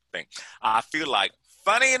of things. I feel like,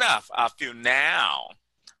 funny enough, now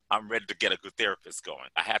I'm ready to get a good therapist going.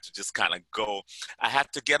 I had to just kind of go. I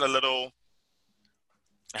had to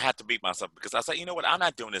beat myself because I said, you know what? I'm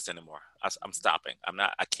not doing this anymore. I'm stopping.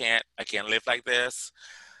 I can't live like this.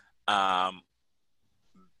 Apps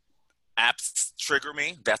trigger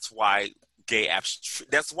me. That's why gay apps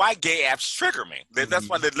trigger me. That's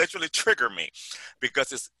why they literally trigger me,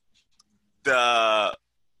 because it's the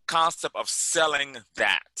concept of selling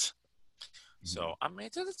that. So I mean,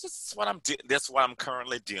 that's what I'm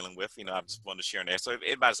currently dealing with. I just want to share that. So if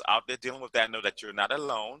anybody's out there dealing with that, know that you're not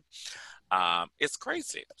alone. It's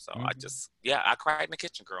crazy. So I cried in the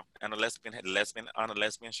kitchen, girl, and a lesbian on a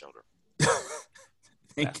lesbian shoulder.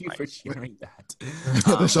 Thank you for sharing that.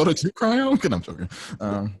 The shoulder to cry on? I'm joking.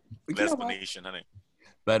 Lesbian, honey.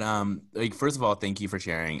 But first of all, thank you for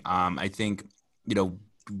sharing. I think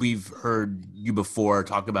we've heard you before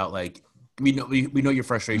talk about like we know your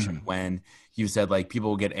frustration when you said like people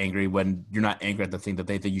will get angry when you're not angry at the thing that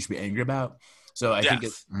they think you should be angry about. So I think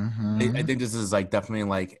I think this is like definitely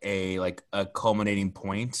like a culminating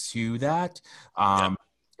point to that. And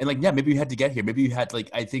like maybe you had to get here. Maybe you had like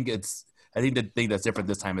I think the thing that's different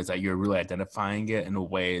this time is that you're really identifying it in a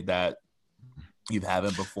way that you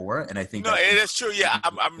haven't before. And I think it is true. Yeah,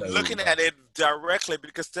 I'm looking at it directly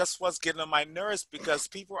because that's what's getting on my nerves, because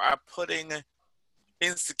people are putting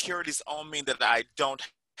insecurities on me that I don't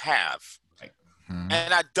have.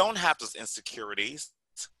 And I don't have those insecurities.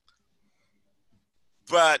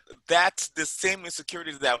 But that's the same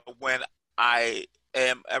insecurity that when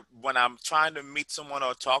I'm trying to meet someone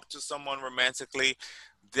or talk to someone romantically,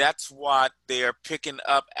 that's what they're picking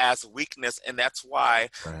up as weakness. And that's why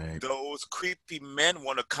those creepy men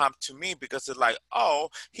want to come to me, because they're like, oh,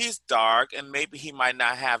 he's dark and maybe he might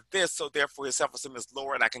not have this. So therefore his self-esteem is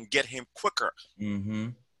lower and I can get him quicker. Mm-hmm.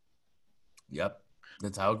 Yep.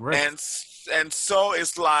 That's how it works. And so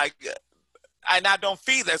it's like, and I don't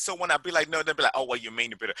feel that. So when I be like, no, they'll be like, oh, well, you mean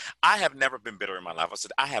you're bitter. I have never been bitter in my life. I said,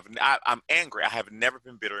 I'm angry. I have never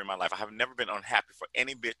been bitter in my life. I have never been unhappy for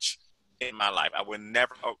any bitch in my life. I would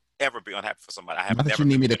never, ever be unhappy for somebody. I have not never that you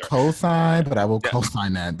need me bitter. to co-sign, but I will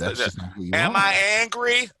co-sign that. That's just not who you Am are. I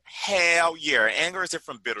angry? Hell yeah. Anger is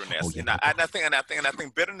different from bitterness. Oh, yeah. And I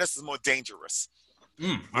think bitterness is more dangerous.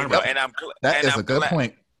 And That is a good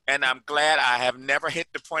point. And I'm glad I have never hit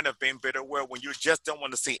the point of being bitter where when you just don't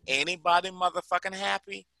want to see anybody motherfucking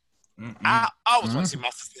happy. I always want to see my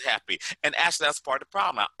sister happy. And actually, that's part of the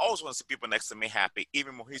problem. I always want to see people next to me happy.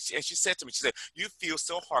 Even more. And she said to me, she said, you feel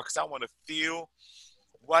so hard because I want to feel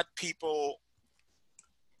what people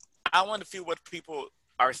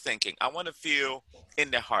are thinking. I want to feel in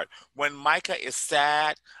their heart. When Micah is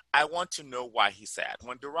sad, I want to know why he's sad.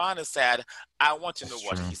 When Duran is sad, I want to know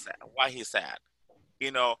why he's sad.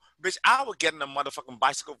 Bitch, I would get in a motherfucking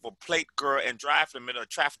bicycle for plate, girl, and drive in the middle of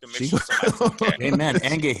traffic to make sure somebody's okay. Amen.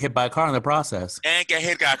 And get hit by a car in the process. And get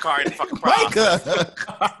hit by a car in the fucking process.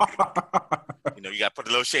 You got to put a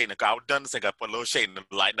little shade in the car. I would done this thing. I put a little shade in to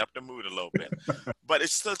lighten up the mood a little bit. But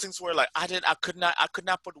it's still things where like I could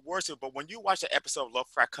not put words to it. But when you watch the episode of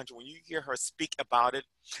Lovecraft Country, when you hear her speak about it,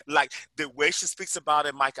 like the way she speaks about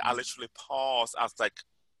it, Micah, I literally paused. I was like,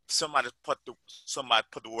 somebody put the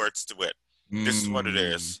words to it. This is what it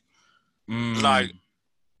is. Like,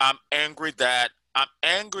 I'm angry that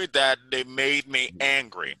they made me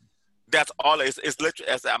angry. That's all. It's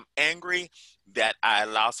literally as I'm angry that I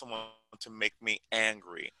allow someone to make me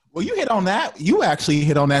angry. Well, you hit on that. You actually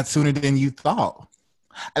hit on that sooner than you thought.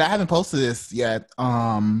 And I haven't posted this yet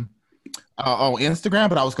on Instagram,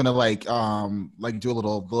 but I was gonna like do a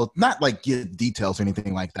little not like get details or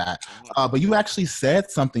anything like that. But you actually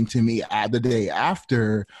said something to me the day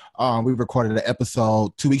after we recorded an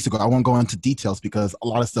episode 2 weeks ago. I won't go into details because a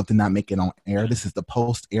lot of stuff did not make it on air. This is the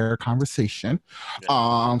post-air conversation.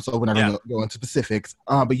 So we're not gonna go into specifics.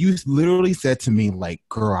 But you literally said to me, like,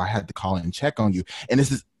 girl, I had to call and check on you. And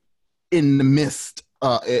this is in the midst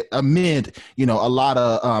amid, a lot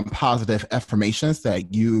of positive affirmations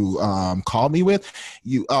that you called me with.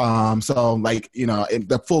 You so like,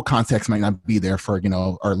 the full context might not be there for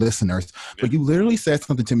our listeners, but you literally said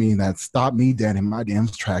something to me that stopped me dead in my damn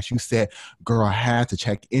tracks. You said, girl, I had to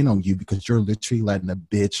check in on you because you're literally letting a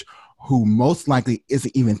bitch who most likely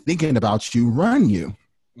isn't even thinking about you run you.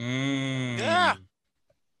 Yeah.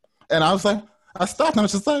 And I was like, I stopped and I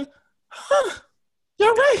was just like,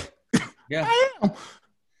 you're right. Yeah, I am.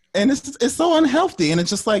 And it's so unhealthy. And it's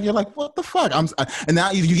just like, you're like, what the fuck? And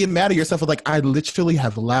now you get mad at yourself. Like, I literally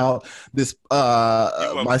have allowed this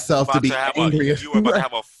myself to be angry. You were about to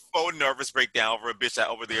have a full nervous breakdown over a bitch that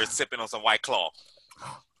over there sipping on some White Claw.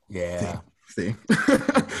 Yeah. See?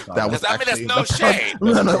 That was actually that's no shade.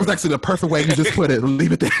 No, that was actually the perfect way you just put it.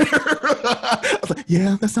 Leave it there. I was like,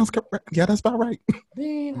 yeah, that sounds correct. Yeah, that's about right.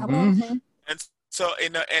 And so,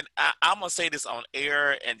 and I'm going to say this on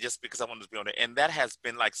air, and just because I want to be on it, and that has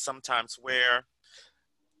been like sometimes where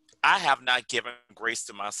I have not given grace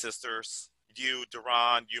to my sisters, you,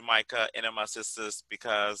 Duran, you, Micah, and my sisters,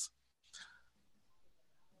 because,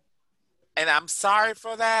 and I'm sorry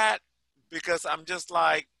for that, because I'm just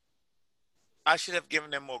like, I should have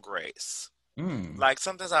given them more grace. Like,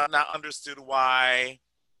 sometimes I've not understood why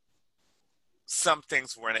some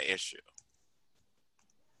things were an issue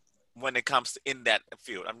when it comes to in that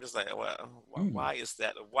field. I'm just like, well, why is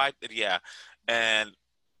that? Why? Yeah. And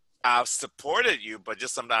I've supported you, but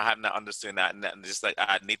just sometimes I have not understood that. And just like,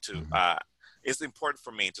 I need to, it's important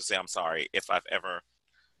for me to say, I'm sorry if I've ever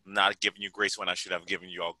not given you grace when I should have given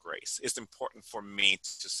you all grace. It's important for me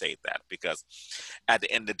to say that, because at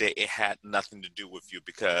the end of the day, it had nothing to do with you,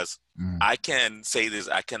 because I can say this,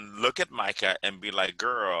 I can look at Micah and be like,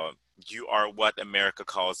 girl, you are what America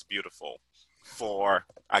calls beautiful for,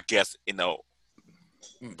 I guess,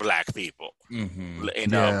 Black people,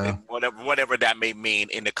 whatever that may mean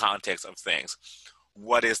in the context of things.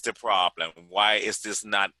 What is the problem? Why is this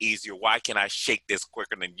not easier? Why can I shake this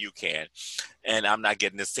quicker than you can? And I'm not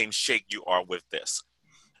getting the same shake you are with this.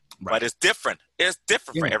 Right. But it's different. It's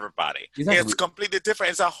different for everybody. Exactly. It's completely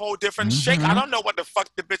different. It's a whole different shake. I don't know what the fuck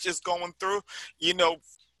the bitch is going through.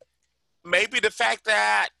 Maybe the fact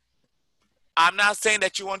that I'm not saying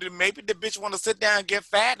that you want to, maybe the bitch want to sit down and get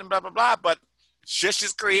fat and blah, blah, blah, but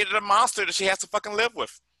she's created a monster that she has to fucking live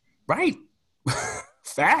with. Right.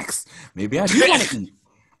 Facts. Maybe I do want to eat.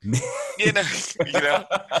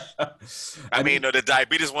 I mean, the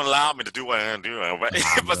diabetes won't allow me to do what I'm doing, but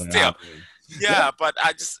still. Yeah, but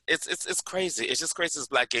it's crazy. It's just crazy as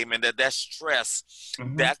Black gay men, that stress,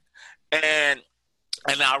 and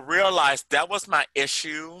I realized that was my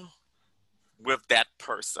issue with that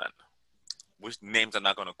person, which names I'm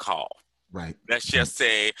not going to call. Right. Let's just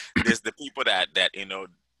say there's the people that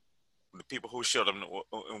the people who showed them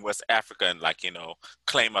in West Africa and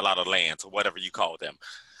claim a lot of lands or whatever you call them.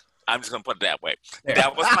 I'm just gonna put it that way. Fair.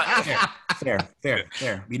 That was my fair.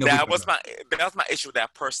 That was my issue with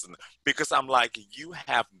that person, because I'm like, you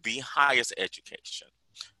have the highest education,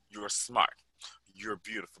 you're smart, you're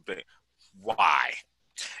beautiful, but why?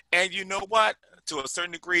 And you know what? To a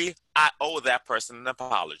certain degree, I owe that person an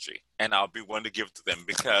apology, and I'll be willing to give it to them,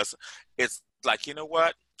 because it's like, you know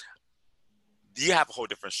what? You have a whole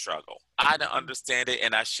different struggle. I don't understand it,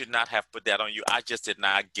 and I should not have put that on you. I just did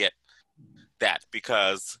not get that,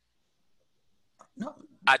 because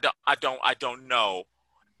I don't know.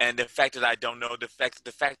 And the fact that I don't know, the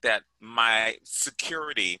fact that my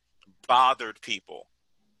security bothered people.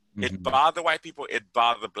 It bothered white people, it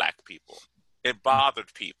bothered Black people. It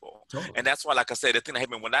bothered people. Totally. And that's why, like I said, the thing that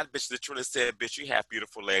happened when that bitch literally said, bitch, you have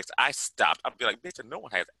beautiful legs, I stopped. I'd be like, bitch, no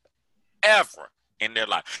one has ever in their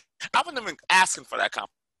life. I wasn't even asking for that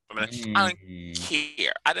compliment. I didn't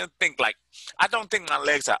care. I don't think my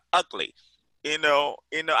legs are ugly.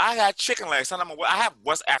 I got chicken legs. I have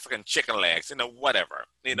West African chicken legs. Whatever.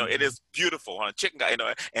 It is beautiful on a chicken guy.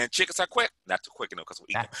 And chickens are quick. Not too quick, because we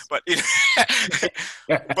eat them. But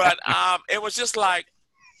but it was just like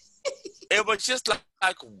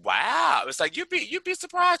wow. It's like you'd be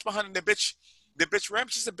surprised behind the bitch The bitch ran.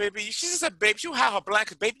 She said, "Baby," she just said, "Babe, you have her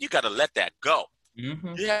blanket, baby. You gotta let that go.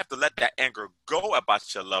 Mm-hmm. You have to let that anger go about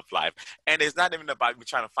your love life, and it's not even about me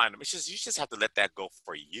trying to find them. It's just you just have to let that go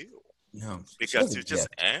for you No, because you're just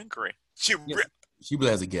angry. She really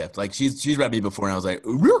has a gift. Like she's read me before, and I was like,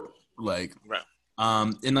 "Roop," like, right.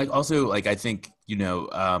 And like also like I think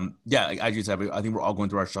yeah, like I just have. I think we're all going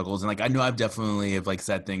through our struggles, and like I know I've definitely have like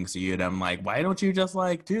said things to you, and I'm like, why don't you just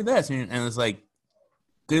like do this? And it's like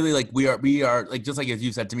clearly like we are like just like as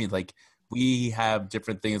you said to me, like we have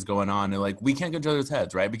different things going on, and like we can't get each other's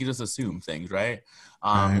heads, right? We can just assume things, right?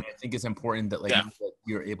 And I think it's important that like that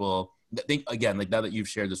you're able. I think again, like now that you've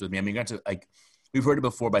shared this with me, I mean, you're going to like we've heard it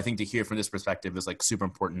before, but I think to hear from this perspective is like super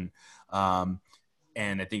important.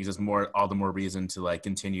 And I think it's just all the more reason to like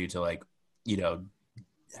continue to like,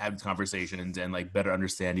 have conversations and like better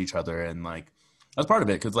understand each other. And like, that's part of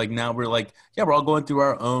it. Cause like now we're like, yeah, we're all going through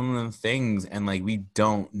our own things. And like, we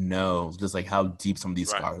don't know just like how deep some of these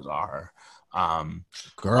scars are.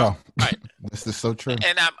 Girl, this is so true.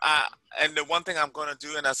 And and the one thing I'm going to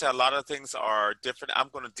do, and I say a lot of things are different. I'm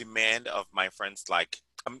going to demand of my friends, like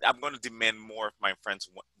I'm going to demand more of my friends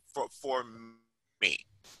for me,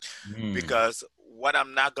 because what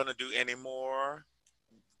I'm not going to do anymore,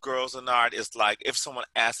 girls or not, is like if someone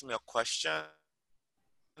asks me a question.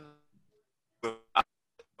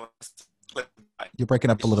 You're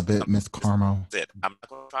breaking up a little bit, Miss Carmo. I'm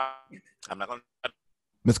not going to.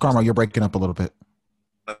 Miss Carmo, you're breaking up a little bit.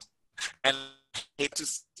 And I hate to.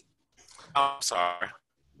 Oh, I'm sorry.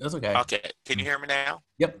 That's okay. Okay. Can you hear me now?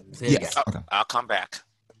 Yep. Yes. Okay. I'll come back.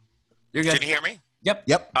 You're good. Can you hear me? Yep.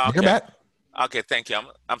 Okay. You're back. Okay, thank you.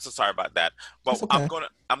 I'm so sorry about that. But okay.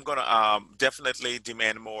 I'm gonna definitely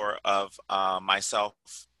demand more of myself.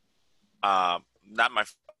 More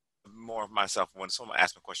of myself when someone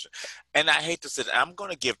asks me a question. And I hate to say that I'm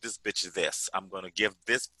gonna give this bitch this. I'm gonna give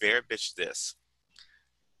this very bitch this.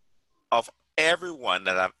 Of everyone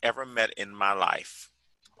that I've ever met in my life,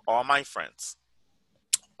 all my friends,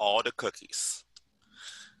 all the cookies,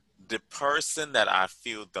 the person that I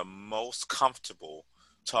feel the most comfortable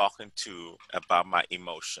talking to about my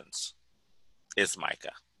emotions is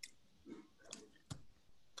Micah.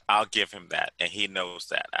 I'll give him that, and he knows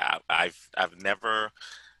that. I've never.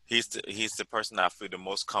 He's the person I feel the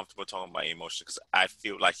most comfortable talking about emotions, because I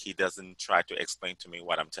feel like he doesn't try to explain to me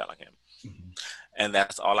what I'm telling him, and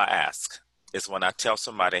that's all I ask. Is when I tell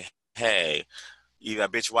somebody, "Hey,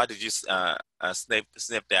 bitch, why did you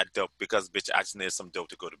sniff that dope? Because bitch, I just needed some dope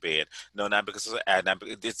to go to bed. No, not because of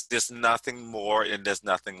that. There's nothing more and there's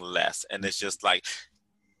nothing less, and it's just like,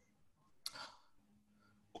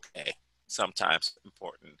 okay, sometimes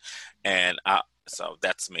important, and so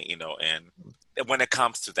that's me, and when it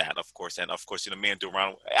comes to that, of course, me and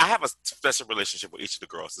Duran, I have a special relationship with each of the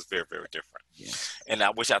girls. It's very, very different, and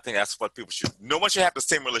I think that's what people should. No one should have the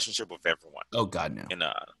same relationship with everyone. Oh God,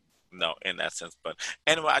 no. No, in that sense. But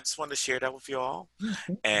anyway, I just wanted to share that with you all.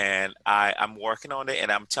 And I'm working on it. And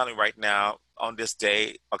I'm telling you right now, on this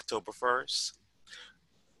day, October 1st,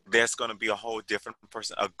 there's going to be a whole different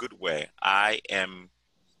person, a good way. I've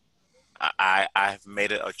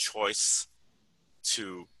made it a choice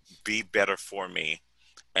to be better for me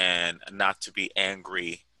and not to be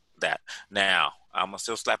angry that now I'm going to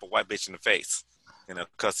still slap a white bitch in the face,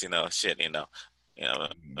 because, shit,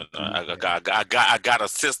 I got a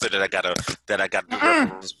sister that I got to do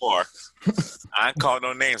reparations for. I ain't call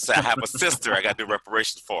no names. I have a sister I got to do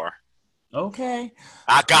reparations for. Okay.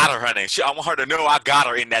 I got her, honey. I want her to know I got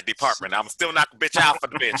her in that department. I'm still not bitch out for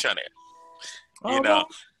the bitch, honey.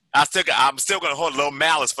 I'm still gonna hold a little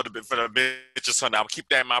malice for the bitches, honey. I'm gonna keep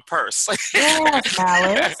that in my purse. Yes,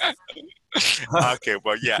 malice. Okay,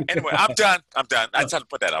 well, yeah. Anyway, I'm done. I just had to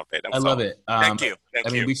put that out there. I love it. Thank you. I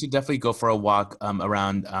mean, we should definitely go for a walk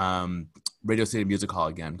around Radio City Music Hall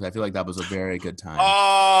again, because I feel like that was a very good time.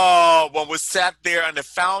 Oh, when we sat there in the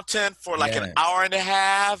fountain for like an hour and a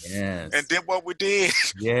half, and did what we did.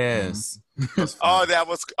 Yes.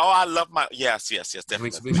 I love my yes,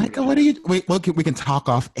 definitely. Michael, what are you? We can talk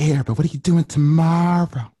off air, but what are you doing tomorrow?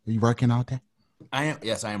 Are you working all day? I am.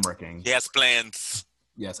 Yes, I am working. Yes, plans.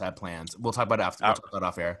 Yes, I have plans. We'll talk about it after. We'll talk about it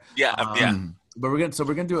off air. Yeah. But we're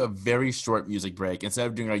gonna do a very short music break instead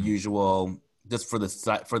of doing our usual. Just for the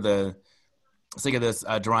sake of this,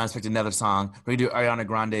 Duran's picked another song. We're gonna do Ariana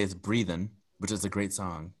Grande's "Breathin'," which is a great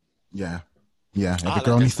song. Yeah. Every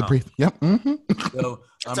girl needs to breathe. Yep. Mm-hmm. So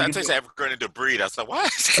I think every girl needs to breathe. I said, what?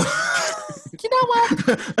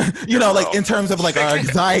 You know what? Like in terms of like our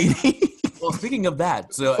anxiety. Well, speaking of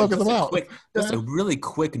that, so just a really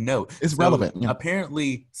quick note. It's relevant. Yeah.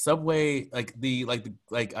 Apparently, Subway, I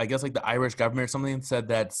guess the Irish government or something said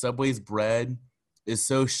that Subway's bread is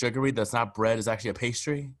so sugary that's not bread, it's actually a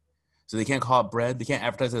pastry. So they can't call it bread. They can't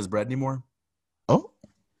advertise it as bread anymore. Oh,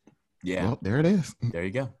 yeah. Well, there it is. There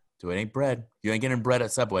you go. So it ain't bread. You ain't getting bread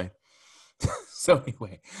at Subway. So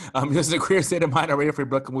anyway, this is a Queer State of Mind on Radio Free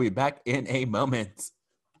Brooklyn. We'll be back in a moment.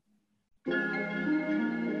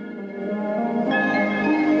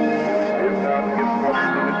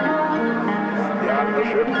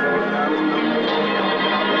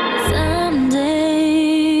 Some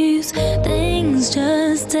days things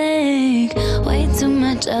just take way too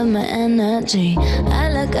much of my energy. I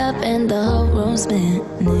look up and the whole room's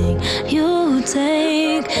spinning. You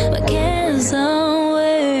take my cares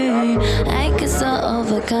away. I get so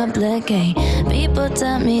overcomplicate. People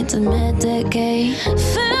tell me to medicate.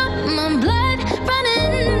 Feel my blood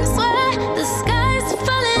running, swear the sky's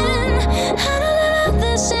falling. I don't know if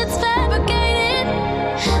this shit's fabricated.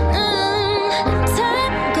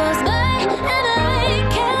 Time goes by and I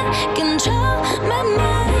can't control my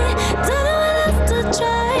mind. Don't know what else to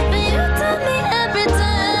try, but you tell me every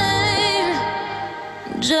time.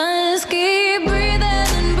 Just keep breathing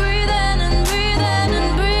and breathing and breathing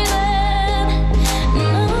and breathing. No,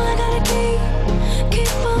 I gotta keep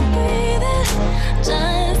on breathing.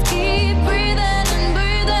 Just keep breathing and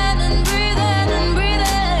breathing and breathing and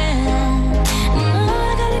breathing. No,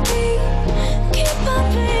 I gotta keep on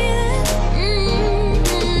breathing.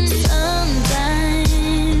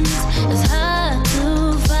 Sometimes it's hard to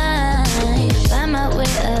find my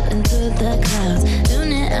way up into the clouds.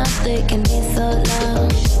 Tuning out, they can be so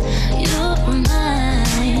loud. You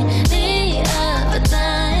remind me of a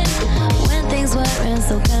time when things weren't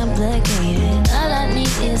so complicated. All I need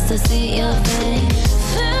is to see your face.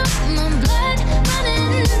 Feel my blood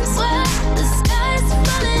running, swear the sky's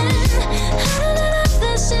falling. I don't know if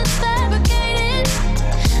this shit's fabricated.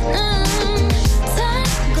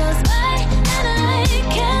 Time goes by and I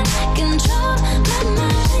can't control my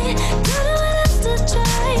mind. Don't know what else to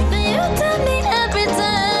try, but you tell me every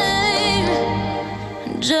time.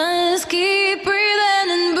 Just keep breathing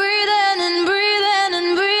and breathing and breathing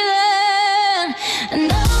and breathing. And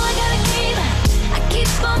now I gotta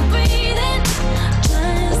keep on breathing.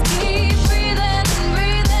 Just keep breathing and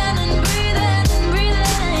breathing and breathing and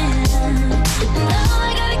breathing. And now I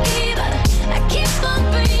gotta keep on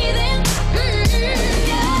breathing.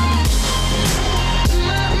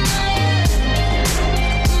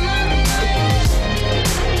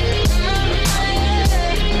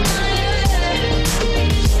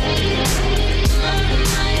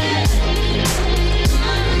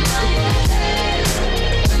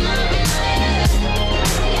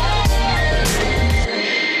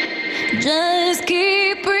 Just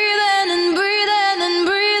keep breathing and breathing and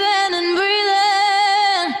breathing and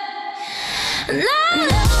breathing.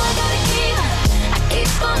 Now I gotta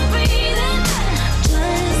keep on breathing.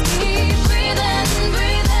 Just keep breathing and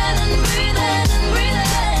breathing and breathing and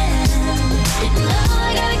breathing. Now I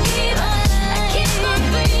gotta keep on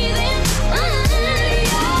breathing.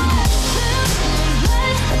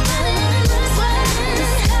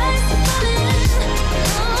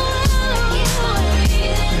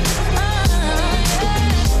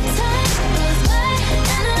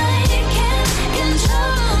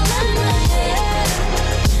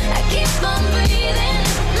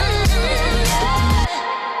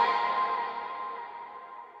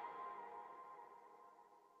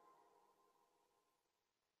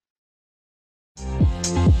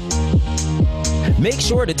 Make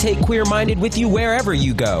sure to take Queer Minded with you wherever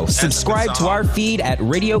you go. Subscribe to our feed at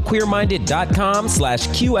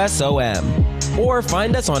radioqueerminded.com/QSOM. Or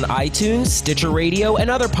find us on iTunes, Stitcher Radio,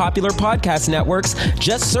 and other popular podcast networks.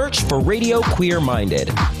 Just search for Radio Queer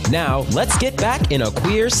Minded. Now, let's get back in a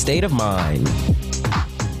queer state of mind.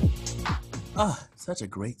 Oh, such a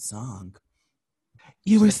great song.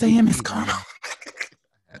 You were saying, Miss Carter.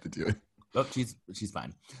 I had to do it. Oh, she's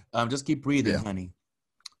fine. Just keep breathing, honey.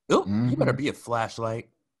 Oh, you better be a flashlight.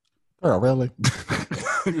 Oh, really?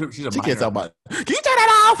 She's a she minor. can't tell about. Can you turn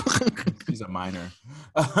that off? She's a minor.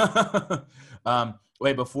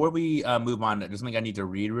 Wait, before we move on, there's something I need to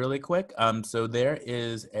read really quick. So there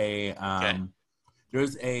is a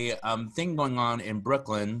there's a thing going on in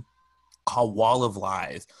Brooklyn called Wall of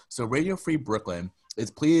Lies. So Radio Free Brooklyn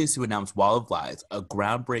is pleased to announce Wall of Lies, a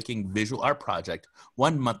groundbreaking visual art project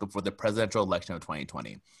 1 month before the presidential election of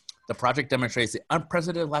 2020. The project demonstrates the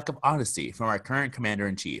unprecedented lack of honesty from our current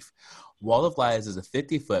commander-in-chief. Wall of Lies is a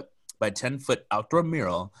 50-foot by 10-foot outdoor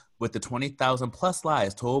mural with the 20,000-plus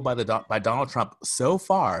lies told by Donald Trump so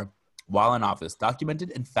far while in office,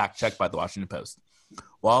 documented and fact-checked by the Washington Post.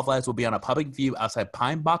 Wall of Lies will be on a public view outside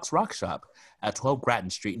Pine Box Rock Shop at 12 Grattan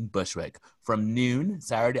Street in Bushwick from noon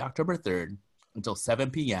Saturday, October 3rd until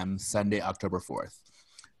 7 p.m. Sunday, October 4th.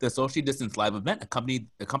 The socially distanced live event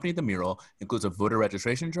accompanied the mural includes a voter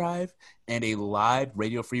registration drive and a live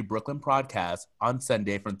Radio Free Brooklyn broadcast on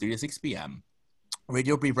Sunday from 3 to 6 p.m.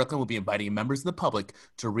 Radio Free Brooklyn will be inviting members of the public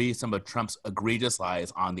to read some of Trump's egregious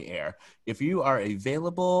lies on the air. If you are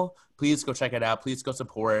available, please go check it out. Please go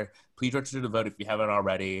support. Please register to vote if you haven't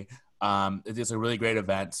already. It is a really great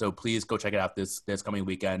event, so please go check it out this coming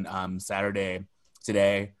weekend, Saturday,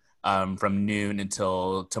 today, from noon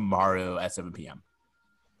until tomorrow at 7 p.m.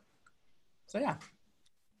 So yeah.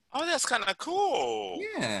 Oh, that's kind of cool.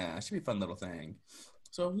 Yeah, it should be a fun little thing.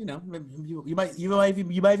 So you might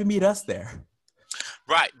even meet us there.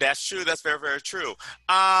 Right, that's true. That's very, very true.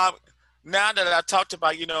 Now that I talked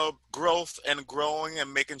about growth and growing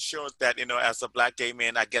and making sure that as a Black gay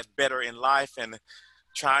man I get better in life and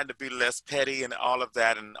trying to be less petty and all of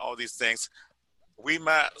that and all these things, we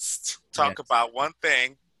must talk about one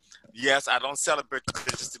thing. Yes, I don't celebrate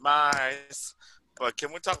his demise. But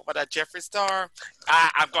can we talk about that Jeffree Star?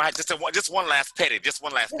 I'm going to have just one last petty.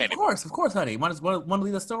 Of course, honey. Want to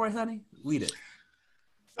lead the story, honey? Lead it.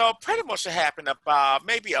 So pretty much it happened about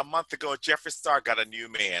maybe a month ago. Jeffree Star got a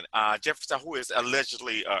new man. Jeffree Star, who is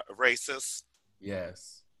allegedly racist.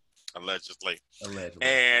 Yes. Allegedly.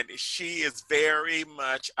 And she is very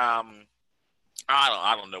much, I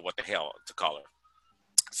don't know what the hell to call her.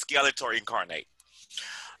 Skeletor incarnate.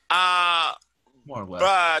 More or less.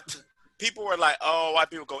 But people were like, oh, white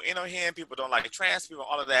people go in on him. People don't like trans people,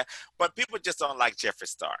 all of that. But people just don't like Jeffree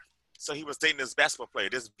Star. So he was dating this basketball player,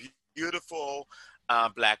 this beautiful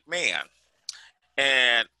Black man.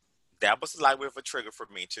 And that was a lightweight of a trigger for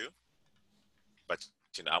me too. But,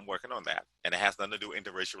 I'm working on that. And it has nothing to do with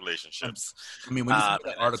interracial relationships. I mean, when you see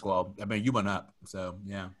that article, you went up. So,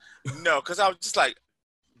 yeah. No, because I was just like,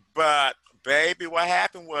 but baby, what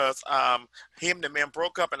happened was him and the man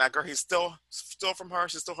broke up, and that girl, he stole from her.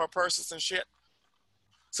 She stole her purses and shit.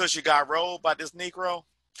 So she got rolled by this Negro.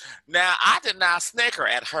 Now, I did not snicker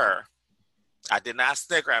at her. I did not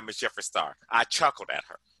snicker at Miss Jeffree Star. I chuckled at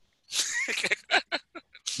her.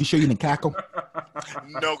 You sure you didn't cackle?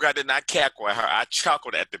 No, I did not cackle at her. I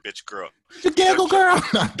chuckled at the bitch girl. You cackle, girl?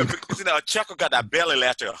 A chuckle got that belly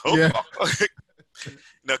laughter. Yeah.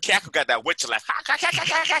 No, cackle got that witch laugh.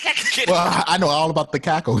 Well, I know all about the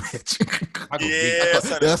cackle.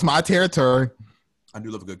 Yes, that's my territory. I do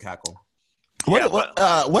love a good cackle.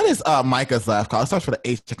 What is Micah's laugh called? It starts with an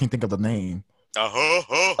H. I can't think of the name. What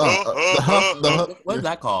is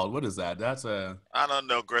that called? What is that? That's a. I don't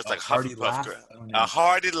know, girl. It's like hearty laugh. A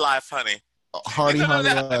hearty laugh, honey. Hearty laugh.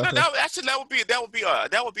 Actually,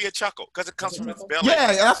 that would be a chuckle because it comes from its belly.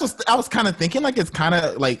 Yeah, that's what I was kind of thinking. Like it's kind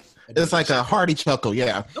of like it's like a hearty chuckle.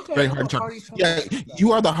 Yeah, very hearty chuckle. Yeah,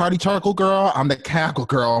 you are the hearty chuckle girl. I'm the cackle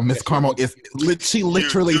girl. Miss Carmel is she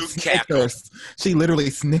literally snickers. She literally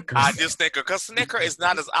snickers. I just snicker because snicker is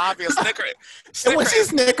not as obvious. Snicker and when she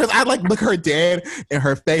snickers, I like look her dead in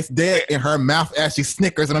her face, dead in her mouth as she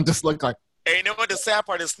snickers, and I'm just looking like. And you know what the sad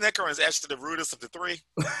part is? Snickering is actually the rudest of the three.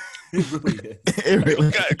 It really is. It really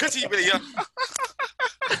is. Because you really young.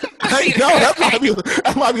 I know. That's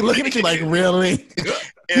why I be looking at you like, really?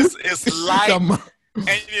 It's light. And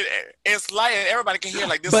it's light and everybody can hear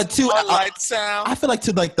like this light sound. I feel like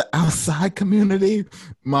to like the outside community,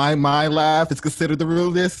 my laugh is considered the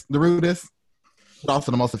rudest, but also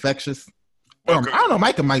the most infectious. I don't know.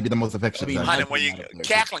 Micah might be the most affectionate. I mean, honey, when you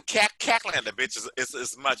cackling at the bitches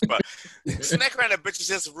is much, but snickering at the bitch is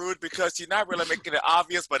just rude because you're not really making it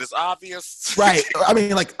obvious, but it's obvious. Right. I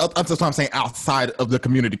mean, like that's what I'm saying. Outside of the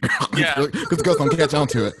community, yeah, because girls don't catch on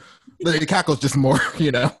to it. The cackle's just more,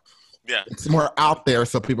 Yeah. It's more out there,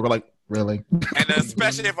 so people are like, really? And then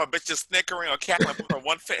especially if a bitch is snickering or cackling, put her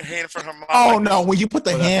one hand for her mouth. Oh no! When you put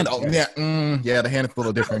the hand, the hand is a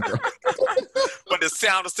little different, girl. But the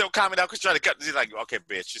sound is still coming out because you're trying to cut. You're like, okay,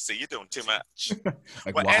 bitch, you see, you're doing too much.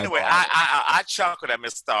 But anyway, I chuckled at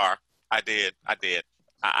Miss Star. I did.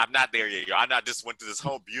 I'm not there yet. I just went through this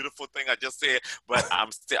whole beautiful thing I just said, but I'm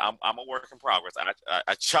a work in progress.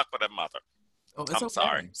 I chuckled at mother. Oh, I'm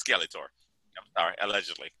sorry, Skeletor. I'm sorry,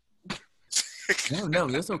 allegedly. No,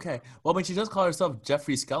 that's okay. Well, I mean, she does call herself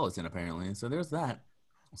Jeffree Skeleton, apparently. So there's that.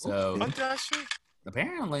 So does she?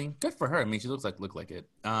 Apparently, good for her. I mean, she look like it.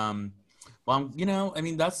 Well, I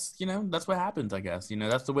mean, that's what happens, I guess.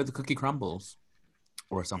 That's the way the cookie crumbles,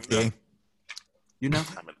 or something.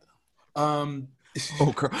 Oh,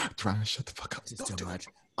 girl, I'm trying to shut the fuck up. Just too much.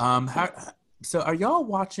 So are y'all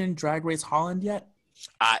watching Drag Race Holland yet?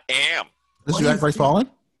 I am. Is Drag Race Holland?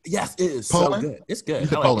 Yes, it is. Poland? So good. It's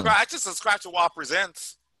good. I just subscribe to Wall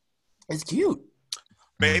Presents. It's cute.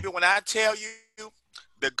 Baby, when I tell you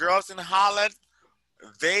the girls in Holland,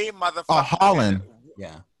 They motherfucker. Oh, Holland.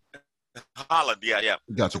 Yeah. Holland, yeah.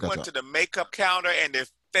 Gotcha. Went to the makeup counter and they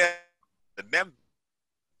fed them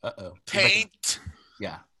paint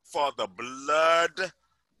for the blood.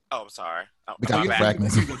 Oh, I'm sorry. We got my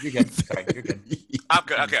fragments. You're good. Sorry, you're good. I'm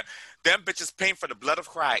good. Okay. Them bitches paint for the blood of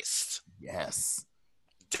Christ. Yes.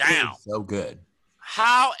 Damn. So good.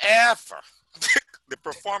 However, the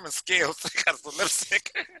performance skills because the lip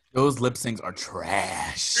sync. Those lip syncs are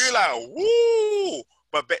trash. You're like, woo!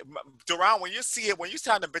 But Duran, when you see it, when you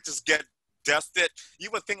saw the bitches get dusted, you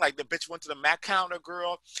would think like the bitch went to the Mac counter,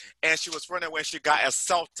 girl, and she was running when she got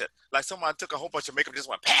assaulted. Like someone took a whole bunch of makeup, just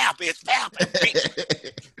went pow, bitch, pow,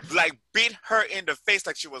 like beat her in the face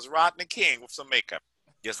like she was Rodney King with some makeup.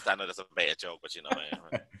 Yes, I know that's a bad joke, but you know,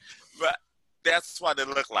 but that's what they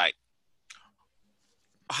look like.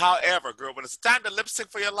 However, girl, when it's time to lip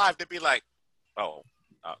sync for your life, they'd be like, "Oh,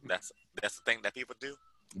 that's the thing that people do."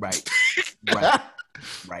 Right.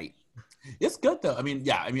 Right. It's good though. I mean,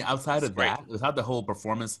 outside of that, without the whole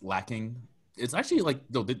performance lacking, it's actually like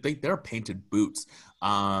they're painted boots.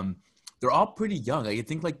 They're all pretty young. I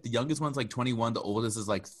think like the youngest one's like 21, the oldest is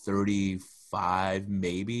like 35,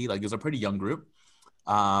 maybe. Like it's a pretty young group.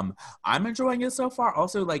 I'm enjoying it so far.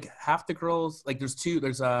 Also, like half the girls, like there's 2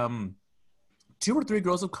 or 3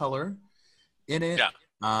 girls of color in it. Yeah.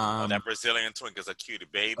 That Brazilian twink is a cutie,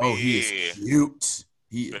 baby. Oh, he is cute.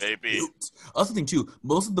 He is cute. Also, thing too,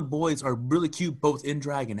 most of the boys are really cute, both in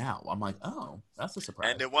drag and out. I'm like, oh, that's a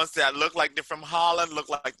surprise. And the ones that look like they're from Holland look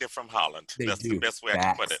like they're from Holland. That's the best way I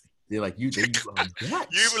can put it. They're like, you Dutch.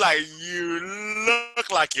 You be like, you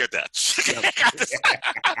look like you're Dutch.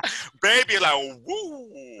 Baby, like,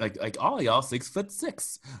 woo. Like all of y'all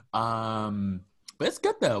 6'6". But it's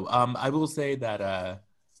good though. I will say that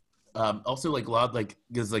also like a lot like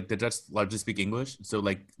because like the Dutch largely speak English, so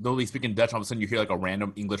like though they speak in Dutch, all of a sudden you hear like a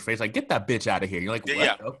random English phrase like "get that bitch out of here." You're like, what?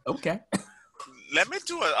 Yeah. Oh, okay. Let me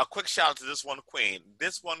do a quick shout out to this one queen.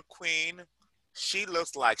 This one queen, she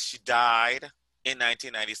looks like she died in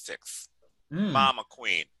 1996. Mama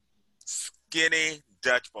Queen, skinny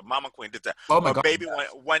Dutch, but Mama Queen did that. Oh my God. Baby,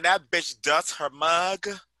 when that bitch does her mug,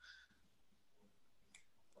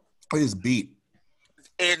 it is beat.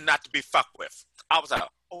 It not to be fucked with. I was like,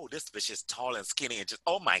 oh, this bitch is tall and skinny and just,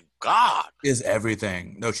 oh my God. Is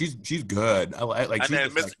everything. No, she's good. I like.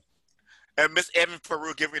 And then Miss Evan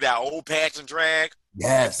Peru give me that old pageant drag.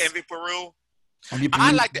 Yes. Envy Peru.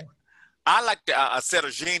 I like that. I like the set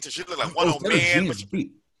of jeans. She look like one old man.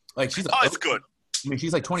 Like she's. It's good. I mean,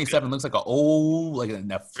 she's like 27. Looks like an old, like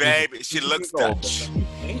baby. She looks Dutch.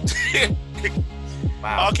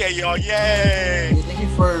 Wow. Okay, y'all. Yay. Thank you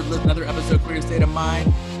for another episode of Queer State of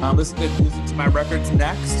Mind. Listen to my records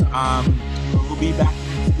next. We'll be back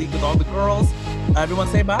next week with all the girls. Everyone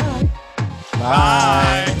say bye.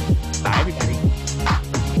 Bye. Bye, everybody.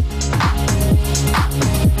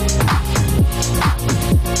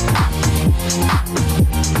 Bye.